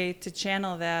different way to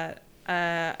channel that.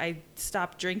 I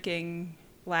stopped drinking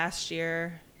last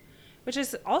year, which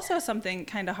is also something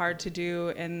kind of hard to do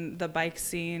in the bike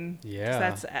scene. Yeah.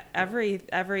 'Cause that's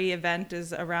every event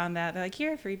is around that. They're like,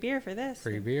 here, free beer for this.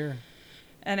 Free beer.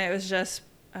 And it was just,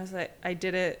 I was like, I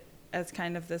did it as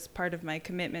kind of this part of my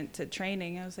commitment to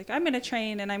training. I was like, I'm going to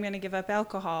train and I'm going to give up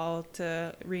alcohol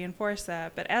to reinforce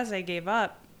that. But as I gave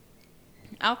up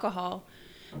alcohol,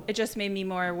 it just made me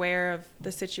more aware of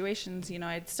the situations. You know,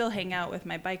 I'd still hang out with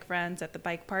my bike friends at the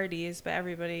bike parties, but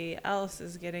everybody else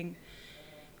is getting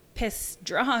pissed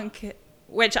drunk,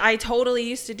 which I totally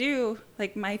used to do.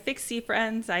 Like my fixie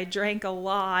friends, I drank a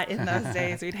lot in those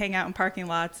days. We'd hang out in parking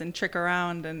lots and trick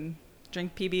around and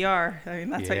drink PBR. I mean,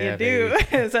 that's what you do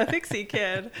as a fixie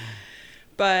kid.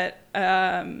 But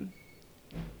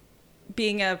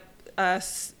being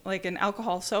like an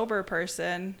alcohol sober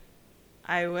person,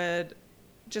 I would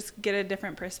just get a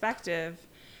different perspective.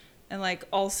 And like,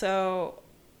 also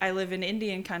I live in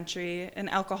Indian country and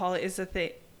alcohol is a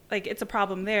thing, like it's a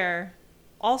problem there.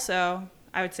 Also,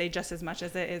 I would say just as much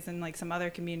as it is in like some other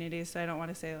communities. So I don't want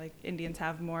to say like Indians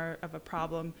have more of a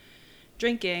problem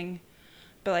drinking,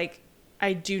 but like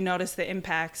I do notice the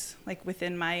impacts like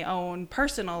within my own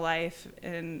personal life,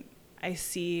 and I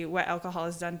see what alcohol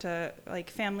has done to like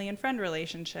family and friend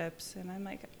relationships. And I'm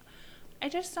like, I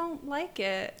just don't like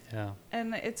it. Yeah.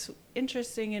 And it's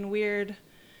interesting and weird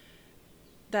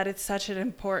that it's such an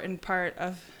important part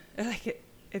of, like,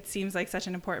 it seems like such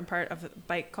an important part of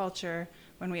bike culture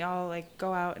when we all like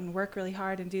go out and work really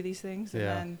hard and do these things and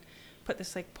then put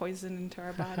this like poison into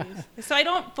our bodies. So I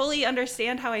don't fully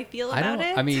understand how I feel about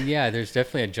it. I mean, yeah, there's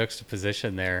definitely a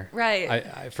juxtaposition there.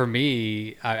 Right. For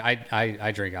me,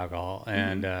 I drink alcohol,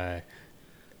 and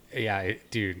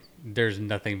dude, there's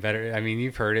nothing better. I mean,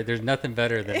 you've heard it. There's nothing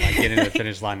better than like getting to the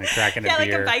finish line and cracking a beer. Yeah,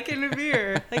 like a bike and a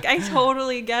beer. Like I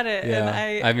totally get it. Yeah.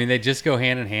 And I mean, they just go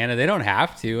hand in hand, and they don't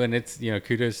have to. And it's, you know,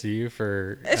 kudos to you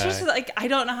for. It's just like I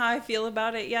don't know how I feel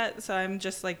about it yet, so I'm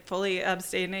just like fully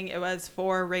abstaining. It was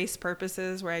for race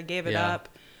purposes where I gave it up,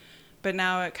 but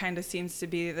now it kind of seems to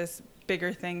be this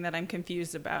bigger thing that I'm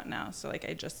confused about now. So like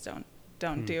I just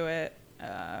don't do it.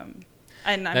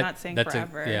 And I'm not saying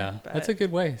forever. But that's a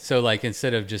good way. So like,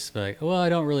 instead of just like, well, I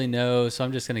don't really know, so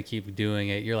I'm just going to keep doing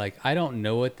it. You're like, I don't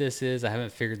know what this is. I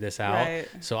haven't figured this out. Right.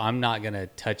 So I'm not going to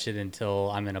touch it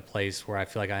until I'm in a place where I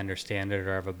feel like I understand it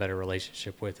or have a better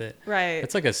relationship with it. Right.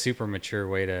 It's like a super mature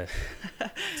way to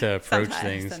approach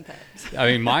things. Sometimes. I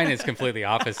mean, mine is completely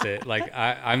opposite. Like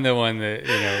I'm the one that, you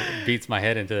know, beats my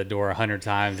head into the door 100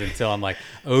 times until I'm like,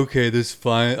 okay, this is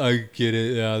fine. I get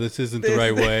it. Yeah, this isn't the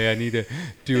right way. I need to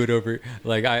do it over.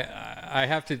 Like I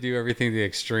have to do everything the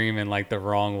extreme and like the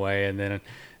wrong way, and then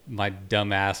my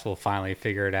dumb ass will finally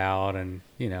figure it out, and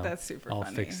you know, that's super I'll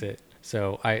funny. fix it.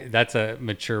 So that's a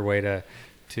mature way to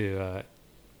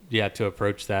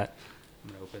approach that.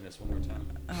 I'm gonna open this one more time.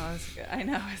 Oh, that's good. I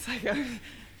know. It's like I'm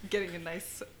getting a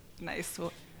nice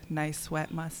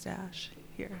wet mustache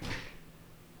here.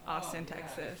 Austin,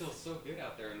 Texas. It feels so good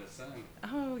out there in the sun.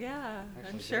 Oh yeah,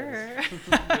 Actually, I'm sure.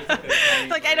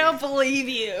 Like, I don't believe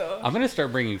you. I'm gonna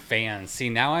start bringing fans. See,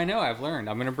 now I know. I've learned.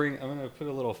 I'm gonna put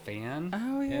a little fan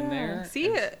in there. See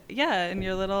it? Yeah, in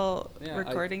your little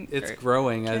recording. It's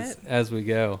growing as we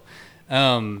go.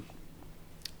 Well,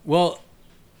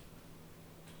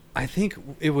 I think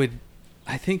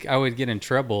I would get in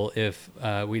trouble if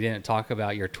we didn't talk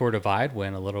about your Tour Divide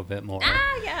win a little bit more.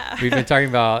 Yeah. We've been talking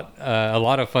about a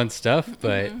lot of fun stuff,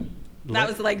 but that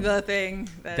was like the thing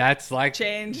that's like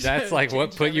changed. That's like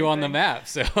what put you on the map.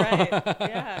 So right,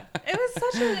 yeah, it was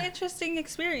such an interesting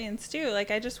experience too.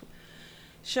 Like I just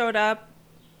showed up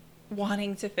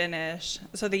wanting to finish.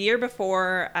 So the year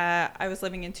before, I was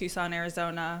living in Tucson,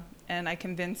 Arizona, and I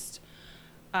convinced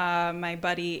my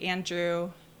buddy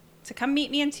Andrew to come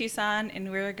meet me in Tucson, and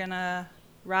we were gonna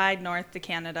ride north to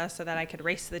Canada so that I could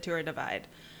race the Tour Divide.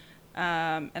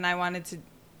 And I wanted to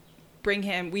bring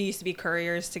him. We used to be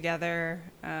couriers together,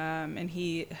 and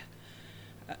he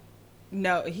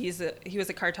was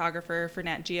a cartographer for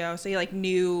Nat Geo, so he like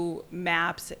knew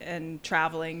maps and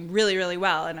traveling really, really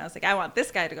well. And I was like, I want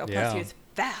this guy to go. Plus, he was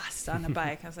fast on a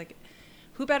bike. I was like,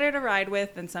 who better to ride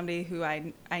with than somebody who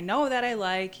I know that I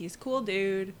like? He's a cool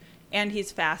dude, and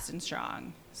he's fast and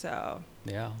strong. So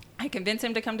yeah, I convinced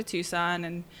him to come to Tucson,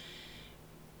 and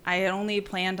I had only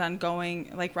planned on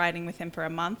going, like, riding with him for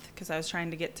a month because I was trying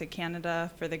to get to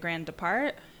Canada for the Grand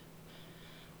Depart.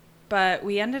 But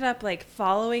we ended up, like,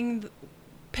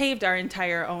 paved our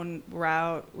entire own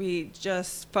route. We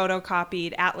just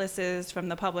photocopied atlases from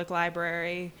the public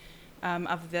library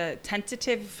of the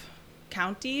tentative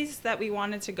counties that we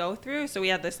wanted to go through. So we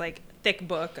had this, like, thick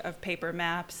book of paper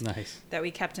maps that we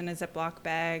kept in a Ziploc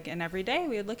bag. And every day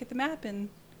we would look at the map and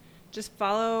just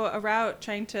follow a route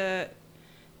trying to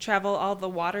travel all the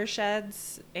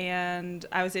watersheds. And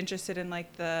I was interested in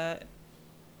like the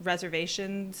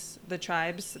reservations, the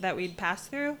tribes that we'd pass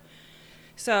through.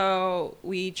 So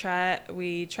we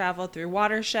traveled through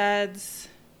watersheds,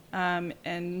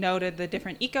 and noted the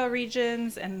different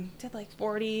ecoregions and did like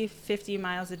 40, 50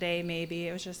 miles a day maybe.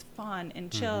 It was just fun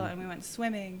and chill, and we went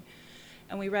swimming.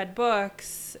 And we read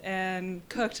books and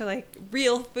cooked like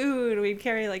real food. We'd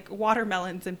carry like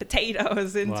watermelons and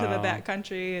potatoes into the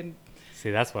backcountry. And see,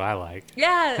 that's what I like.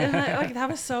 Yeah, and like that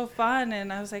was so fun.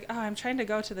 And I was like, oh, I'm trying to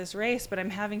go to this race, but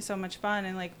I'm having so much fun.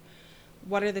 And like,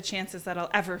 what are the chances that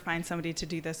I'll ever find somebody to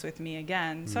do this with me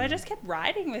again? So I just kept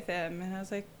riding with him, and I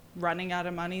was like running out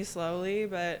of money slowly,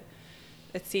 but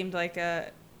it seemed like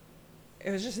it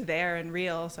was just there and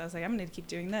real. So I was like, I'm going to keep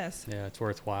doing this. Yeah, it's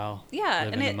worthwhile. Yeah,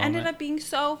 and it ended up being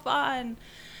so fun.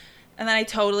 And then I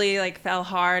totally like fell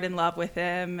hard in love with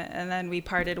him. And then we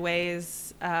parted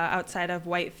ways outside of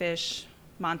Whitefish,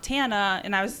 Montana.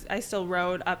 And I still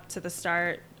rode up to the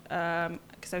start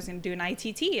because I was going to do an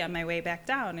ITT on my way back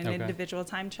down, an individual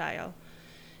time trial.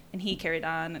 And he carried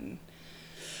on. And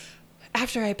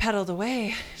after I pedaled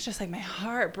away, it's just like my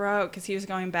heart broke because he was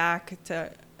going back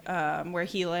to where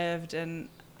he lived, and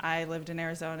I lived in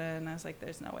Arizona, and I was like,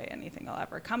 there's no way anything will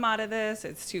ever come out of this.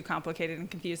 It's too complicated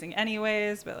and confusing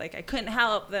anyways, but like I couldn't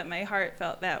help that my heart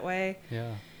felt that way.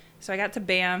 Yeah. So I got to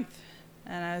Banff,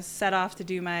 and I was set off to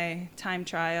do my time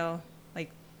trial.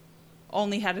 Like,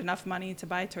 only had enough money to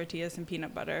buy tortillas and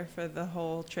peanut butter for the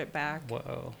whole trip back.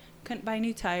 Whoa. Couldn't buy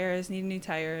new tires, needed new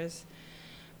tires.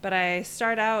 But I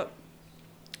start out,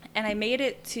 and I made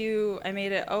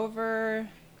it over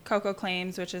Coco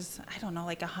Claims, which is, I don't know,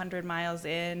 like 100 miles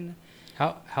in.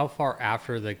 How far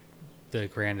after the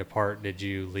Grand Depart did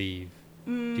you leave?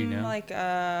 Do you know? Like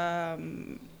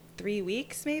 3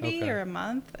 weeks maybe, or a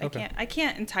month. Okay. I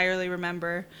can't entirely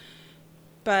remember.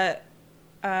 But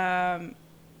I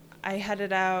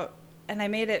headed out, and I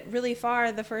made it really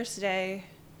far the first day.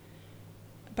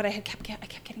 But I kept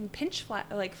getting pinch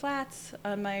flats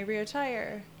on my rear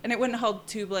tire, and it wouldn't hold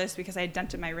tubeless because I had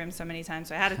dented my rim so many times.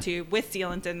 So I had a tube with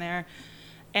sealant in there,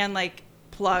 and like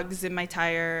plugs in my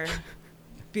tire,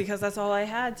 because that's all I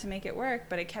had to make it work.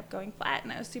 But it kept going flat,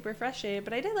 and I was super frustrated.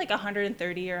 But I did like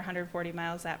 130 or 140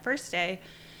 miles that first day,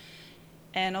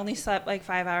 and only slept like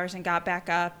 5 hours, and got back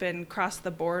up and crossed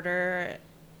the border.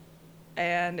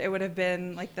 And it would have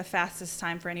been like the fastest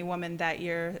time for any woman that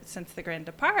year since the Grand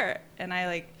Depart. And I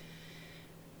like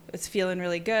was feeling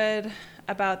really good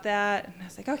about that. And I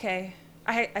was like, okay.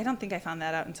 I don't think I found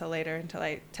that out until later, until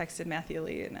I texted Matthew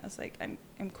Lee, and I was like,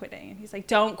 I'm quitting. And he's like,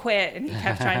 don't quit. And he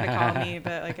kept trying to call me,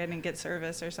 but like I didn't get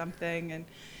service or something. And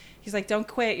he's like, don't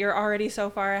quit. You're already so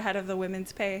far ahead of the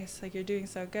women's pace. Like, you're doing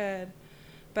so good.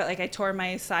 But like I tore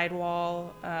my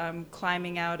sidewall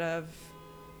climbing out of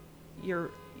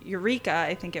Eureka,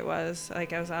 I think it was.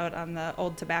 Like, I was out on the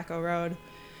old Tobacco Road,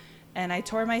 and I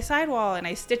tore my sidewall, and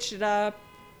I stitched it up,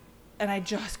 and I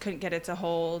just couldn't get it to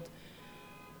hold.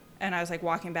 And I was like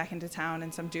walking back into town,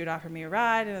 and some dude offered me a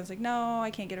ride, and I was like, no, I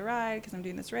can't get a ride because I'm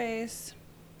doing this race.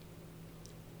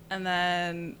 And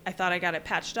then I thought I got it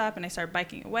patched up, and I started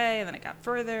biking away, and then I got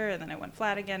further, and then I went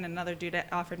flat again, and another dude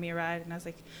offered me a ride, and I was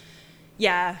like,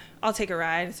 yeah, I'll take a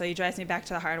ride. So he drives me back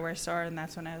to the hardware store, and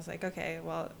that's when I was like, okay,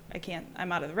 well, I can't,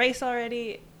 I'm out of the race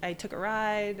already. I took a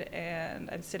ride, and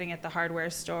I'm sitting at the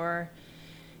hardware store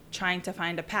trying to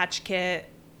find a patch kit,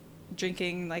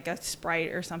 drinking like a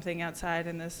Sprite or something outside,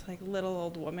 and this like little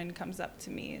old woman comes up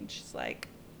to me, and she's like,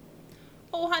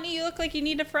 oh, honey, you look like you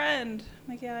need a friend.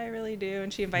 I'm like, yeah, I really do.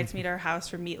 And she invites me to her house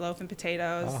for meatloaf and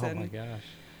potatoes. Oh, and my gosh.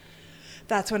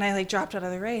 That's when I like dropped out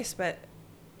of the race, but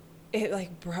it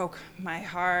like broke my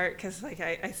heart because, like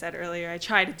I said earlier, I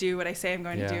try to do what I say I'm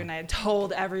going to do, and I had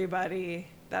told everybody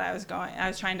that I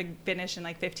was trying to finish in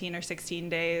like 15 or 16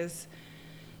 days,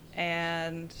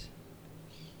 and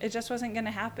it just wasn't going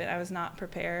to happen. I was not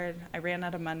prepared. I ran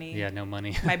out of money. Yeah, no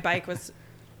money. My bike was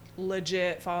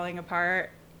legit falling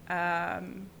apart,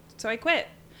 so I quit,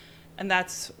 and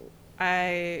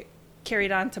I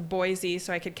carried on to Boise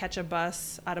so I could catch a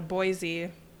bus out of Boise.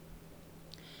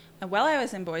 And while I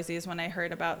was in Boise is when I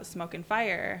heard about the Smoke and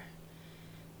Fire.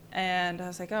 And I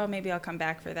was like, oh, maybe I'll come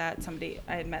back for that.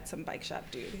 I had met some bike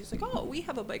shop dude. He's like, oh, we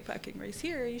have a bikepacking race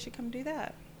here. You should come do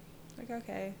that. I was like,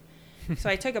 okay. So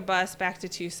I took a bus back to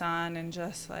Tucson and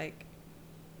just like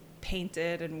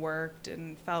painted and worked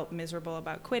and felt miserable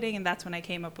about quitting. And that's when I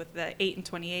came up with the 8 and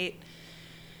 28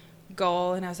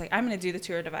 goal. And I was like, I'm going to do the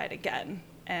Tour Divide again.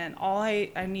 And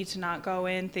I need to not go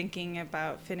in thinking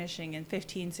about finishing in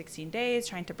 15, 16 days,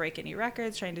 trying to break any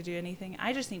records, trying to do anything.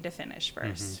 I just need to finish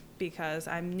first because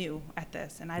I'm new at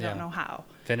this and I don't know how.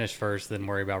 Finish first, then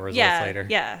worry about results later.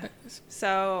 Yeah.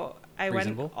 So I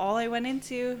Reasonable. went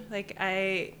into, like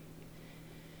I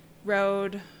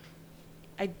rode,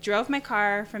 I drove my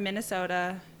car from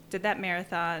Minnesota, did that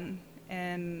marathon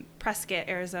in Prescott,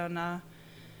 Arizona,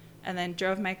 and then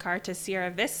drove my car to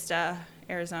Sierra Vista,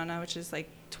 Arizona, which is like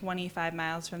 25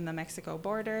 miles from the Mexico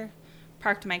border.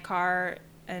 Parked my car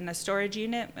in a storage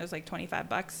unit. It was like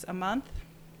 $25 a month.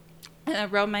 And I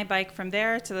rode my bike from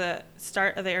there to the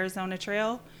start of the Arizona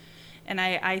Trail, and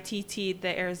I ITT'd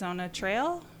the Arizona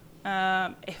Trail.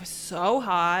 It was so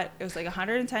hot. It was like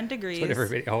 110 degrees. That's what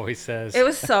everybody always says. It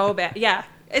was so bad. Yeah,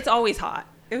 it's always hot.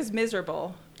 It was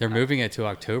miserable. They're moving it to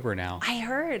October now. I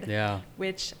heard. Yeah.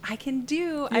 Which I can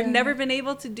do. Yeah. I've never been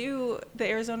able to do the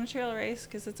Arizona Trail race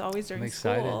because it's always during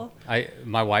school.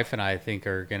 My wife and I think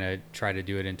are going to try to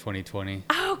do it in 2020.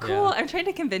 Oh, cool. Yeah. I'm trying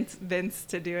to convince Vince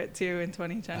to do it too in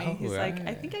 2020. Oh, He's like,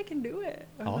 I think I can do it.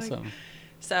 I'm awesome. Like,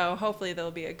 so hopefully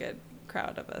there'll be a good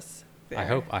crowd of us there. I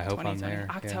hope I'm there.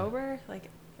 October,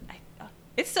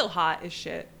 it's still hot as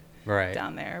shit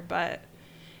down there, but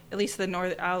at least the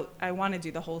north. I want to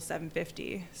do the whole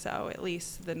 750, so at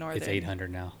least the northern. It's 800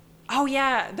 now. Oh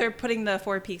yeah, they're putting the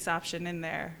Four Peaks option in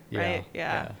there, right?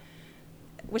 Yeah.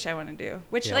 Which I want to do.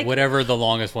 Whatever the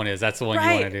longest one is, that's the one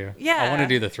you want to do. Yeah. I want to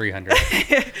do the 300.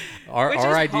 Our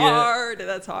idea. Hard.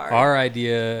 That's hard. Our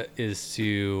idea is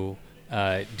to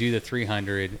do the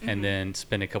 300 and then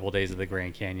spend a couple days at the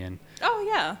Grand Canyon. Oh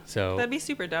yeah. So that'd be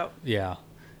super dope. Yeah.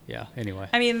 Anyway.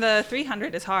 I mean, the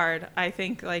 300 is hard. I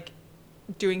think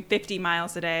doing 50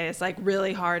 miles a day is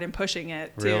really hard and pushing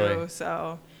it too. Really?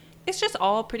 So it's just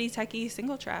all pretty techie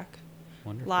single track.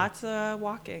 Wonderful. Lots of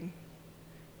walking,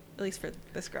 at least for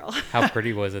this girl. How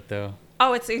pretty was it though?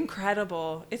 Oh, it's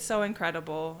incredible. It's so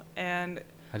incredible. And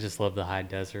I just love the high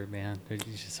desert, man. It's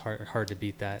just hard to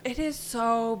beat that. It is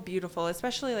so beautiful,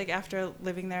 especially after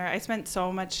living there. I spent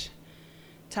so much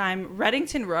time.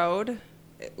 Reddington Road,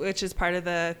 which is part of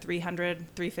the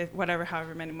 300, 350, whatever,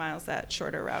 however many miles that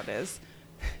shorter route is.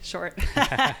 Short.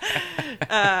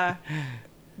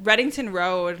 Reddington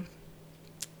Road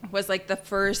was the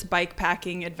first bike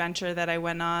packing adventure that I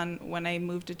went on when I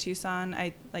moved to Tucson.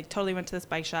 I totally went to this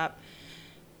bike shop,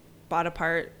 bought a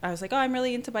part. I was like, oh, I'm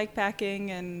really into bike packing,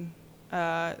 and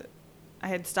I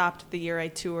had stopped the year I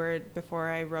toured before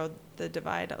I rode the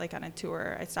Divide on a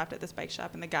tour. I stopped at this bike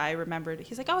shop, and the guy remembered.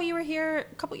 He's like, oh, you were here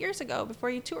a couple years ago before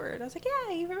you toured. I was like,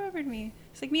 yeah, you remembered me.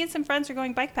 He's like, me and some friends are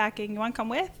going bike packing. You want to come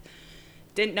with?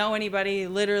 Didn't know anybody.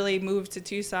 Literally moved to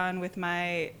Tucson with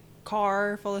my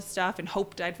car full of stuff and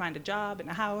hoped I'd find a job and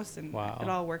a house, and It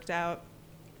all worked out.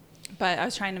 But I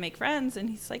was trying to make friends, and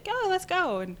he's like, oh, let's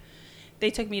go. And they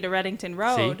took me to Reddington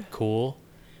Road. See? Cool.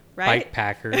 Right? Bike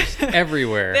packers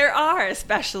everywhere. There are,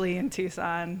 especially in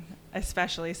Tucson.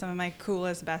 Especially some of my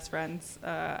coolest best friends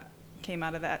came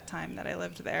out of that time that I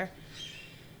lived there.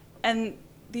 And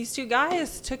these two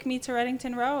guys took me to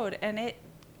Reddington Road, and it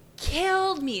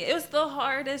killed me. It was the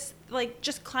hardest,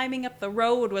 just climbing up the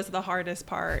road was the hardest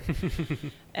part.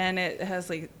 And it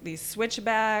has these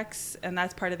switchbacks, and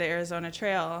that's part of the Arizona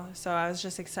Trail. So I was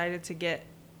just excited to get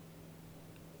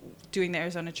doing the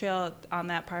Arizona Trail on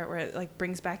that part where it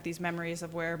brings back these memories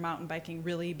of where mountain biking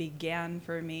really began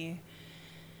for me.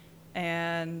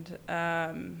 And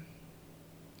I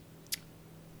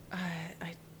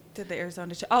did the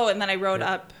Arizona Trail. Oh, and then I rode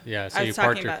up. Yeah, so you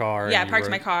parked your car. Yeah, I parked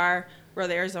my car, rode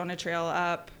the Arizona Trail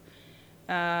up.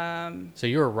 So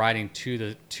you were riding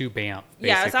to Banff, basically.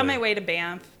 Yeah, I was on my way to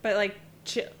Banff, but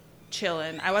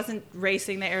chilling. I wasn't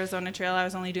racing the Arizona Trail. I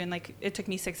was only doing it took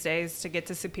me 6 days to get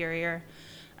to Superior.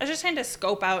 I was just trying to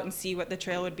scope out and see what the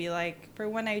trail would be like for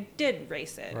when I did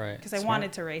race it. Right. Because I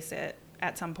wanted to race it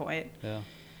at some point. Yeah.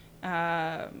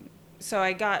 So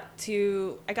I got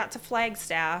to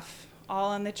Flagstaff, all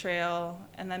on the trail,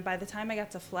 and then by the time I got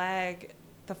to Flag,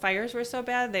 the fires were so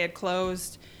bad they had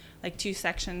closed 2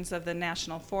 sections of the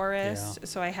national forest. Yeah.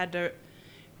 So I had to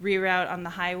reroute on the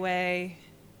highway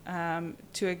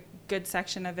to a good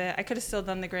section of it. I could have still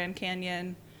done the Grand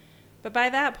Canyon, but by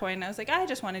that point I was like, I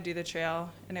just want to do the trail.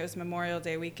 And it was Memorial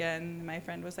Day weekend, and my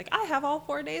friend was like, I have all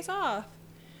 4 days off.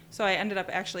 So I ended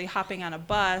up actually hopping on a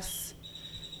bus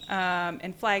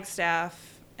in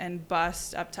Flagstaff and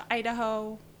bussed up to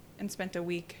Idaho and spent a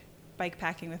week bike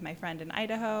packing with my friend in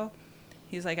Idaho.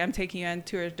 He's like, I'm taking you on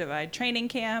Tour Divide training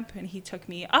camp, and he took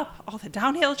me up all the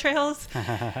downhill trails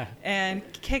and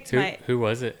kicked Who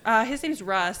was it? His name's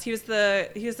Russ. He was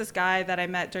this guy that I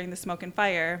met during the Smoke and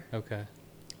Fire. Okay.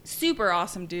 Super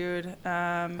awesome dude.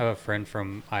 I have a friend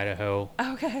from Idaho.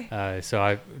 Okay. So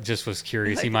I just was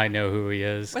curious. He might know who he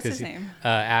is. What's his name?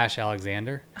 Ash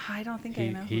Alexander. I don't think I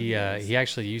know. He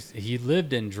actually he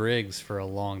lived in Driggs for a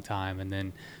long time, and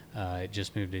then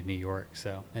just moved to New York.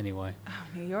 So anyway. Oh,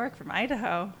 New York from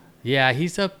Idaho. Yeah,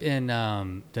 he's up in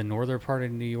the northern part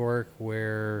of New York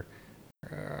where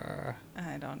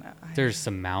I don't know. There's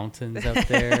some mountains up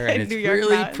there, and it's New York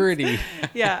really mountains. pretty.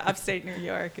 Yeah, upstate New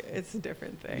York. It's a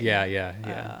different thing.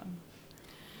 Yeah.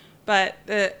 But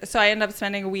so I ended up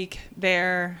spending a week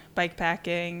there bike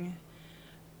packing,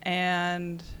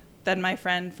 and then my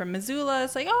friend from Missoula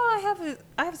is like, "Oh,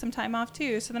 I have some time off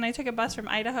too." So then I took a bus from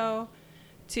Idaho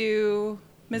to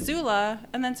Missoula,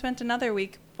 and then spent another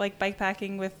week like bike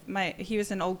packing with he was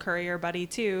an old courier buddy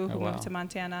too who moved to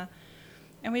Montana,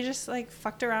 and we just like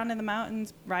fucked around in the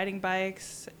mountains riding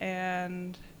bikes,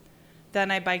 and then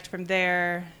I biked from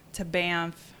there to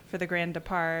Banff for the Grand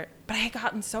Depart. But I had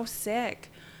gotten so sick.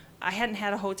 I hadn't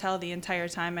had a hotel the entire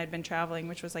time I'd been traveling,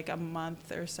 which was like a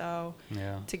month or so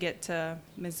to get to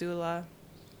Missoula.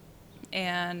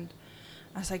 And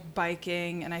I was like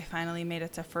biking, and I finally made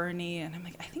it to Fernie, and I'm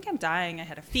like, I think I'm dying. I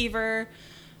had a fever.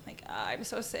 Like, I'm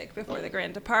so sick before the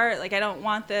Grand Depart. Like, I don't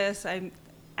want this. I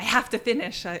have to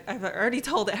finish. I've already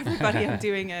told everybody I'm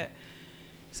doing it.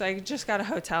 So I just got a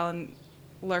hotel and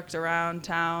lurked around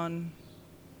town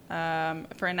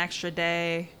for an extra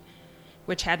day,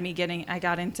 which had me I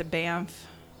got into Banff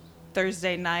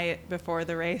Thursday night before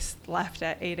the race left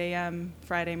at 8 a.m.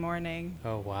 Friday morning.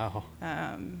 Oh, wow.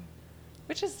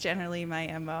 Which is generally my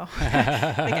MO.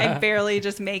 Like, I barely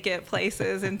just make it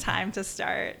places in time to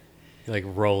start. You like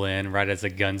roll in right as the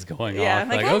gun's going off. Yeah,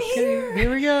 like, I'm okay,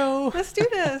 here we go. Let's do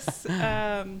this.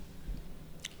 And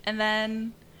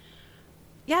then,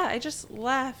 yeah, I just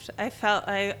left. I'm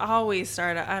always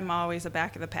a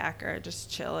back of the packer, just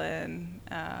chilling.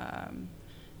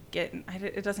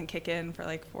 It doesn't kick in for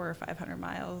like 400 or 500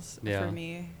 miles for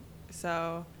me.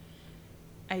 So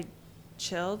I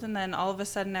chilled, and then all of a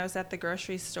sudden I was at the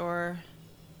grocery store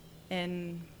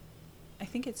in, I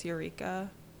think it's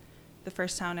Eureka, the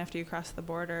first town after you cross the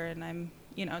border, and I'm,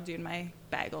 doing my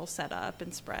bagel setup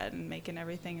and spread and making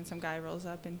everything, and some guy rolls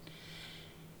up and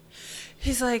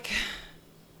he's like,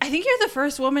 I think you're the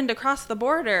first woman to cross the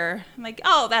border. I'm like,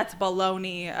 oh, that's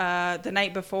baloney. The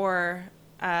night before,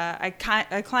 I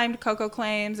climbed Coco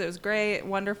Claims. It was great,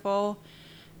 wonderful.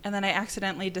 And then I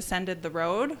accidentally descended the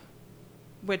road,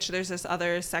 which there's this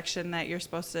other section that you're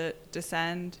supposed to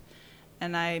descend,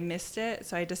 and I missed it.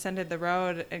 So I descended the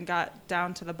road and got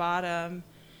down to the bottom,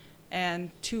 and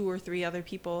 2 or 3 other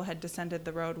people had descended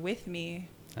the road with me.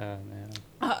 Oh, man.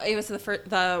 It was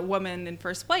the woman in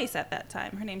first place at that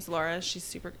time. Her name's Laura. She's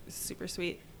super, super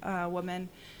sweet woman.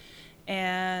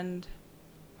 And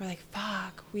we're like,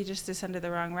 fuck, we just descended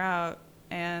the wrong route.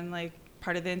 And, like,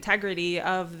 part of the integrity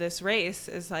of this race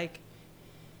is, like,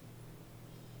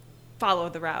 follow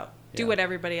the route. Do what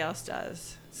everybody else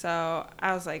does. So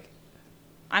I was like,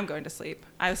 I'm going to sleep.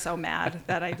 I was so mad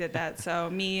that I did that. So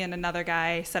me and another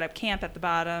guy set up camp at the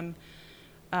bottom.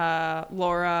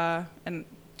 Laura and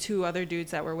 2 other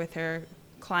dudes that were with her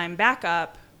climb back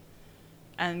up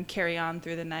and carry on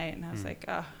through the night. And I was like,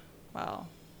 oh, well,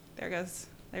 there goes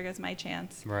my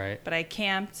chance. Right. But I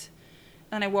camped,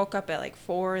 and I woke up at like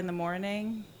 4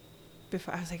 a.m.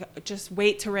 Before I was like, just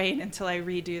wait to rain until I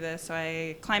redo this. So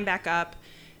I climb back up,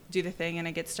 do the thing, and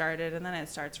I get started, and then it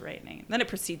starts raining. Then it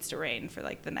proceeds to rain for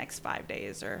like the next 5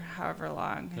 days or however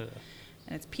long. Ugh.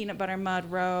 And it's peanut butter mud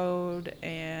road,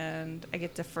 and I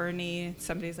get to Fernie.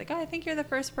 Somebody's like, oh, I think you're the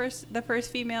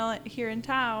first female here in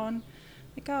town.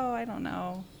 Like, oh, I don't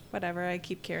know. Whatever. I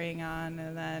keep carrying on.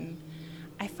 And then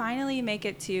I finally make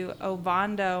it to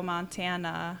Ovando,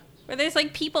 Montana, where there's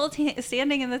like people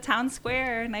standing in the town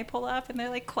square, and I pull up and they're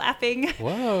like clapping.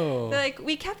 Whoa. They're like,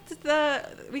 we kept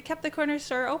the corner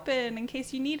store open in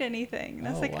case you need anything. And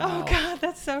I was like, wow. oh God,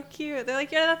 that's so cute. They're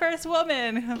like, you're the first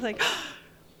woman. And I was like,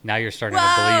 now you're starting to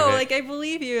believe it. Like, I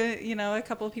believe you. You know, a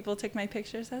couple of people took my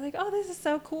pictures. I was like, oh, this is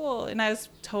so cool. And I was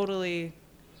totally,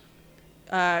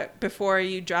 before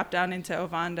you drop down into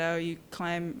Ovando, you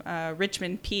climb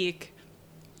Richmond Peak.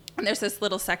 And there's this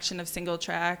little section of single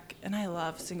track. And I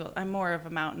love I'm more of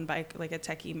a mountain bike, like a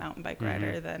techie mountain bike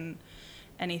rider than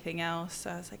anything else.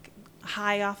 So I was like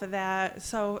high off of that.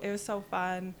 So it was so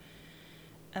fun.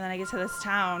 And then I get to this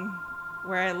town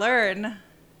where I learn.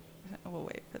 We'll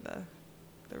wait for the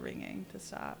ringing to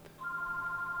stop.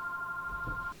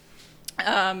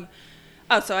 So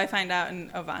I find out in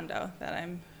Ovando that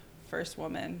I'm first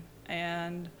woman,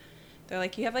 and they're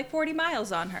like, you have like 40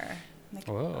 miles on her. I'm like,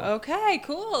 whoa. Okay,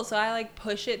 cool. So I like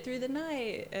push it through the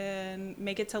night and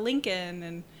make it to Lincoln,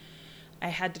 and I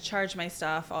had to charge my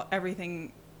stuff,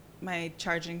 everything, my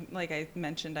charging, like I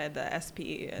mentioned, I had the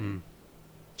SP, and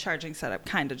charging setup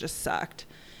kind of just sucked.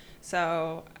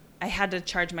 So I had to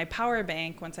charge my power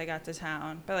bank once I got to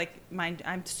town, but like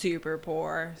I'm super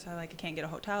poor, so like I can't get a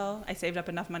hotel. I saved up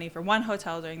enough money for one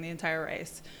hotel during the entire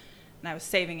race, and I was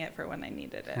saving it for when I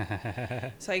needed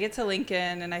it. So I get to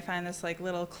Lincoln, and I find this like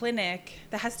little clinic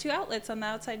that has 2 outlets on the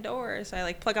outside door. So I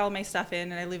like plug all my stuff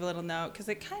in, and I leave a little note because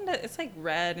it's like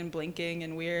red and blinking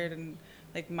and weird and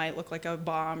like might look like a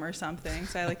bomb or something.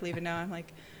 So I like leave a note. I'm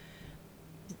like,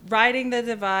 riding the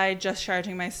divide, just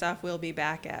charging my stuff. We'll be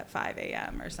back at 5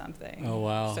 a.m. or something. Oh,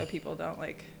 wow. So people don't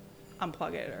like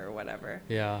unplug it or whatever.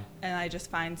 Yeah. And I just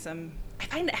find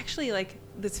actually like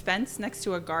this fence next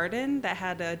to a garden that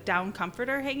had a down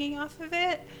comforter hanging off of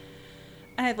it.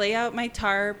 And I lay out my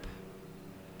tarp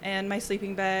and my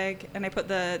sleeping bag, and I put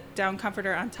the down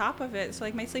comforter on top of it. So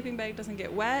like my sleeping bag doesn't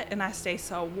get wet and I stay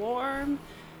so warm.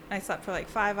 And I slept for like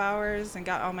 5 hours and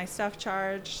got all my stuff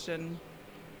charged and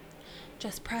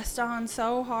just pressed on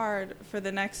so hard for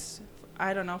the next,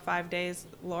 5 days.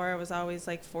 Laura was always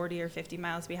like 40 or 50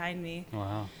 miles behind me.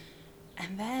 Wow.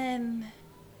 And then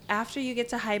after you get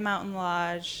to High Mountain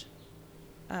Lodge,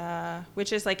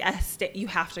 which is like you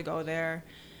have to go there.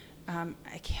 I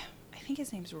think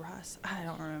his name's Russ. I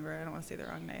don't remember. I don't want to say the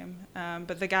wrong name.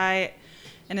 But the guy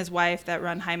and his wife that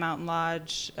run High Mountain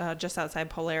Lodge just outside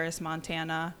Polaris,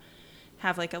 Montana,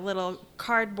 have like a little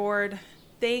cardboard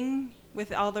thing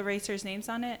with all the racers' names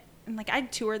on it. And like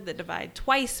I'd toured the divide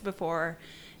twice before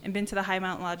and been to the High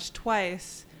Mountain Lodge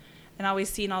twice and always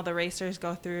seen all the racers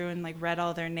go through and like read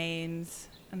all their names.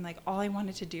 And like all I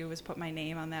wanted to do was put my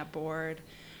name on that board.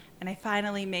 And I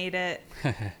finally made it.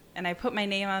 And I put my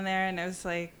name on there, and it was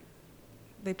like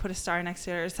they put a star next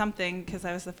to it or something because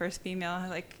I was the first female. I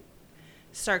like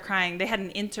start crying. They had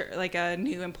a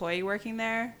new employee working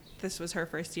there. This was her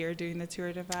first year doing the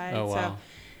Tour Divide. Oh, wow. So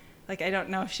like I don't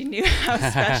know if she knew how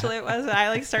special it was. I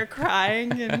like start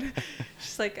crying, and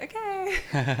she's like,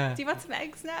 "Okay, do you want some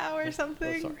eggs now or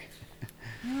something?" Oh, sorry.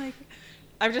 I'm like,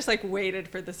 I've just like waited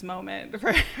for this moment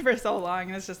for so long,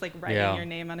 and it's just like writing your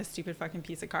name on a stupid fucking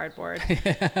piece of cardboard.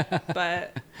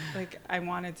 But like I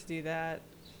wanted to do that,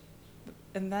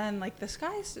 and then like the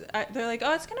skies, they're like,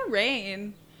 "Oh, it's gonna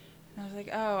rain," and I was like,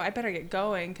 "Oh, I better get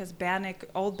going," because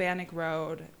Old Bannock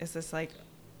Road is this like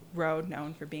road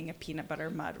known for being a peanut butter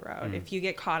mud road. If you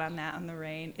get caught on that in the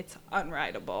rain, it's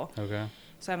unrideable. Okay.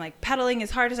 So I'm like pedaling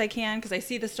as hard as I can because I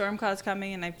see the storm clouds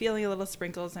coming and I'm feeling a little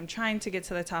sprinkles. I'm trying to get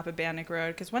to the top of Bannock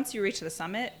Road because once you reach the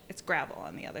summit, it's gravel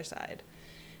on the other side.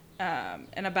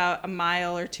 And about a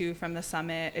mile or two from the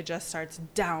summit, it just starts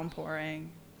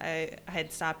downpouring. I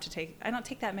had stopped I don't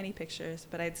take that many pictures,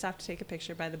 but I had stopped to take a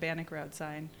picture by the Bannock Road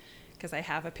sign because I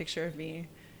have a picture of me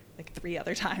like 3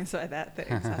 other times by that thing.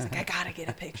 So I was like, I gotta get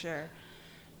a picture.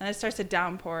 And it starts to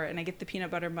downpour, and I get the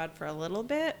peanut butter mud for a little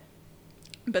bit,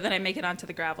 but then I make it onto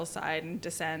the gravel side and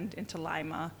descend into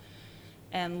Lima.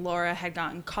 And Laura had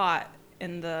gotten caught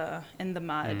in the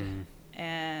mud,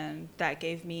 and that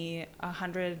gave me a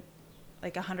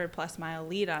 100+ mile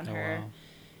lead on her.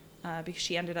 Wow. Because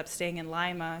she ended up staying in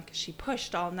Lima because she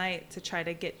pushed all night to try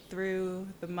to get through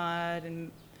the mud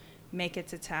and make it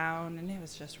to town, and it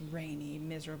was just rainy,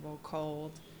 miserable,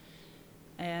 cold.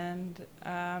 And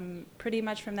pretty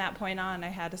much from that point on, I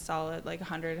had a solid like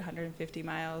 150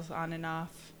 miles on and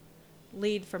off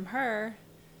lead from her,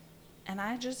 and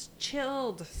I just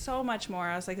chilled so much more.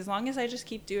 I was like, as long as I just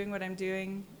keep doing what I'm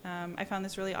doing. I found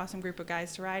this really awesome group of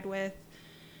guys to ride with,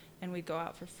 and we'd go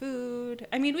out for food.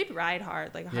 I mean, we'd ride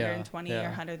hard, like 120 or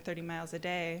 130 miles a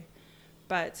day,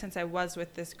 but since I was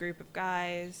with this group of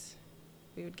guys,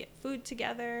 we would get food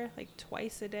together like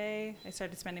twice a day. I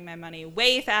started spending my money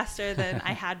way faster than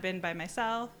I had been by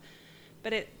myself,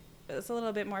 but it was a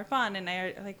little bit more fun. And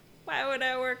I like, why would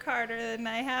I work harder than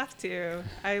I have to?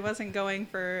 I wasn't going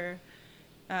for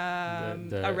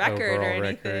a record or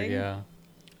anything. Yeah.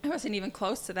 I wasn't even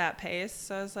close to that pace.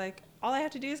 So I was like, all I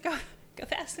have to do is go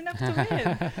fast enough to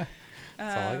win.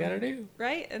 That's all I gotta do.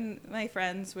 Right? And my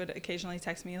friends would occasionally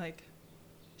text me like,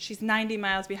 she's 90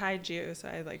 miles behind you. So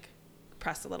I like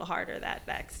press a little harder that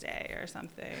next day or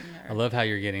something. I love how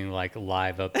you're getting like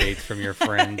live updates from your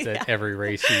friends at every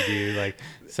race you do. Like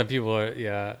some people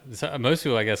are, most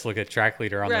people I guess look at track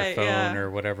leader on their phone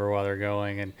or whatever while they're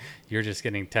going, and you're just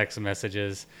getting text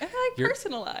messages. And they're like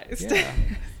personalized. Yeah.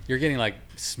 You're getting like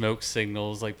smoke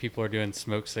signals, like people are doing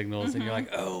smoke signals, and you're like,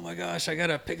 oh my gosh, I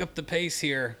gotta pick up the pace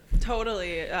here.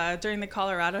 Totally. During the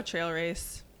Colorado Trail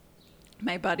race,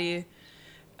 my buddy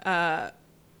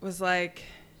was like,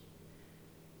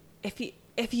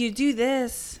 if you do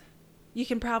this, you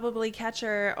can probably catch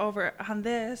her over on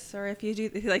this, or if you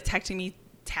do, like texting me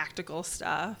tactical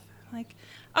stuff. I'm like,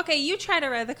 okay, you try to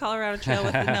ride the Colorado Trail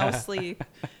with no sleep.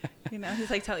 You know, he's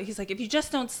like, if you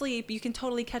just don't sleep, you can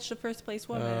totally catch the first place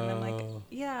woman. And I'm like,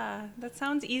 yeah, that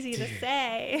sounds easy to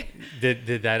say.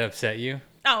 Did that upset you?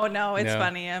 Oh, Oh no, it's No.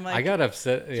 funny. I'm like, I got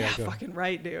upset. yeah, go. fucking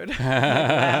right, dude. Laugh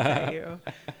at you.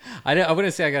 I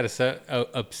wouldn't say I got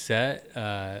upset,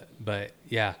 but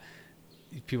yeah,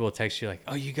 people will text you like,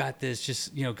 "Oh, you got this.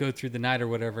 Just go through the night or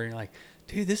whatever." And you're like,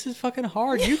 "Dude, this is fucking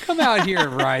hard. You come out here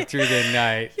and ride through the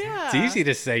night." Yeah. It's easy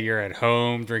to say you're at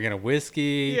home drinking a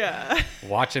whiskey, Yeah.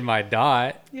 watching my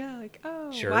dot. Yeah, like,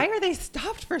 oh, Sure. why are they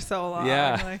stopped for so long?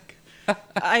 Yeah. Like,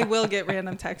 I will get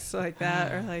random texts like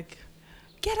that, or like,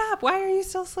 get up, why are you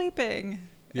still sleeping?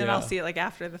 And Yeah. I'll see it like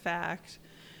after the fact.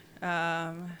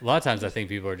 A lot of times I think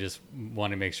people are just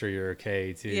want to make sure you're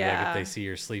okay too. Like Yeah. if they see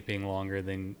you're sleeping longer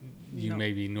than you No,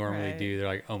 maybe normally right. do, they're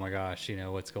like, "Oh my gosh,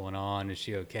 what's going on? Is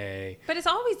she okay?" But it's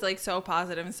always like so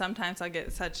positive, and sometimes I'll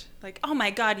get such like, oh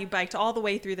my God, you biked all the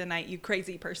way through the night, you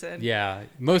crazy person. Yeah,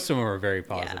 most of them are very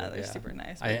positive. Yeah, they're super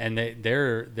nice. And they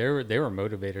were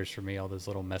motivators for me. All those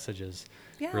little messages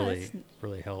Yeah, really it's-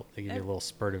 really help. They give you a little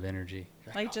spurt of energy.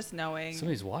 Like just knowing.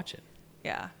 Somebody's watching.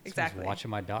 Yeah, exactly. Somebody's watching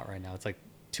my dot right now. It's like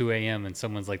 2 a.m. and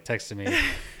someone's like texting me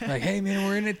like, "Hey man,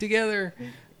 we're in it together."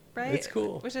 Right? It's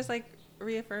cool. Which is like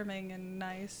reaffirming and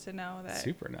nice to know that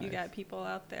Super you nice. got people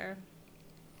out there.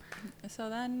 So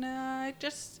then I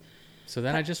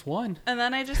just won. And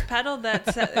then I just pedaled that.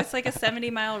 It's like a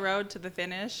 70-mile road to the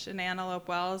finish in Antelope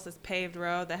Wells. This paved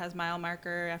road that has mile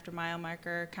marker after mile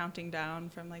marker counting down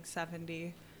from like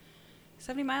 70.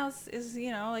 70 miles is,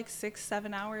 like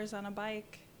 6-7 hours on a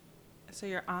bike. So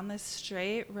you're on this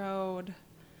straight road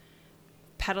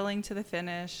pedaling to the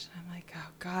finish. I'm like, oh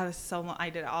God, this is so long. I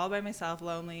did it all by myself,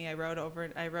 lonely. I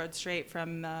rode straight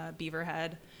from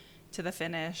Beaverhead to the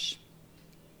finish.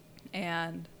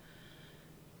 And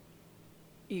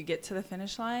you get to the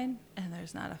finish line and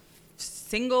there's not a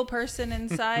single person in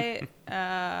sight.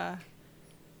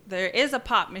 There is a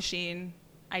pop machine.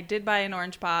 I did buy an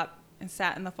orange pop and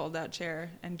sat in the fold-out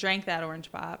chair and drank that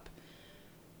orange pop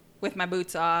with my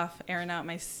boots off, airing out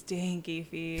my stinky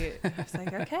feet. I was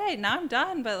like, okay, now I'm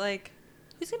done, but like,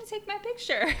 who's going to take my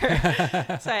picture?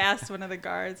 So I asked one of the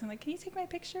guards, I'm like, can you take my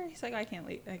picture? He's like, I can't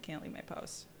leave my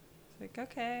post. I was like,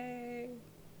 okay.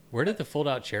 Where did the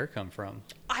fold-out chair come from?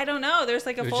 I don't know. There's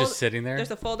like It was just sitting there?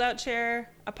 There's a fold-out chair,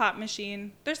 a pop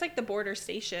machine. There's like the border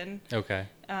station Okay.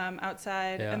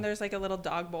 outside, Yeah. and there's like a little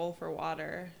dog bowl for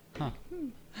water. Huh.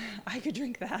 I could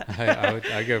drink that.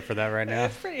 I'd go for that right now.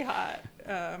 It's pretty hot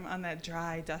on that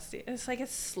dry, dusty. It's like a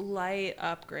slight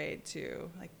upgrade too,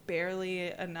 like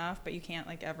barely enough, but you can't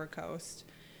like ever coast.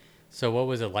 So what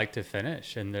was it like to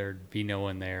finish and there'd be no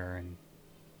one there and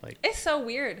like? It's so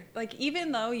weird. Like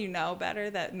even though you know better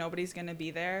that nobody's gonna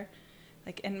be there,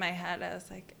 like in my head I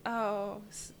was like, oh,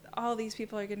 all these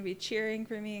people are gonna be cheering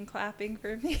for me and clapping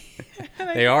for me.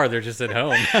 They are. They're just at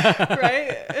home.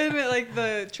 Right? And like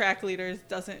the track leaders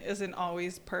isn't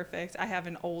always perfect. I have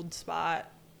an old spot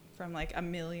from like a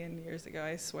million years ago,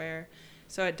 I swear.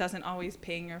 So it doesn't always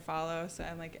ping or follow. So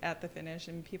I'm like at the finish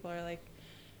and people are like,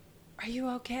 are you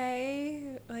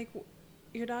okay? Like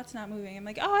your dot's not moving. I'm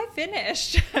like, oh, I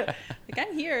finished. Like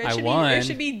I'm here. It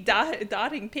should be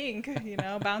dotting pink,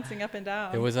 bouncing up and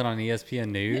down. It wasn't on ESPN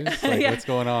News. Like, Yeah. what's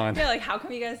going on? Yeah, like how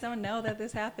come you guys don't know that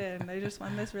this happened? I just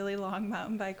won this really long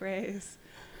mountain bike race.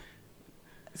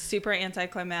 Super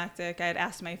anticlimactic. I had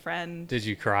asked my friend. Did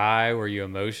you cry? Were you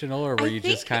emotional, or were you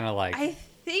just kind of like? I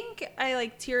think I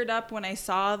like teared up when I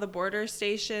saw the border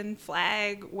station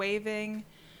flag waving,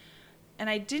 and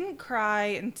I didn't cry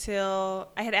until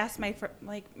I had asked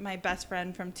my best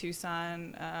friend from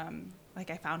Tucson.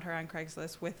 I found her on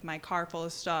Craigslist with my car full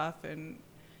of stuff and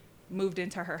moved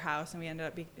into her house, and we ended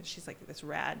up she's like this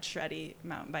rad, shreddy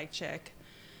mountain bike chick.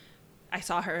 I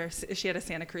saw her. She had a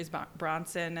Santa Cruz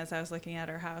Bronson as I was looking at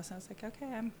her house. I was like, okay,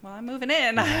 I'm moving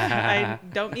in. I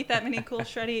don't meet that many cool,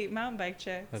 shreddy mountain bike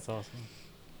chicks. That's awesome.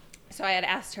 So I had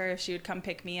asked her if she would come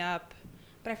pick me up,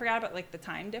 but I forgot about like the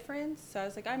time difference. So I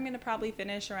was like, I'm going to probably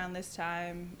finish around this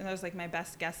time. And that was like my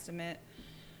best guesstimate,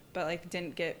 but like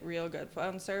didn't get real good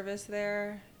phone service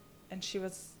there. And she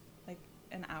was like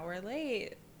an hour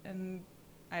late, and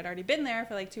I'd already been there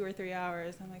for like 2 or 3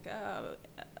 hours. I'm like, oh,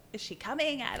 is she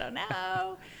coming? I don't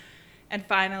know. And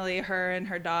finally her and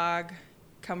her dog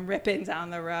come ripping down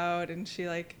the road, and she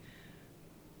like,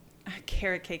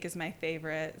 carrot cake is my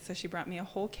favorite. So she brought me a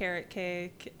whole carrot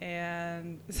cake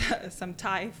and some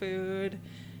Thai food,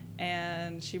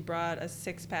 and she brought a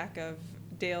 6-pack of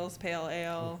Dale's Pale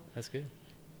Ale. That's good.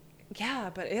 Yeah,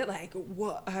 but it like,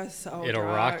 what? I was so It'll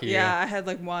drunk. rock you. Yeah, I had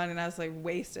like one, and I was like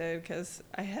wasted because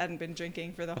I hadn't been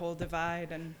drinking for the whole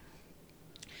divide. And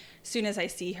as soon as I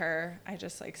see her, I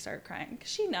just like start crying. 'Cause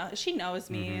she knows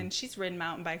me, Mm-hmm. and she's ridden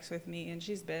mountain bikes with me, and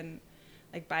she's been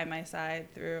like by my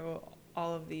side through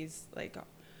all of these like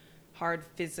hard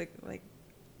physical, like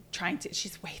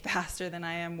she's way faster than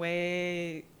I am,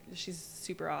 she's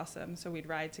super awesome. So we'd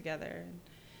ride together. And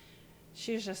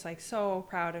she was just like so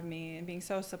proud of me and being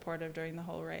so supportive during the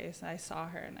whole race. And I saw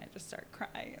her and I just started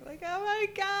crying. Like, oh my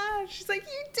gosh. She's like,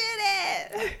 you did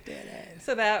it. I did it.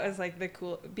 So that was like the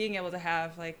cool, being able to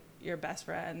have like your best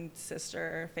friend,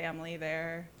 sister, family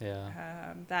there.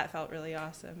 Yeah. That felt really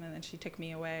awesome. And then she took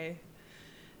me away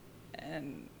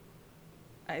and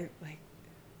I like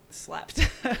slept.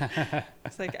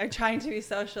 It's like, I'm trying to be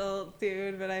social,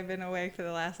 dude, but I've been awake for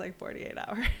the last like 48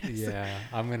 hours. Yeah,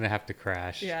 I'm gonna have to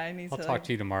crash. Yeah, I'll talk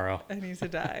to you tomorrow. I need to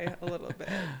die a little bit.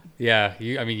 Yeah,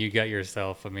 you got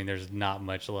yourself. I mean, there's not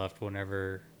much left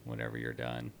whenever you're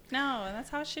done. No, and that's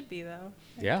how it should be, though.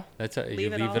 Yeah, that's you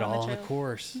leave it all on the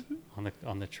course,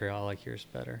 on the trail. I like yours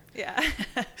better. Yeah.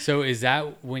 So is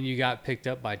that when you got picked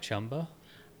up by Chumba?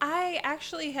 I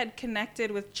actually had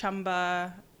connected with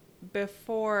Chumba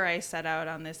before I set out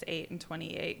on this 8 and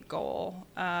 28 goal.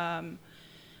 I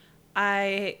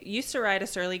used to ride a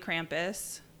Surly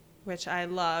Krampus, which I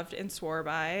loved and swore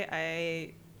by.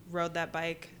 I rode that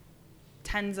bike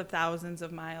tens of thousands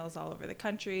of miles all over the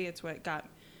country. It's what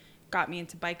got me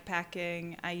into bike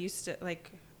packing. I used to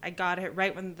I got it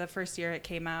right when the first year it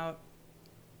came out.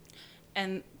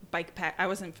 And I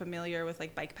wasn't familiar with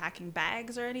like bike packing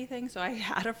bags or anything, so I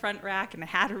had a front rack and I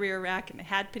had a rear rack and I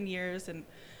had panniers, and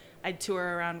I'd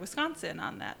tour around Wisconsin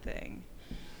on that thing.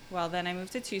 Well, then I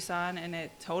moved to Tucson and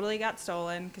it totally got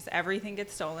stolen because everything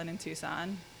gets stolen in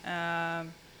Tucson.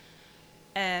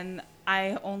 And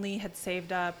I only had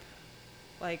saved up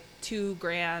like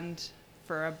 $2,000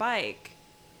 for a bike,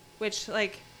 which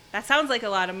like that sounds like a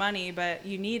lot of money, but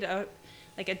you need a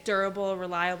durable,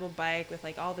 reliable bike with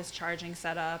like all this charging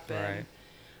set up. And right.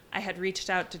 I had reached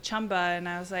out to Chumba and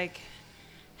I was like,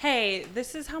 hey,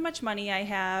 this is how much money I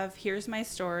have. Here's my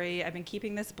story. I've been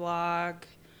keeping this blog.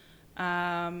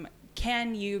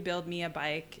 Can you build me a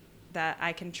bike that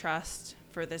I can trust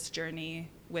for this journey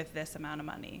with this amount of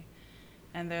money?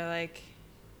 And they're like,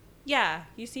 yeah,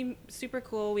 you seem super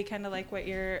cool. We kind of like what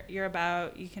you're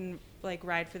about. You can like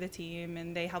ride for the team.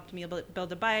 And they helped me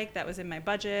build a bike that was in my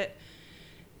budget.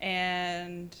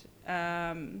 And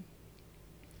sent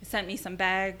me some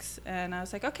bags. And I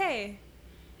was like, okay.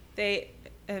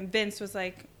 And Vince was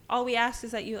like, all we ask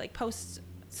is that you like post,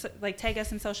 like tag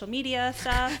us in social media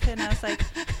stuff. And I was like,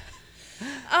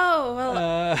 oh,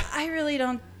 well, I really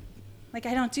don't, like,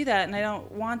 I don't do that and I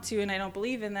don't want to and I don't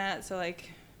believe in that. So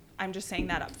like, I'm just saying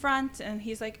that up front. And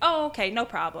he's like, oh, okay, no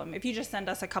problem. If you just send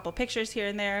us a couple pictures here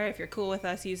and there, if you're cool with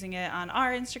us using it on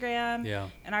our Instagram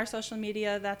and our social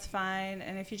media, that's fine.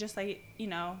 And if you just like,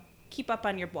 keep up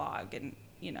on your blog and,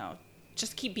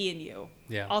 just keep being you.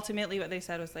 Yeah. Ultimately what they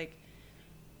said was like,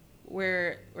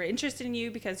 we're interested in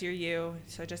you because you're you,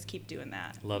 so just keep doing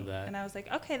that. Love that. And I was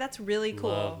like, okay, that's really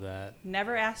cool. Love that.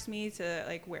 Never asked me to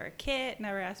like wear a kit,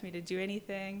 never asked me to do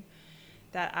anything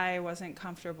that I wasn't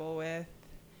comfortable with.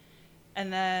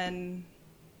 And then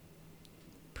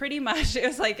pretty much it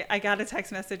was like I got a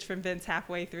text message from Vince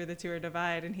halfway through the Tour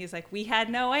Divide and he's like, we had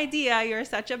no idea you're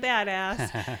such a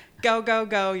badass. Go, go,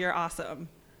 go, you're awesome.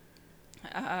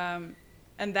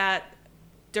 And that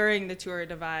during the Tour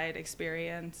Divide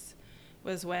experience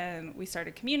was when we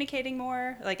started communicating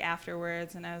more, like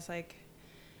afterwards. And I was like,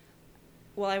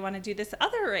 well, I want to do this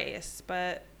other race,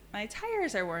 but my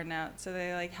tires are worn out. So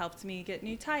they like helped me get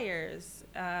new tires.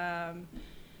 And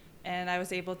I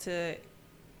was able to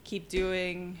keep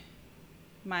doing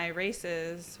my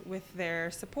races with their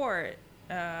support.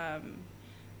 And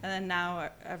then now,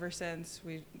 ever since,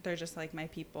 they're just like my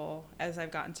people. As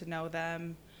I've gotten to know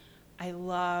them, I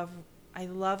love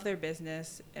their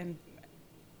business and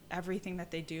everything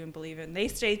that they do and believe in. They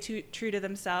stay true to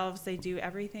themselves. They do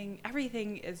everything.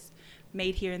 Everything is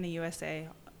made here in the USA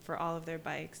for all of their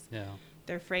bikes. Yeah.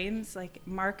 Their frames, like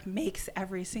Mark makes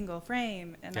every single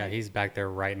frame. And yeah, he's back there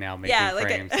right now making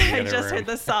frames. I just heard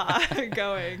the saw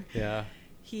going. Yeah.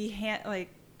 He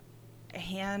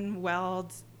hand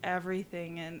welds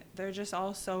everything, and they're just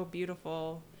all so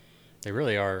beautiful. They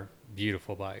really are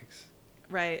beautiful bikes.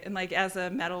 Right. And like as a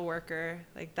metal worker,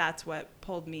 like that's what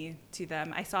pulled me to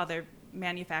them. I saw their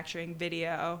manufacturing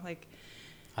video, like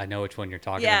I know which one you're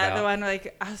talking about. Yeah, the one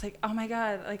like I was like, oh my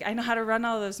God, like I know how to run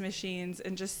all those machines,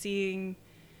 and just seeing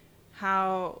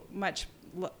how much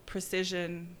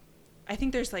precision. I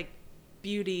think there's like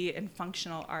beauty and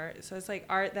functional art. So it's like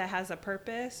art that has a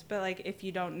purpose, but like if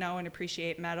you don't know and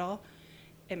appreciate metal,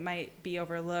 it might be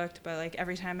overlooked. But like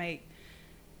every time I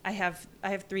have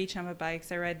 3 Chumba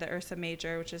bikes. I ride the Ursa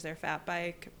Major, which is their fat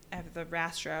bike. I have the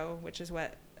Rastro, which is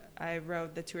what I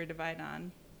rode the Tour Divide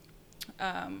on.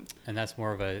 And that's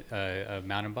more of a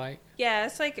mountain bike? Yeah,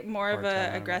 it's like more of Hardtail a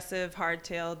mountain aggressive,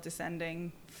 hardtail,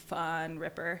 descending, fun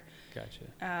ripper.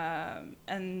 Gotcha.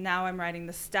 And now I'm riding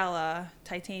the Stella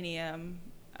Titanium.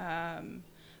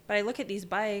 But I look at these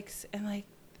bikes and like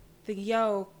the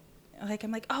yoke, like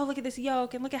I'm like, oh, look at this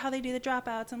yoke and look at how they do the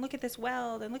dropouts and look at this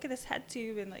weld and look at this head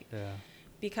tube and like, Yeah.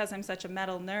 because I'm such a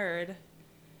metal nerd,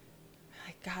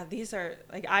 like, God, these are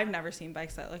like, I've never seen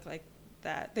bikes that look like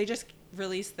that. They just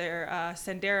released their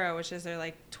Sendero, which is their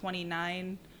like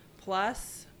 29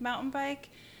 plus mountain bike.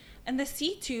 And the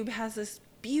seat tube has this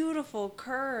beautiful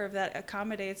curve that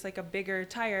accommodates like a bigger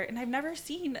tire. And I've never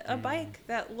seen a bike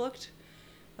that looked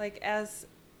like as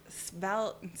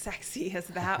svelte and sexy as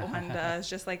that one does.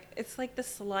 Just like, it's like the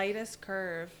slightest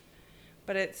curve,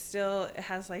 but it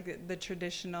has like the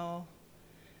traditional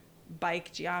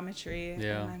bike geometry.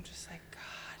 Yeah. And I'm just like,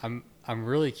 God. I'm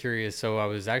really curious. So I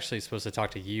was actually supposed to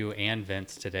talk to you and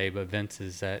Vince today, but Vince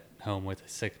is at home with a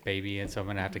sick baby, and so I'm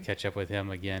gonna have to catch up with him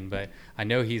again. But I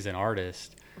know he's an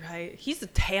artist. Right. He's a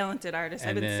talented artist.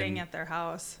 I've And been staying then- at their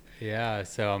house. Yeah,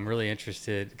 so I'm really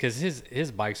interested because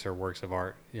his bikes are works of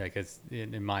art, like it's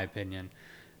in my opinion,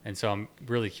 and so I'm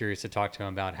really curious to talk to him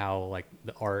about how like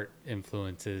the art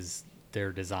influences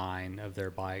their design of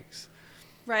their bikes.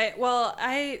 Right. Well,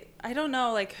 I don't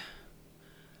know. Like,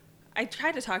 I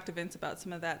tried to talk to Vince about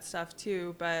some of that stuff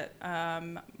too, but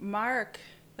Mark,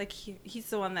 like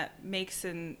he's the one that makes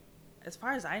and, as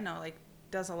far as I know, like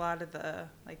does a lot of the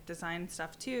like design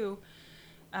stuff too.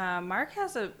 Mark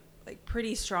has a like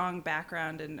pretty strong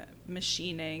background in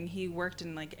machining. He worked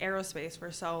in like aerospace for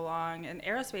so long, and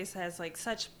aerospace has like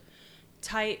such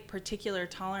tight particular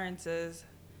tolerances.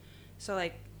 So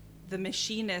like the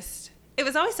machinist, it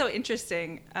was always so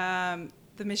interesting.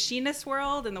 The machinist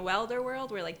world and the welder world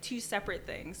were like two separate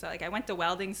things. So like I went to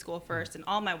welding school first, and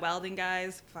all my welding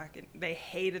guys they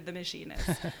hated the machinist.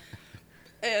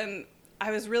 And I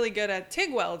was really good at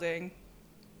TIG welding,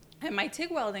 and my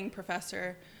TIG welding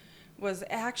professor was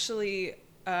actually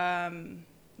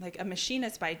like a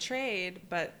machinist by trade,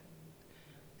 but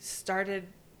started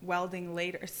welding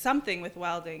later, something with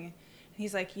welding. And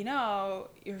he's like,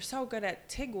 you're so good at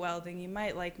TIG welding, you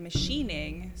might like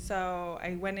machining. So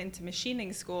I went into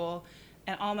machining school,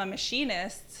 and all my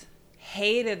machinists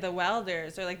hated the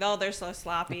welders. They're like, oh, they're so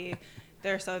sloppy.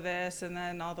 They're so this. And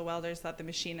then all the welders thought the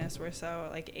machinists were so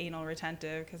like anal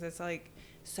retentive because it's like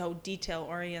so detail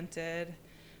oriented.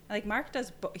 Like Mark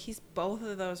does, he's both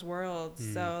of those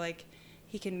worlds. So like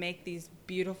he can make these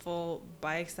beautiful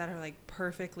bikes that are like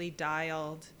perfectly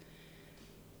dialed.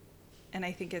 And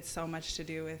I think it's so much to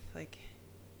do with like,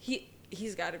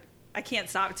 he's got to, I can't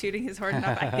stop tooting his horn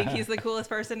enough. I think he's the coolest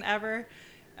person ever.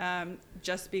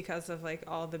 Just because of like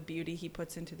all the beauty he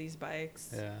puts into these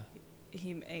bikes. Yeah.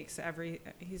 He makes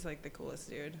he's like the coolest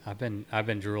dude. I've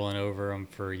been drooling over them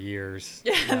for years.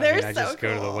 Yeah, I so just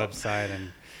go to the cool. website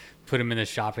and put them in the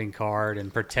shopping cart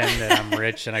and pretend that I'm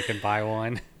rich and I can buy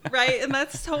one. Right, and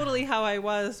that's totally how I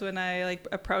was when I like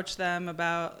approached them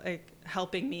about like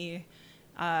helping me.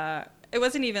 It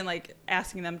wasn't even like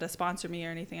asking them to sponsor me or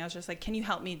anything. I was just like, can you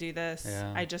help me do this?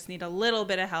 Yeah. I just need a little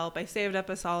bit of help. I saved up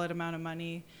a solid amount of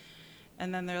money.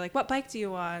 And then they're like, what bike do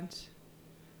you want?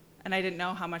 And I didn't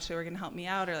know how much they were going to help me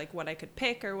out or like what I could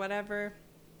pick or whatever.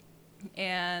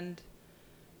 And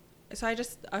so I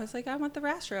was like, I want the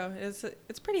Rastro.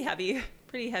 It's pretty heavy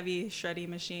shreddy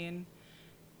machine.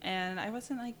 And I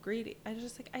wasn't like greedy. I was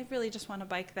just like, I really just want a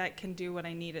bike that can do what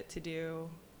I need it to do.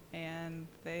 And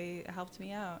they helped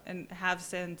me out and have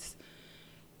since.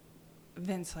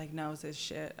 Vince like knows his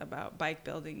shit about bike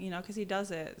building, because he does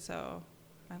it. So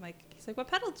I'm like, he's like, what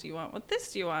pedal do you want? What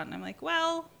this do you want? And I'm like,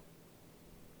 well,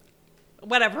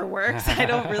 whatever works. I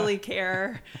don't really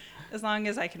care as long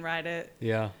as I can ride it.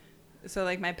 Yeah. So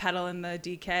like my pedal in the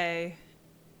DK,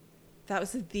 that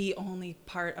was the only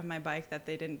part of my bike that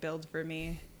they didn't build for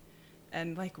me.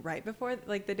 And like right before,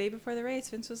 like the day before the race,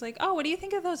 Vince was like, oh, what do you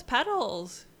think of those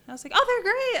pedals? And I was like, oh,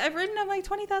 they're great. I've ridden them like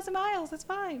 20,000 miles. That's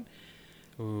fine.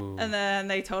 Ooh. And then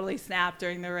they totally snapped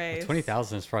during the race.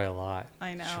 20,000 is probably a lot.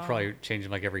 I know. Should probably change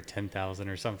them like every 10,000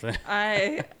 or something.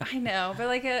 I know, but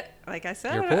like I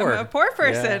said, You're poor. I'm a poor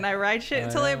person. Yeah. I ride shit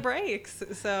until know. it breaks.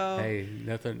 So Hey,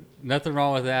 nothing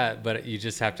wrong with that, but you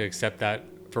just have to accept that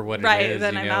for what it right, is.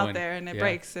 then you I'm know, out there and it yeah.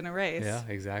 breaks in a race. Yeah,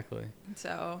 exactly.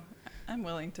 So I'm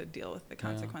willing to deal with the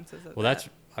consequences of Well,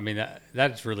 that.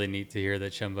 that's really neat to hear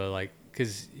that Chumbo, like,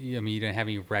 because you didn't have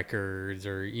any records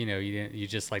or you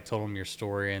just like told them your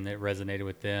story and it resonated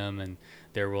with them and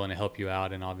they're willing to help you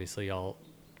out, and obviously y'all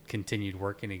continued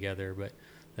working together. But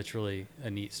that's really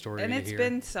a neat story And to it's hear.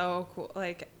 been so cool.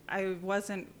 Like I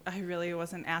really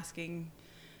wasn't asking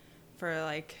for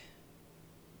like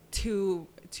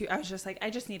I was just like, I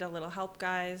just need a little help,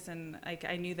 guys. And like,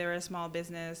 I knew they were a small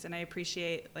business, and I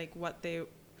appreciate like what they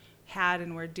had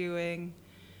and were doing.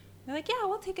 They're like, yeah,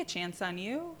 we'll take a chance on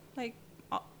you. Like,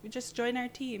 just join our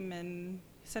team and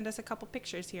send us a couple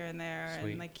pictures here and there.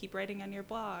 Sweet. And like keep writing on your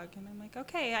blog. And I'm like,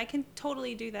 okay, I can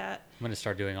totally do that. I'm going to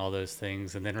start doing all those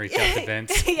things and then reach out to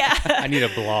Vince. Yeah. I need a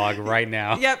blog right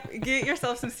now. Yep. Get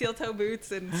yourself some steel toe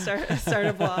boots and start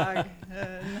a blog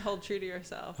and hold true to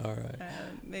yourself. All right.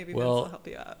 Maybe Well, Vince will help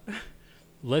you out.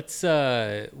 Let's,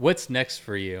 what's next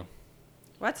for you?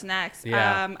 What's next?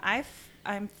 Yeah.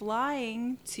 I'm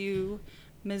flying to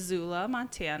Missoula,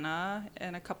 Montana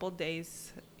in a couple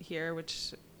days here,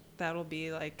 which that'll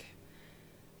be like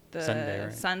the Sunday,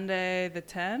 right? Sunday the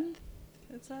 10th.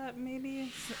 Is that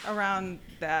maybe around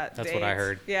that That's date? what I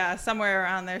heard. Yeah, somewhere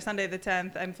around there. Sunday the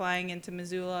 10th, I'm flying into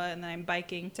Missoula, and then I'm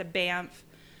biking to Banff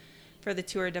for the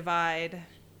Tour Divide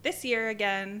this year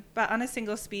again, but on a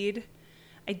single speed.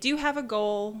 I do have a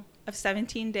goal of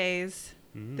 17 days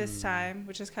this time,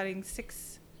 which is cutting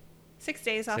six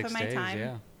days off of my time.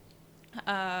 Yeah.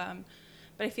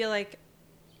 But I feel like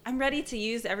I'm ready to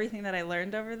use everything that I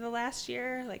learned over the last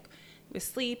year, like with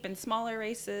sleep and smaller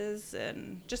races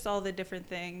and just all the different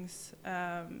things.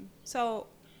 So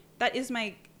that is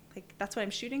that's what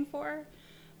I'm shooting for.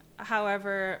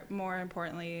 However, more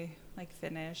importantly, like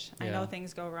finish. Yeah. I know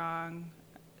things go wrong,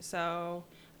 so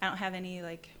I don't have any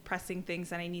like pressing things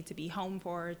that I need to be home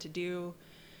for to do.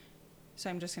 So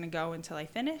I'm just going to go until I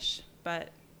finish. But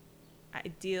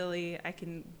ideally, I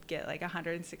can get like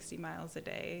 160 miles a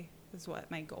day is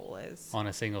what my goal is. On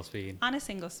a single speed. On a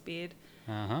single speed.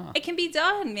 Uh-huh. It can be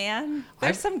done, man.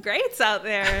 There's some greats out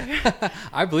there.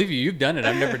 I believe you. You've done it.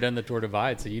 I've never done the Tour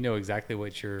Divide, so you know exactly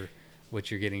what you're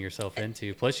getting yourself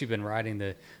into. Plus, you've been riding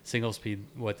the single speed,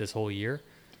 this whole year?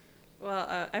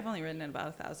 Well, I've only ridden it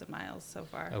about 1,000 miles so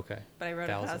far. Okay. But I rode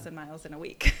 1,000. 1,000 miles in a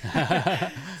week.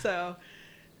 So...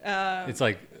 it's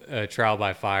like a trial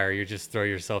by fire. You just throw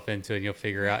yourself into it and you'll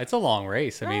figure out. It's a long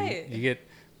race. I mean, Right. you get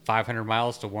 500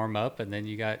 miles to warm up and then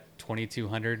you got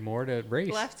 2,200 more to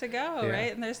race. left to go, Yeah.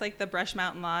 right? And there's like the Brush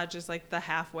Mountain Lodge is like the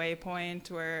halfway point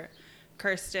where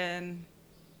Kirsten,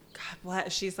 God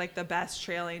bless, she's like the best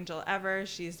trail angel ever.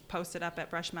 She's posted up at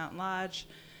Brush Mountain Lodge.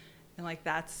 And like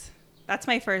that's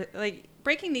my first, like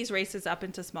breaking these races up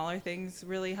into smaller things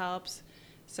really helps.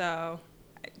 So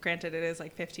granted it is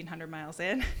like 1,500 miles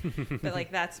in, but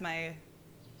like that's my,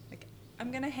 like I'm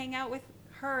going to hang out with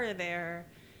her there.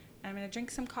 I'm going to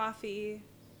drink some coffee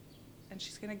and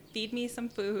she's going to feed me some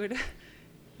food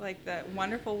like the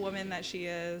wonderful woman that she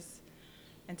is,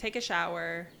 and take a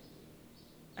shower.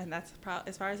 And that's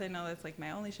as far as I know, that's like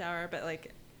my only shower, but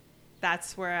like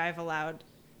that's where I've allowed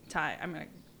time. I'm going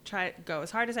to try to go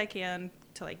as hard as I can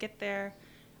till I get there,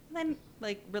 and then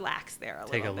like relax there a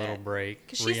little bit. Take a little break,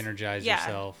 'Cause re-energize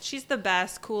yourself. She's the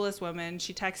best, coolest woman.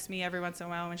 She texts me every once in a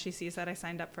while when she sees that I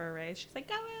signed up for a race. She's like,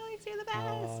 "Go, Alex, you're the best."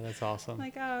 Oh, that's awesome. I'm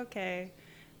like, "Oh, okay."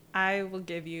 I will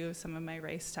give you some of my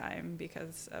race time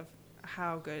because of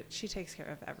how good she takes care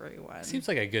of everyone. Seems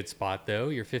like a good spot though.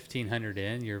 You're 1,500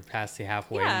 in. You're past the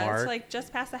halfway yeah, mark. it's like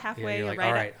just past the Yeah, halfway. you're like, right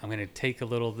all at- right, I'm going to take a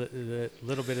little bit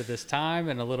of this time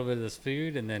and a little bit of this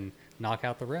food, and then knock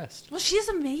out the rest. Well, she's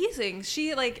amazing.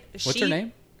 What's her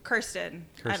name? Kirsten.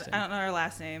 Kirsten. I don't know her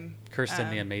last name.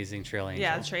 Kirsten, the amazing trail angel.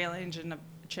 Yeah,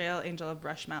 trail angel of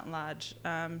Brush Mountain Lodge.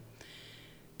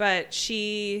 But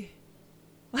she,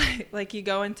 like you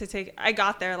go in to take. I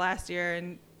got there last year,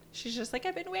 and she's just like,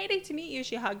 "I've been waiting to meet you."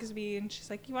 She hugs me, and she's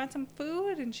like, "You want some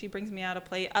food?" And she brings me out a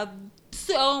plate of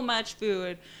so much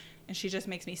food. And she just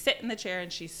makes me sit in the chair,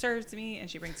 and she serves me,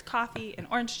 and she brings coffee and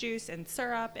orange juice and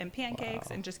syrup and pancakes,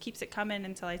 Wow. and just keeps it coming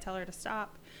until I tell her to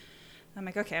stop. I'm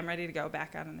like, okay, I'm ready to go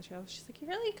back out on the trail. She's like,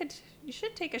 you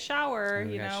should take a shower. So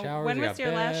we You got know, showers, when we was got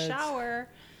your last beds. shower?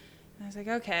 And I was like,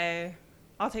 okay,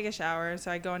 I'll take a shower.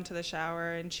 So I go into the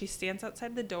shower, and she stands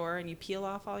outside the door, and you peel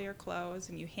off all your clothes,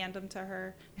 and you hand them to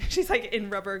her. She's like in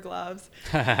rubber gloves,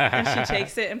 and she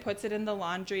takes it and puts it in the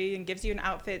laundry and gives you an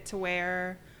outfit to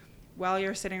wear while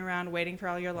you're sitting around waiting for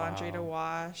all your laundry to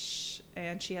wash.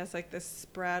 And she has like this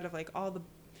spread of like all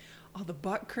the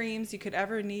butt creams you could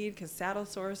ever need, because saddle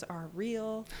sores are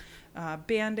real,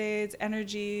 Band-Aids,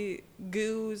 energy,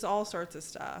 goos, all sorts of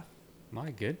stuff.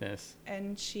 My goodness.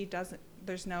 And she doesn't,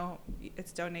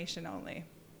 it's donation only.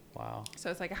 Wow. So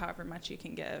it's like however much you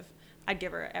can give. I'd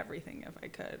give her everything if I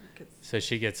could. So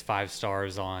she gets 5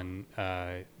 stars on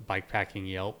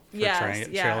bikepacking Yelp for Yes,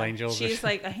 Trail Angels. She's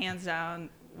like a hands down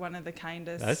one of the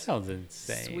kindest, That sounds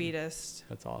insane. sweetest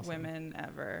That's awesome. women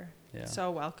ever. Yeah.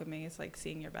 So welcoming. It's like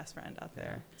seeing your best friend out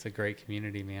there. It's a great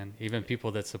community, man. Even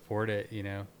people that support it, you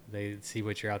know, they see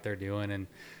what you're out there doing and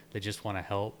they just want to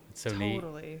help. It's so neat.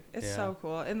 Totally. It's Yeah. so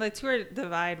cool. And the Tour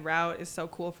Divide route is so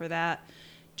cool for that,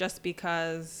 just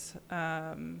because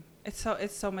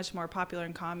it's so much more popular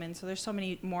and common. So there's so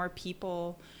many more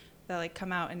people that like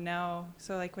come out and know.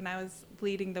 So like when I was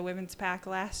leading the women's pack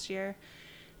last year,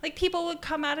 like people would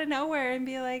come out of nowhere and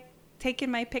be like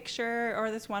taking my picture, or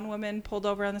this one woman pulled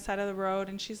over on the side of the road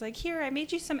and she's like, "Here, I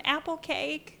made you some apple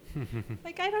cake."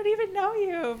 Like, I don't even know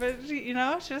you, but you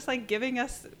know, she's just like giving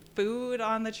us food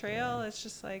on the trail. It's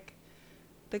just like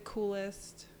the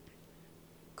coolest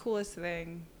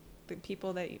thing. The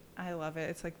people that I love it.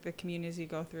 It's like the communities you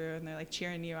go through and they're like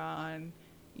cheering you on.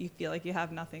 You feel like you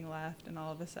have nothing left, and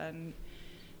all of a sudden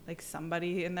like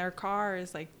somebody in their car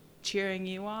is like cheering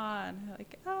you on. You're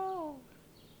like, oh,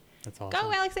 That's awesome.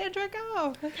 go Alexandra,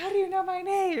 go. Like, how do you know my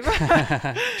name?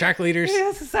 Track leaders.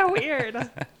 This is so weird.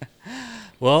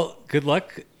 Well, good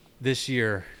luck this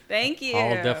year. Thank you.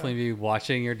 I'll definitely be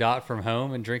watching your dot from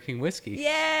home and drinking whiskey.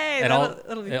 Yay. And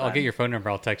That'll be I'll fun. get your phone number.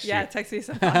 I'll text Yeah, you. text me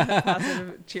some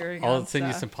positive cheering. I'll on send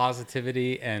you stuff. some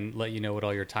positivity and let you know what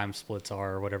all your time splits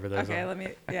are or whatever those Okay,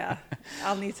 are.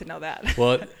 I'll need to know that.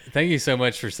 Well, thank you so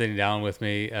much for sitting down with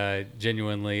me.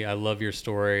 Genuinely, I love your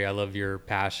story. I love your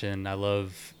passion. I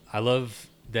love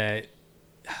that.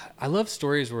 I love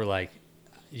stories where like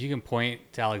you can point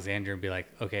to Alexandria and be like,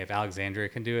 okay, if Alexandria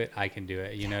can do it, I can do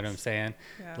it. You know what I'm saying?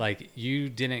 Yeah. Like you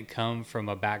didn't come from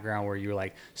a background where you were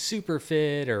like super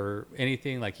fit or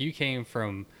anything. Like you came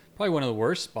from probably one of the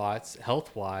worst spots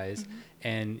health-wise,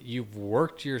 and you've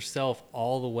worked yourself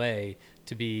all the way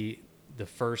to be the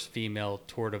first female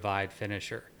Tour Divide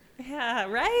finisher. Yeah,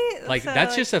 right? Like So,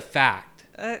 that's just a fact.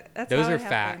 that's Those how are it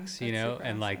happened. facts, you That's know, super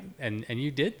and like awesome. and you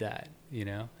did that, you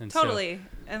know. And so- Totally.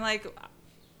 And like,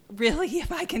 really,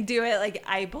 if I can do it, like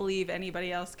I believe anybody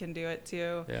else can do it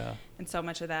too. yeah. And so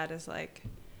much of that is like,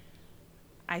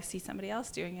 I see somebody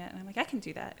else doing it, and I'm like, I can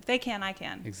do that. If they can, I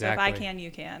can. Exactly. So if I can, you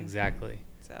can. Exactly.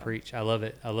 So. Preach. I love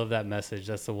it. I love that message.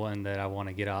 That's the one that I want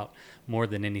to get out more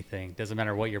than anything. Doesn't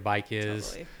matter what your bike is,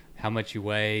 Totally. how much you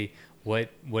weigh,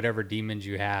 whatever demons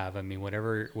you have. I mean,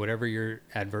 whatever your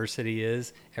adversity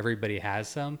is, everybody has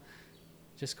some.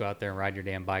 Just go out there and ride your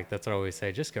damn bike. That's what I always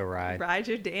say. Just go ride. Ride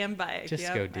your damn bike. Just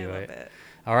Yep, go do I love it. it.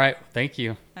 All right. Thank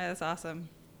you. That's awesome.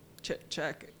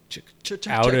 Check.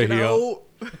 Out of here.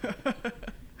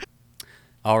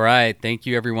 All right. Thank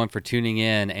you, everyone, for tuning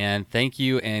in. And thank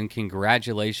you and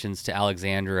congratulations to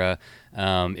Alexandra.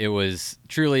 It was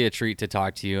truly a treat to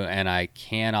talk to you, and I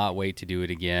cannot wait to do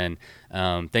it again.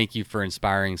 Thank you for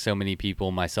inspiring so many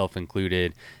people, myself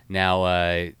included.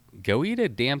 Now, go eat a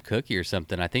damn cookie or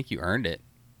something. I think you earned it.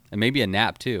 And maybe a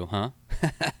nap, too, huh?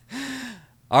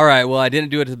 All right. Well, I didn't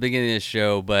do it at the beginning of the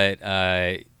show, but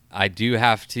I do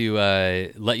have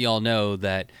to let you all know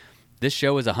that this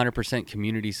show is 100%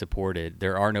 community supported.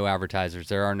 There are no advertisers.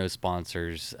 There are no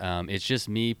sponsors. It's just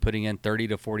me putting in 30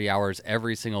 to 40 hours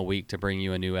every single week to bring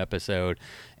you a new episode.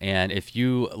 And if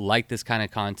you like this kind of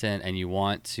content and you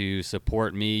want to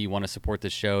support me, you want to support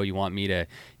the show, you want me to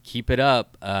keep it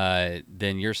up,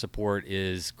 then your support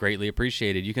is greatly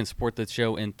appreciated. You can support the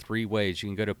show in 3 ways. You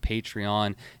can go to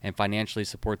Patreon and financially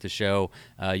support the show.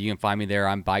 You can find me there.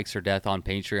 I'm Bikes or Death on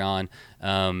Patreon.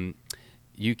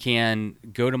 You can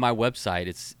go to my website.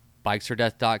 It's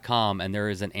bikesordeath.com, and there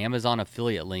is an Amazon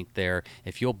affiliate link there.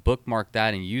 If you'll bookmark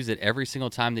that and use it every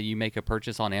single time that you make a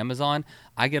purchase on Amazon,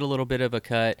 I get a little bit of a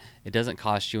cut. It doesn't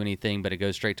cost you anything, but it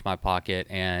goes straight to my pocket,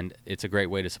 and it's a great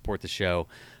way to support the show.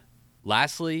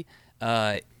 Lastly,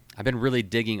 I've been really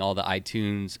digging all the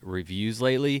iTunes reviews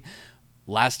lately.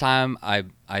 Last time I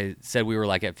said we were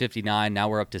like at 59. Now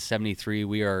we're up to 73.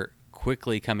 We are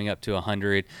quickly coming up to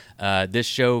 100. This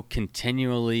show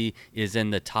continually is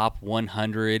in the top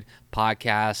 100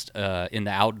 podcast in the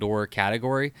outdoor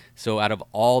category. So out of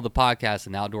all the podcasts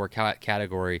in the outdoor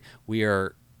category, we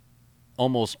are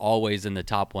almost always in the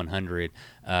top 100,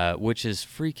 which is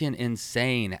freaking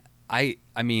insane. I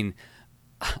mean,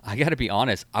 I got to be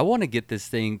honest. I want to get this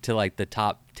thing to like the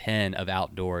top 10 of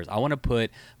outdoors. I want to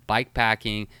put bike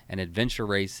packing and adventure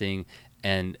racing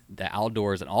and the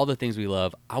outdoors and all the things we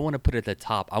love, I want to put it at the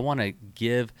top. I want to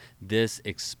give this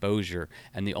exposure.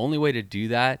 And the only way to do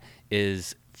that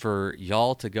is for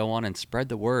y'all to go on and spread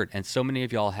the word. And so many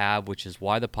of y'all have, which is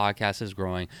why the podcast is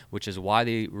growing, which is why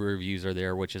the reviews are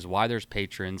there, which is why there's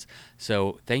patrons.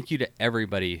 So thank you to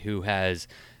everybody who has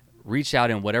reach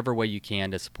out in whatever way you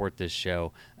can to support this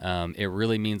show. It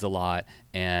really means a lot,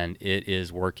 and it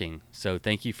is working. So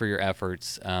thank you for your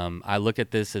efforts. I look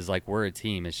at this as like we're a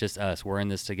team. It's just us. We're in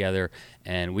this together,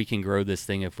 and we can grow this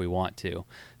thing if we want to.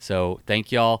 So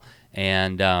thank y'all,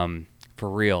 and for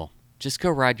real, just go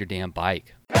ride your damn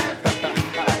bike.